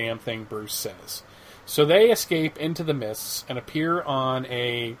to a damn thing Bruce says. So they escape into the mists and appear on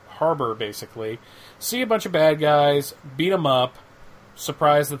a harbor, basically, see a bunch of bad guys, beat them up,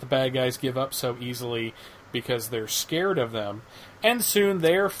 surprised that the bad guys give up so easily because they're scared of them, and soon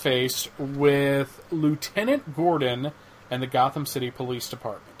they are faced with Lieutenant Gordon and the Gotham City Police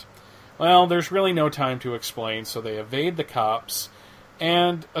Department. Well, there's really no time to explain, so they evade the cops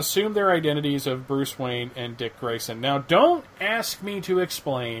and assume their identities of Bruce Wayne and Dick Grayson. Now, don't ask me to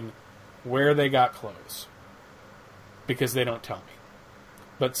explain where they got clothes, because they don't tell me.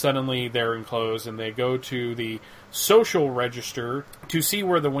 But suddenly they're in clothes, and they go to the social register to see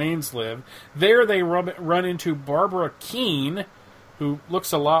where the Waynes live. There they run into Barbara Keene, who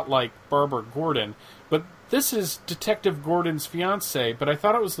looks a lot like Barbara Gordon, but this is Detective Gordon's fiancée, but I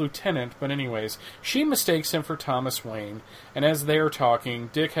thought it was Lieutenant. But anyways, she mistakes him for Thomas Wayne, and as they're talking,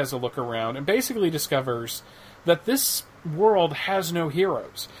 Dick has a look around and basically discovers that this world has no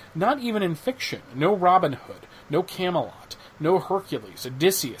heroes. Not even in fiction. No Robin Hood, no Camelot, no Hercules,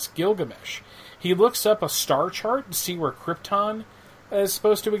 Odysseus, Gilgamesh. He looks up a star chart to see where Krypton is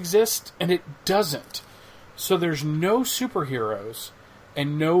supposed to exist, and it doesn't. So there's no superheroes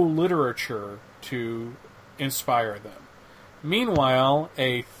and no literature to inspire them. Meanwhile,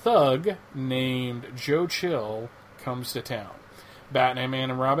 a thug named Joe Chill comes to town.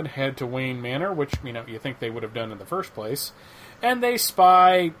 Batman and Robin head to Wayne Manor, which, you think they would have done in the first place, and they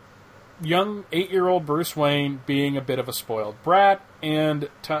spy young 8-year-old Bruce Wayne being a bit of a spoiled brat, and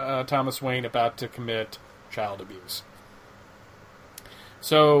Thomas Wayne about to commit child abuse.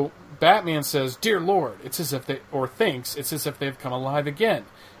 So Batman says, "Dear Lord," it's as if thinks it's as if they've come alive again,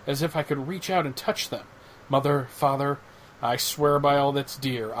 as if I could reach out and touch them. "Mother, Father, I swear by all that's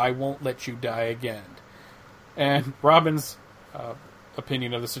dear, I won't let you die again." And Robin's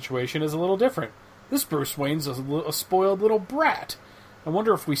opinion of the situation is a little different. "This Bruce Wayne's a spoiled little brat. I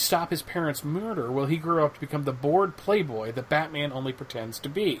wonder if we stop his parents' murder, will he grow up to become the bored playboy that Batman only pretends to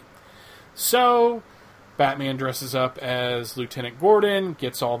be?" So Batman dresses up as Lieutenant Gordon,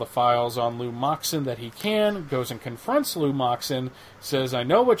 gets all the files on Lou Moxon that he can, goes and confronts Lou Moxon, says, "I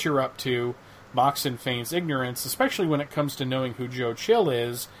know what you're up to." Moxon feigns ignorance, especially when it comes to knowing who Joe Chill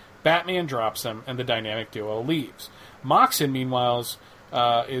is. Batman drops him, and the dynamic duo leaves. Moxon, meanwhile,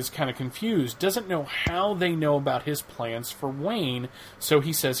 is kind of confused, doesn't know how they know about his plans for Wayne, so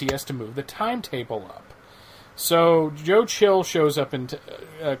he says he has to move the timetable up. So Joe Chill shows up and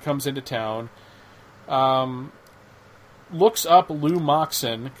comes into town, looks up Lou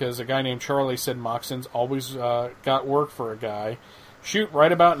Moxon, because a guy named Charlie said Moxon's always got work for a guy. Shoot,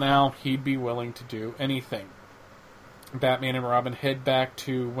 right about now, he'd be willing to do anything. Batman and Robin head back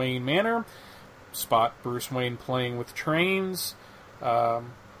to Wayne Manor, spot Bruce Wayne playing with trains.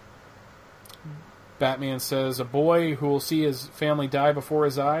 Batman says, "A boy who will see his family die before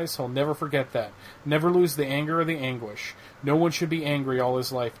his eyes, he'll never forget that. Never lose the anger or the anguish. No one should be angry all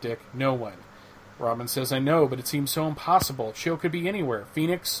his life, Dick. No one." Robin says, "I know, but it seems so impossible. Chill could be anywhere.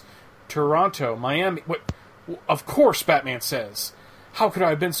 Phoenix, Toronto, Miami. What? Of course, Batman says. How could I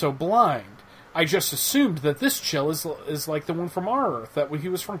have been so blind? I just assumed that this chill is like the one from our Earth, that he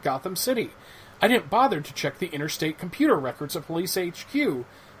was from Gotham City. I didn't bother to check the interstate computer records of Police HQ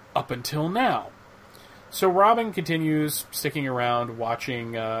up until now. So Robin continues sticking around,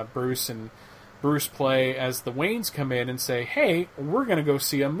 watching Bruce and Bruce play as the Waynes come in and say, hey, we're going to go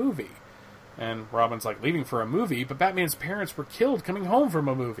see a movie. And Robin's like, leaving for a movie? But Batman's parents were killed coming home from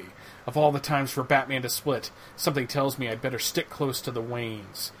a movie. Of all the times for Batman to split, something tells me I'd better stick close to the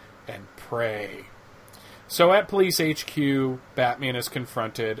Waynes and pray. So at Police HQ, Batman is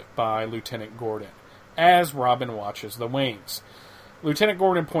confronted by Lieutenant Gordon as Robin watches the Waynes. Lieutenant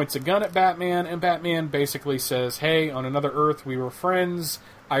Gordon points a gun at Batman, and Batman basically says, hey, on another Earth we were friends.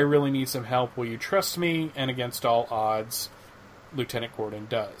 I really need some help. Will you trust me? And against all odds, Lieutenant Gordon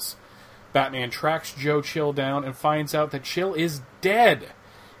does. Batman tracks Joe Chill down and finds out that Chill is dead.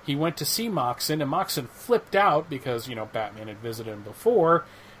 He went to see Moxon, and Moxon flipped out because, Batman had visited him before,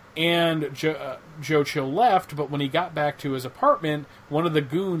 and Joe Chill left, but when he got back to his apartment, one of the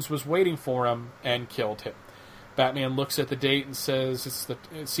goons was waiting for him and killed him. Batman looks at the date and sees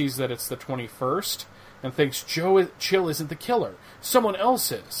that it's the 21st, and thinks Chill isn't the killer. Someone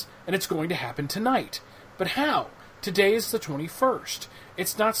else is, and it's going to happen tonight. But how? Today is the 21st.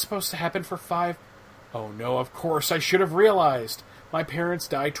 It's not supposed to happen for 5... Oh no, of course, I should have realized. My parents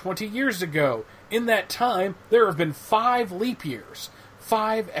died 20 years ago. In that time, there have been 5 leap years.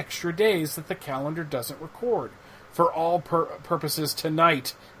 5 extra days that the calendar doesn't record. For all purposes,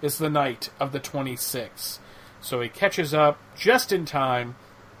 tonight is the night of the 26th. So he catches up just in time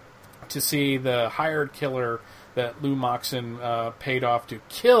to see the hired killer that Lou Moxon paid off to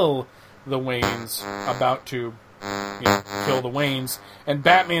kill the Waynes, about to kill the Waynes, and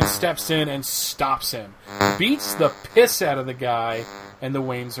Batman steps in and stops him, beats the piss out of the guy, and the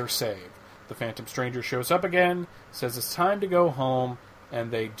Waynes are saved. The Phantom Stranger shows up again, says it's time to go home,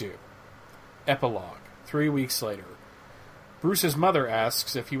 and they do. Epilogue. 3 weeks later. Bruce's mother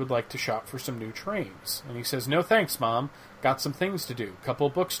asks if he would like to shop for some new trains, and he says, no thanks, Mom. Got some things to do, couple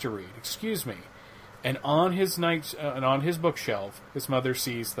books to read, excuse me. And on his bookshelf, his mother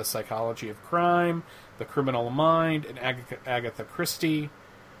sees The Psychology of Crime, The Criminal Mind, an Agatha Christie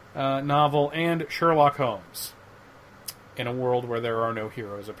novel, and Sherlock Holmes, in a world where there are no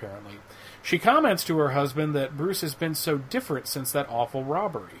heroes, apparently. She comments to her husband that Bruce has been so different since that awful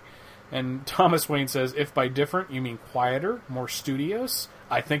robbery. And Thomas Wayne says, if by different you mean quieter, more studious,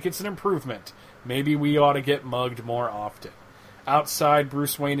 I think it's an improvement. Maybe we ought to get mugged more often. Outside,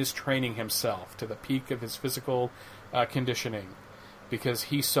 Bruce Wayne is training himself to the peak of his physical conditioning because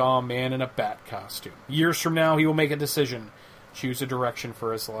he saw a man in a bat costume. Years from now, he will make a decision, choose a direction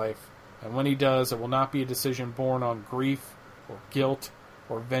for his life. And when he does, it will not be a decision born on grief or guilt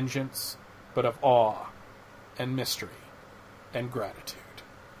or vengeance, but of awe and mystery and gratitude.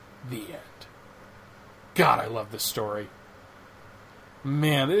 The end. God, I love this story.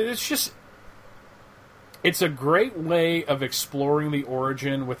 Man, it's a great way of exploring the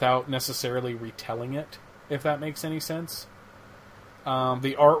origin without necessarily retelling it, if that makes any sense.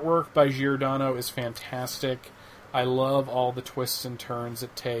 The artwork by Giordano is fantastic. I love all the twists and turns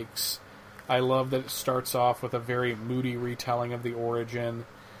it takes. I love that it starts off with a very moody retelling of the origin.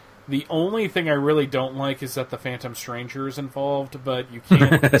 The only thing I really don't like is that the Phantom Stranger is involved, but you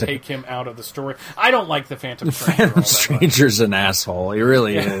can't take him out of the story. I don't like the Phantom Stranger. Phantom Stranger's an asshole. He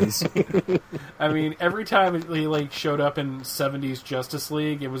really is. I mean, every time he showed up in 70s Justice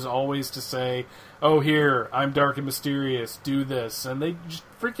League, it was always to say, oh, here, I'm dark and mysterious, do this. And they just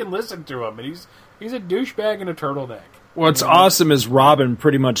freaking listened to him. And he's a douchebag in a turtleneck. What's awesome is Robin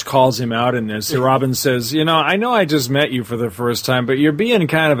pretty much calls him out in this. Robin says, I know I just met you for the first time, but you're being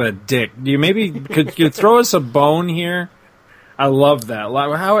kind of a dick. Do you could you throw us a bone here? I love that.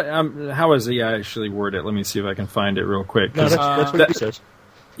 How is he actually word it? Let me see if I can find it real quick. No, that's what he says.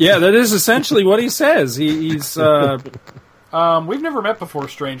 Yeah, that is essentially what he says. He's... we've never met before,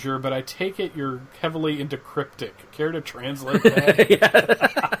 stranger, but I take it you're heavily into cryptic. Care to translate that?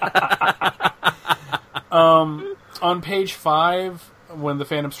 On page 5, when the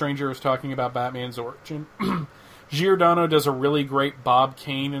Phantom Stranger is talking about Batman's origin, Giordano does a really great Bob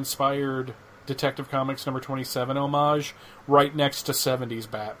Kane-inspired Detective Comics number 27 homage right next to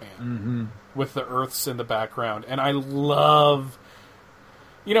 70s Batman, with the Earths in the background. And I love...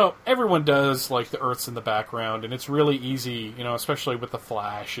 everyone does the Earths in the background, and it's really easy, especially with the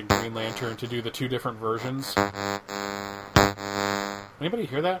Flash and Green Lantern, to do the 2 different versions. Anybody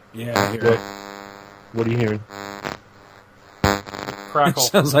hear that? Yeah, I hear it. What are you hearing? Crackle. It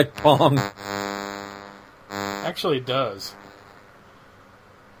sounds like Pong. Actually, it does.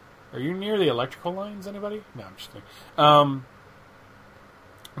 Are you near the electrical lines, anybody? No, I'm just kidding.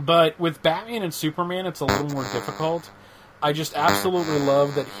 But with Batman and Superman, it's a little more difficult. I just absolutely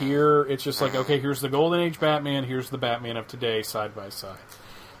love that here, it's just like, okay, here's the Golden Age Batman, here's the Batman of today, side by side.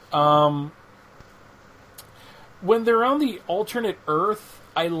 When they're on the alternate Earth,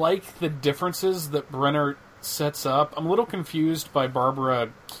 I like the differences that Brenner sets up. I'm a little confused by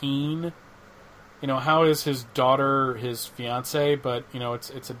Barbara Keene. You know, how is his daughter his fiance? But you know,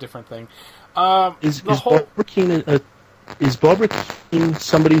 it's a different thing. Is Barbara Keene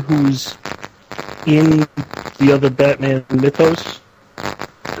somebody who's in the other Batman mythos?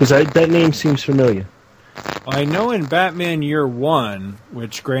 Because that name seems familiar. Well, I know in Batman Year One,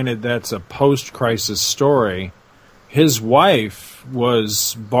 which granted that's a post-crisis story, his wife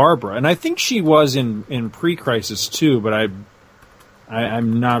was Barbara, and I think she was in pre-crisis too. But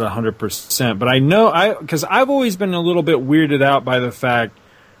I'm not 100%. But I know because I've always been a little bit weirded out by the fact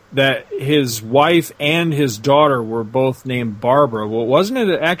that his wife and his daughter were both named Barbara. Well, wasn't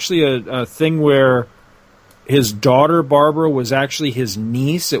it actually a thing where his daughter, Barbara, was actually his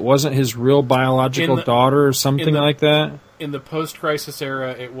niece? It wasn't his real biological daughter or something like that? In the post-crisis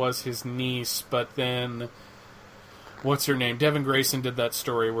era, it was his niece, but then... What's her name? Devin Grayson did that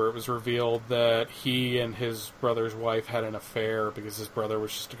story where it was revealed that he and his brother's wife had an affair because his brother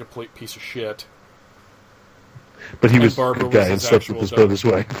was just a complete piece of shit. But he was a good guy and slept with his brother's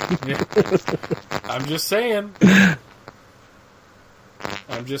wife. Yeah. I'm just saying.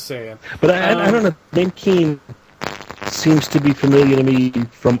 But I don't know. Name Keene seems to be familiar to me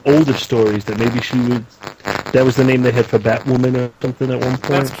from older stories. That maybe that was the name they had for Batwoman or something at one point.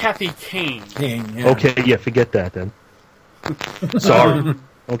 That's Kathy Kane. Yeah. Okay, yeah, forget that then. Sorry,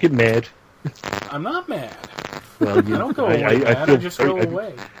 don't get mad. I'm not mad. Well, I don't go away mad. I just go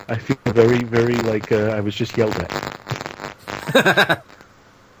away. I feel very, very like I was just yelled at.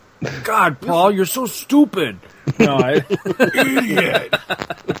 God, Paul, you're so stupid. No, Idiot.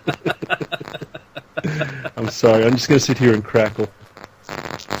 I'm sorry. I'm just going to sit here and crackle.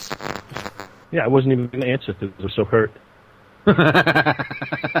 Yeah, I wasn't even going to answer because I was so hurt.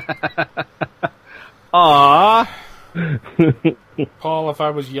 Aww. Paul, if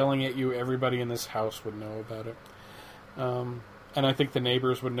I was yelling at you, everybody in this house would know about it. And I think the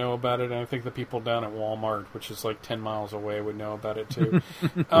neighbors would know about it, and I think the people down at Walmart, which is like 10 miles away, would know about it too.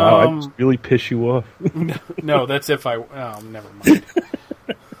 Wow, I just really piss you off. No, that's if I... Oh, never mind.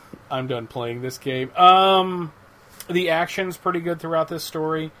 I'm done playing this game. The action's pretty good throughout this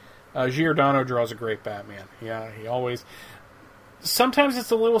story. Giordano draws a great Batman. Yeah, he always... Sometimes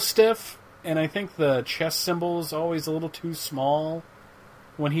it's a little stiff, and I think the chess symbol is always a little too small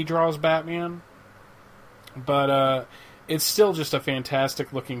when he draws Batman. But it's still just a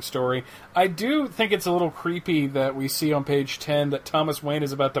fantastic-looking story. I do think it's a little creepy that we see on page 10 that Thomas Wayne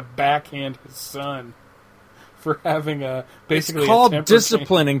is about to backhand his son for having basically it's called a temper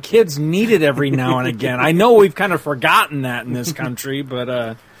discipline, and kids need it every now and again. I know we've kind of forgotten that in this country,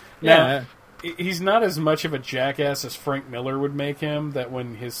 but yeah. He's not as much of a jackass as Frank Miller would make him, that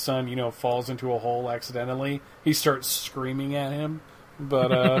when his son, falls into a hole accidentally, he starts screaming at him.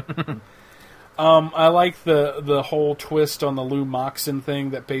 But I like the whole twist on the Lou Moxon thing,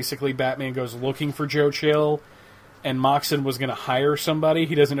 that basically Batman goes looking for Joe Chill, and Moxon was going to hire somebody.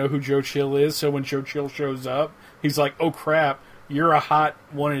 He doesn't know who Joe Chill is, so when Joe Chill shows up, he's like, oh crap, you're a hot,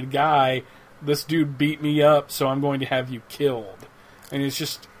 wanted guy. This dude beat me up, so I'm going to have you killed. And it's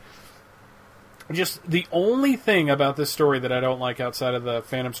just the only thing about this story that I don't like outside of the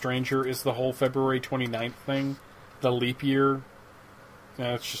Phantom Stranger is the whole February 29th thing, the leap year.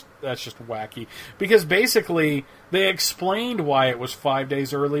 That's just wacky. Because basically, they explained why it was 5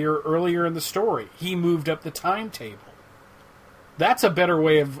 days earlier in the story. He moved up the timetable. That's a better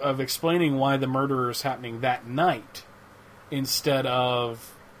way of explaining why the murder is happening that night instead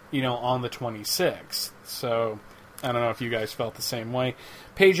of, on the 26th. So, I don't know if you guys felt the same way.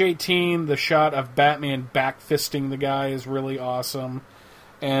 Page 18, the shot of Batman backfisting the guy is really awesome.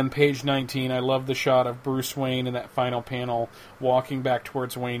 And page 19, I love the shot of Bruce Wayne in that final panel walking back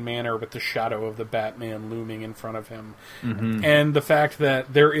towards Wayne Manor with the shadow of the Batman looming in front of him. Mm-hmm. And the fact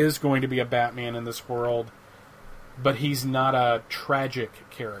that there is going to be a Batman in this world, but he's not a tragic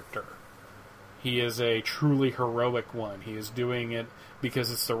character. He is a truly heroic one. He is doing it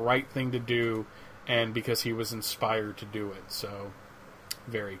because it's the right thing to do and because he was inspired to do it. So,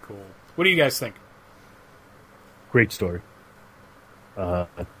 very cool. What do you guys think? Great story. I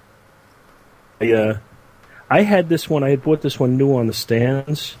had this one. I had bought this one new on the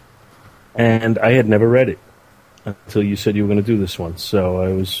stands, and I had never read it until you said you were going to do this one. So I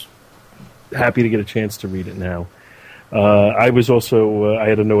was happy to get a chance to read it now. I was also I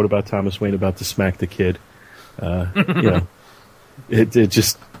had a note about Thomas Wayne about to smack the kid. It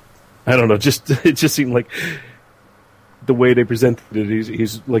just, I don't know, it just seemed like the way they presented it.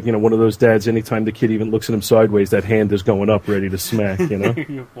 He's like, one of those dads. Anytime the kid even looks at him sideways, that hand is going up, ready to smack.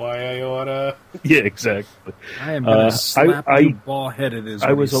 Why I oughta? Yeah, exactly. I am gonna slap you ball-headed. Is what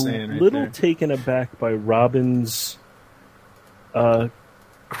I was he's a saying little right taken aback by Robin's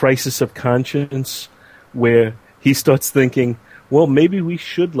crisis of conscience, where he starts thinking, well, maybe we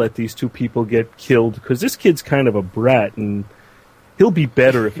should let these two people get killed because this kid's kind of a brat and he'll be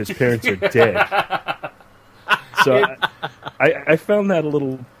better if his parents are dead. So I found that a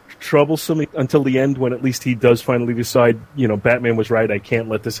little troublesome until the end, when at least he does finally decide, Batman was right, I can't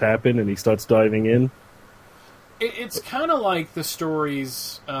let this happen, and he starts diving in. It's kind of like the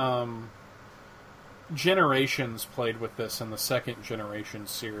stories Generations played with this in the second Generation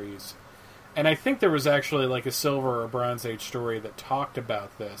series. And I think there was actually like a Silver or Bronze Age story that talked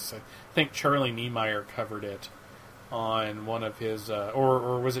about this. I think Charlie Niemeyer covered it on one of his,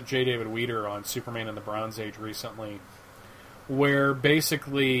 or was it J. David Weeder on Superman in the Bronze Age recently, where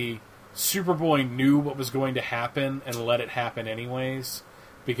basically Superboy knew what was going to happen and let it happen anyways,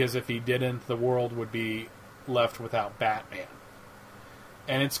 because if he didn't, the world would be left without Batman.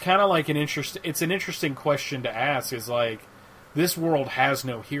 And it's kind of like an interesting question to ask, is like, this world has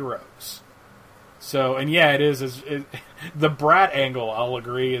no heroes. So, and yeah, the brat angle, I'll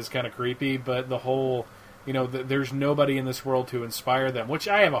agree, is kind of creepy, but the whole, there's nobody in this world to inspire them, which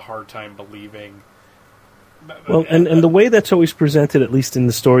I have a hard time believing. Well, and the way that's always presented, at least in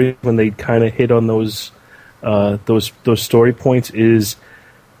the story, when they kind of hit on those story points, is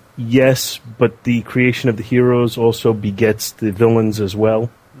yes, but the creation of the heroes also begets the villains as well.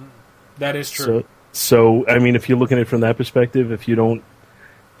 That is true. So I mean, if you're looking at it from that perspective, if you don't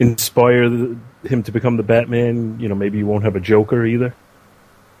inspire him to become the Batman, maybe you won't have a Joker either.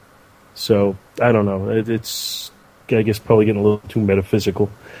 So I don't know. It's, I guess, probably getting a little too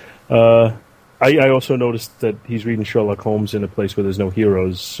metaphysical. I also noticed that he's reading Sherlock Holmes in a place where there's no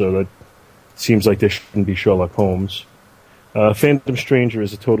heroes, so that seems like there shouldn't be Sherlock Holmes. Phantom Stranger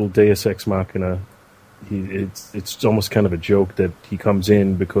is a total Deus Ex Machina. It's almost kind of a joke that he comes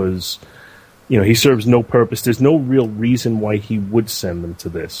in because, he serves no purpose. There's no real reason why he would send them to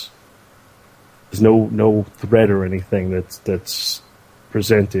this. There's no threat or anything that's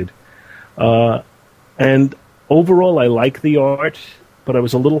presented. And overall, I like the art, but I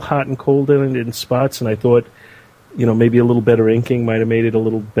was a little hot and cold in spots, and I thought, maybe a little better inking might have made it a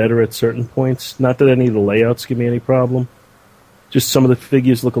little better at certain points. Not that any of the layouts give me any problem. Just some of the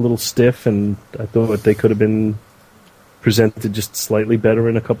figures look a little stiff, and I thought they could have been presented just slightly better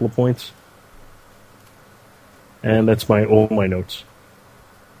in a couple of points. And that's all my notes.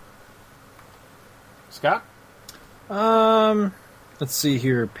 Scott? Let's see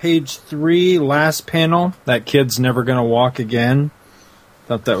here. Page 3, last panel. That kid's never going to walk again.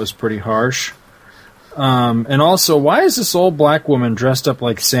 Thought that was pretty harsh. And also, why is this old black woman dressed up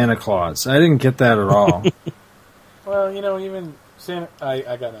like Santa Claus? I didn't get that at all. Well, even Santa...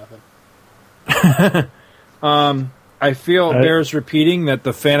 I got nothing. I feel it bears repeating that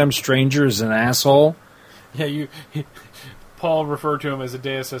the Phantom Stranger is an asshole. Yeah, Paul referred to him as a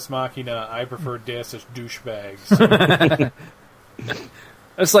Deus Ex Machina. I prefer Deus Ex Douchebags.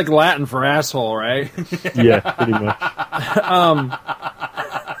 That's like Latin for asshole, right? Yeah, pretty much.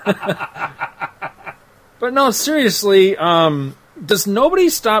 But no, seriously, does nobody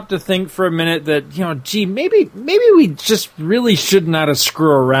stop to think for a minute that, maybe we just really should not have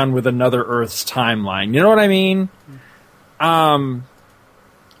screw around with another Earth's timeline? You know what I mean?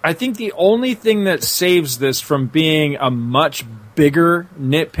 I think the only thing that saves this from being a much bigger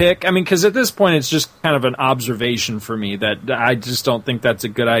nitpick, because at this point it's just kind of an observation for me that I just don't think that's a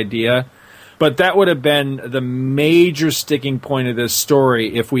good idea. But that would have been the major sticking point of this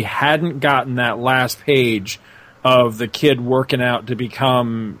story if we hadn't gotten that last page of the kid working out to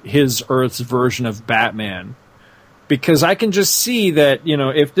become his Earth's version of Batman. Because I can just see that,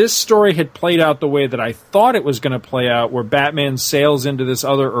 if this story had played out the way that I thought it was going to play out, where Batman sails into this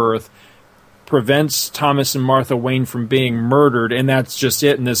other Earth, prevents Thomas and Martha Wayne from being murdered, and that's just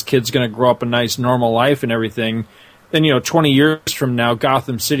it, and this kid's going to grow up a nice, normal life and everything, then, 20 years from now,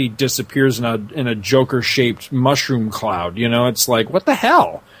 Gotham City disappears in a Joker-shaped mushroom cloud. It's like, what the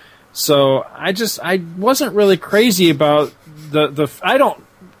hell? So I wasn't really crazy about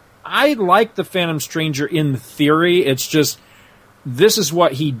I like the Phantom Stranger in theory. It's just, this is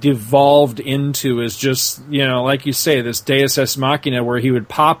what he devolved into, is just, like you say, this Deus Ex Machina, where he would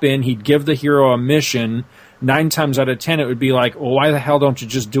pop in, he'd give the hero a mission. 9 times out of 10, it would be like, well, why the hell don't you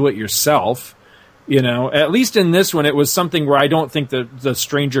just do it yourself? You know, at least in this one, it was something where I don't think that the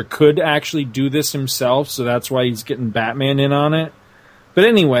stranger could actually do this himself, so that's why he's getting Batman in on it. But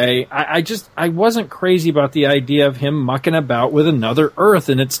anyway, I wasn't crazy about the idea of him mucking about with another Earth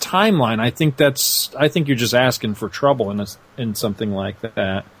in its timeline. I think you're just asking for trouble in something like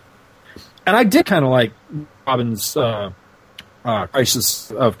that. And I did kind of like Robin's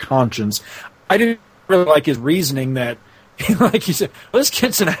crisis of conscience. I didn't really like his reasoning that, like he said, well, this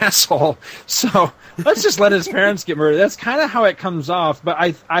kid's an asshole, so let's just let his parents get murdered. That's kind of how it comes off, but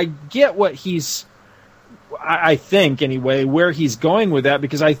I get what I think, anyway, where he's going with that,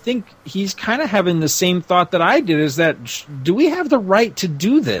 because I think he's kind of having the same thought that I did, is that, do we have the right to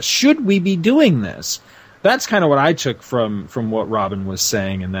do this? Should we be doing this? That's kind of what I took from what Robin was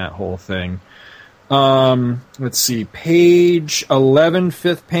saying in that whole thing. Let's see, page 11,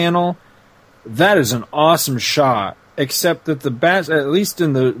 fifth panel. That is an awesome shot, except that the bat, at least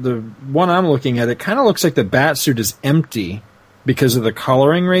in the one I'm looking at, it kind of looks like the bat suit is empty because of the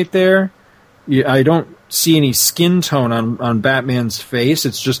coloring right there. I don't see any skin tone on Batman's face.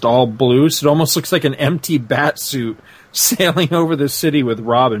 It's just all blue, so it almost looks like an empty bat suit sailing over the city with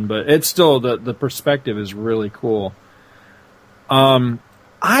Robin, but it's still, the perspective is really cool.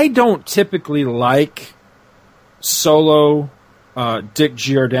 I don't typically like solo Dick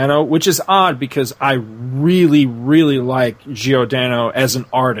Giordano, which is odd because I really, really like Giordano as an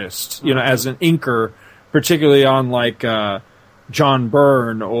artist, you know, as an inker, particularly on like John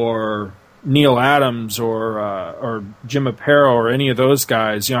Byrne or Neil Adams or Jim Aparo or any of those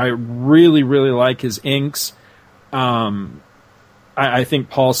guys. You know, I really, really like his inks. I think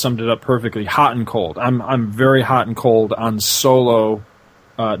Paul summed it up perfectly. Hot and cold. I'm very hot and cold on solo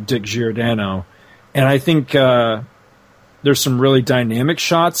Dick Giordano, and I think there's some really dynamic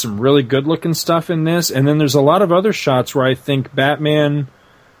shots, some really good looking stuff in this, and then there's a lot of other shots where I think Batman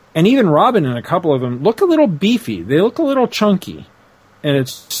and even Robin in a couple of them look a little beefy. They look a little chunky. And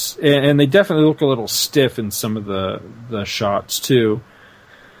they definitely look a little stiff in some of the shots too.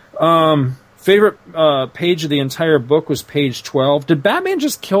 Favorite page of the entire book was page 12. Did Batman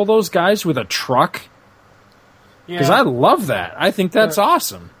just kill those guys with a truck? Because I love that. I think that's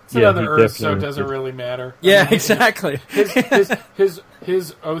awesome. It's another Earth, so it doesn't really matter. Yeah, exactly.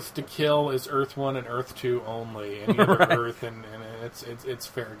 His oath to kill is Earth 1 and Earth 2 only. Any other Earth, and it's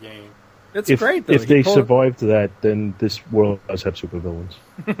fair game. It's great, though. If they survived that, then this world does have supervillains.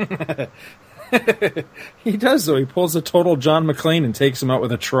 He does, though. He pulls a total John McClane and takes him out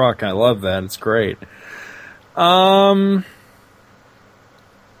with a truck. I love that. It's great. I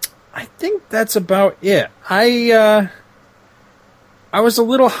think that's about it. I was a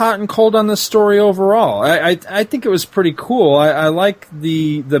little hot and cold on this story overall. I think it was pretty cool. I like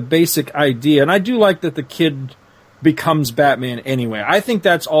the basic idea, and I do like that the kid becomes Batman anyway. I think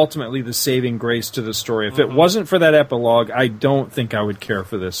that's ultimately the saving grace to the story. If it wasn't for that epilogue, I don't think I would care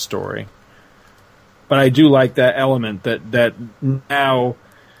for this story. But I do like that element that now,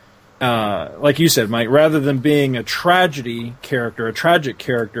 like you said, Mike, rather than being a tragic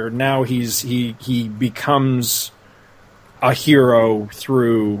character, now he becomes a hero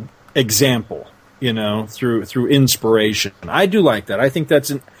through example, you know, through inspiration. I do like that. I think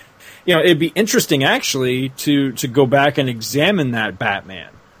that's it'd be interesting actually to go back and examine that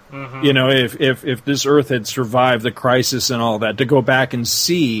Batman. Mm-hmm. You know, if this Earth had survived the crisis and all that, to go back and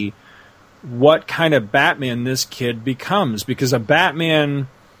see what kind of Batman this kid becomes, because a Batman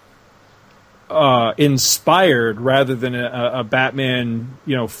inspired rather than a Batman,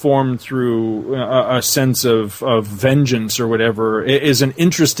 you know, formed through a sense of vengeance or whatever, is an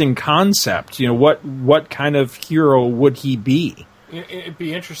interesting concept. You know, what kind of hero would he be? It'd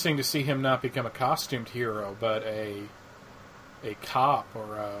be interesting to see him not become a costumed hero, but a cop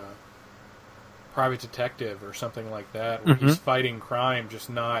or a private detective or something like that, where he's fighting crime, just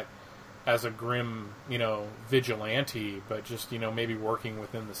not as a grim, you know, vigilante, but just, you know, maybe working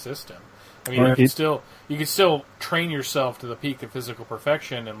within the system. I mean, you can still train yourself to the peak of physical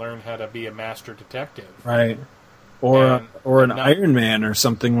perfection and learn how to be a master detective, right? Or an Iron Man or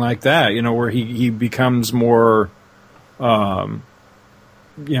something like that. You know, where he becomes more.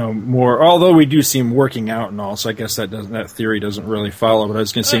 You know, more. Although we do see him working out and all, so I guess that theory doesn't really follow. But I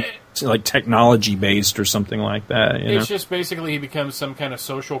was going to say like technology based or something like that. It's just basically he becomes some kind of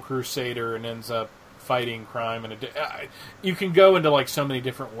social crusader and ends up fighting crime. And you can go into like so many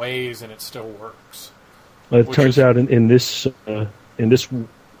different ways, and it still works. Well, it turns out in this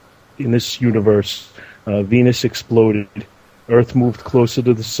universe, Venus exploded, Earth moved closer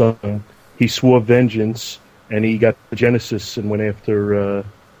to the sun. He swore vengeance. And he got the Genesis and went after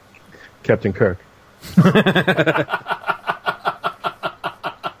Captain Kirk.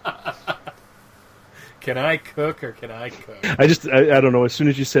 Can I cook or can I cook? I don't know. As soon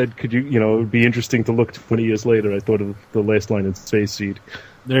as you said, could you, it would be interesting to look 20 years later, I thought of the last line in Space Seed.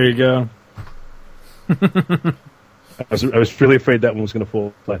 There you go. I was really afraid that one was going to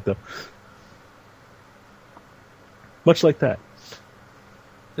fall flat, though. Much like that.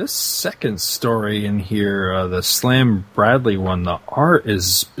 This second story in here, the Slam Bradley one, the art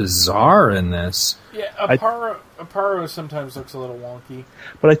is bizarre in this. Yeah, Aparo sometimes looks a little wonky.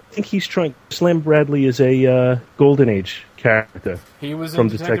 But I think he's trying... Slam Bradley is a Golden Age character. He was from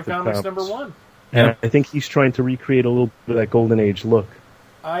in Detective Comics #1. And I think he's trying to recreate a little bit of that Golden Age look.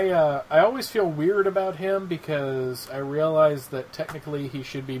 I always feel weird about him because I realize that technically he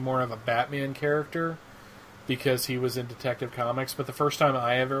should be more of a Batman character because he was in Detective Comics, but the first time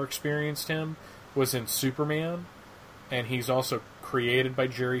I ever experienced him was in Superman, and he's also created by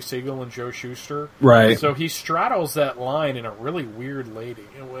Jerry Siegel and Joe Shuster. Right. So he straddles that line in a really weird lady.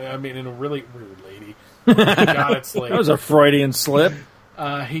 I mean, in a really weird lady. God, it's late. That was a Freudian slip.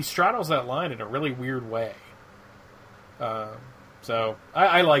 He straddles that line in a really weird way. So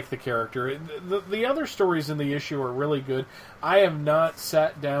I like the character. The other stories in the issue are really good. I have not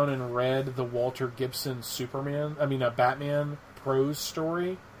sat down and read the Walter Gibson Batman prose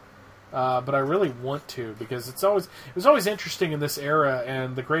story, but I really want to because it was always interesting in this era.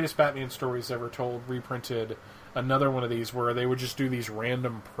 And the Greatest Batman Stories Ever Told reprinted another one of these where they would just do these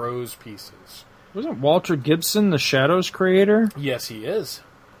random prose pieces. Wasn't Walter Gibson the Shadows creator? Yes, he is.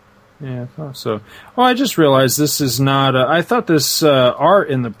 Yeah, I thought so. Well, I just realized this is not... I thought this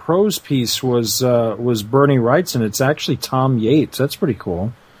art in the prose piece was Bernie Wrightson. It's actually Tom Yates. That's pretty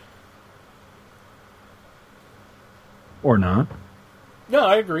cool. Or not. No,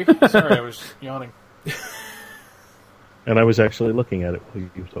 I agree. Sorry, I was yawning. And I was actually looking at it while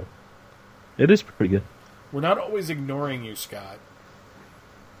you talked. It is pretty good. We're not always ignoring you, Scott.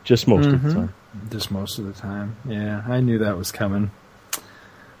 Just most of the time. Just most of the time. Yeah, I knew that was coming.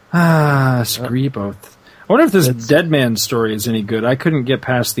 Screw both. I wonder if this Dead Man story is any good. I couldn't get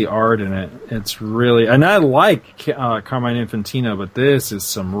past the art in it. It's really... And I like Carmine Infantino, but this is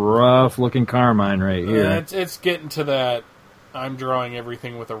some rough-looking Carmine right here. It's getting to that I'm drawing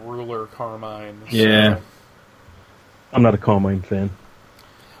everything with a ruler Carmine. So. Yeah. I'm not a Carmine fan.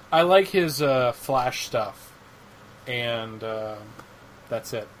 I like his Flash stuff. And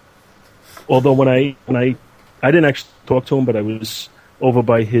that's it. Although when I didn't actually talk to him, but I was... over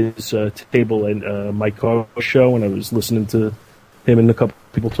by his table at my car show, and I was listening to him and a couple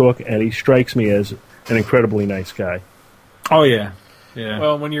people talk, and he strikes me as an incredibly nice guy. Oh, yeah. Yeah.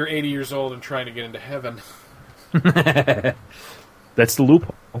 Well, when you're 80 years old and trying to get into heaven. That's the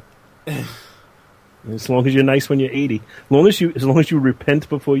loophole. As long as you're nice when you're 80. As long as you repent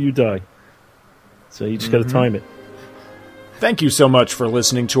before you die. So you just got to time it. Thank you so much for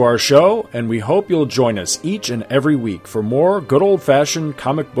listening to our show, and we hope you'll join us each and every week for more good old-fashioned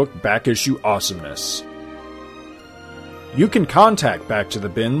comic book back-issue awesomeness. You can contact Back to the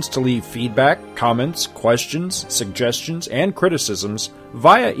Bins to leave feedback, comments, questions, suggestions, and criticisms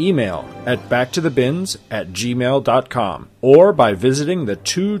via email at backtothebins@gmail.com or by visiting the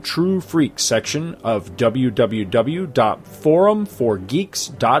Two True Freaks section of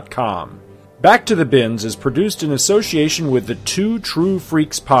www.forumforgeeks.com. Back to the Bins is produced in association with the Two True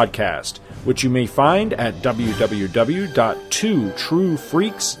Freaks podcast, which you may find at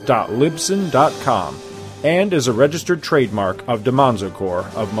www.twotruefreaks.libsyn.com and is a registered trademark of DiManzo Corps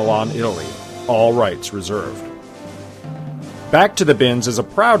of Milan, Italy. All rights reserved. Back to the Bins is a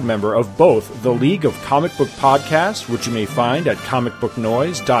proud member of both the League of Comic Book Podcasts, which you may find at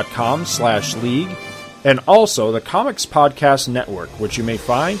comicbooknoise.com/league, and also the Comics Podcast Network, which you may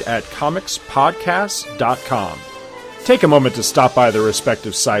find at comicspodcasts.com. Take a moment to stop by their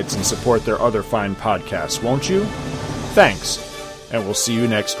respective sites and support their other fine podcasts, won't you? Thanks, and we'll see you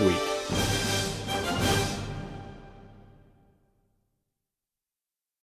next week.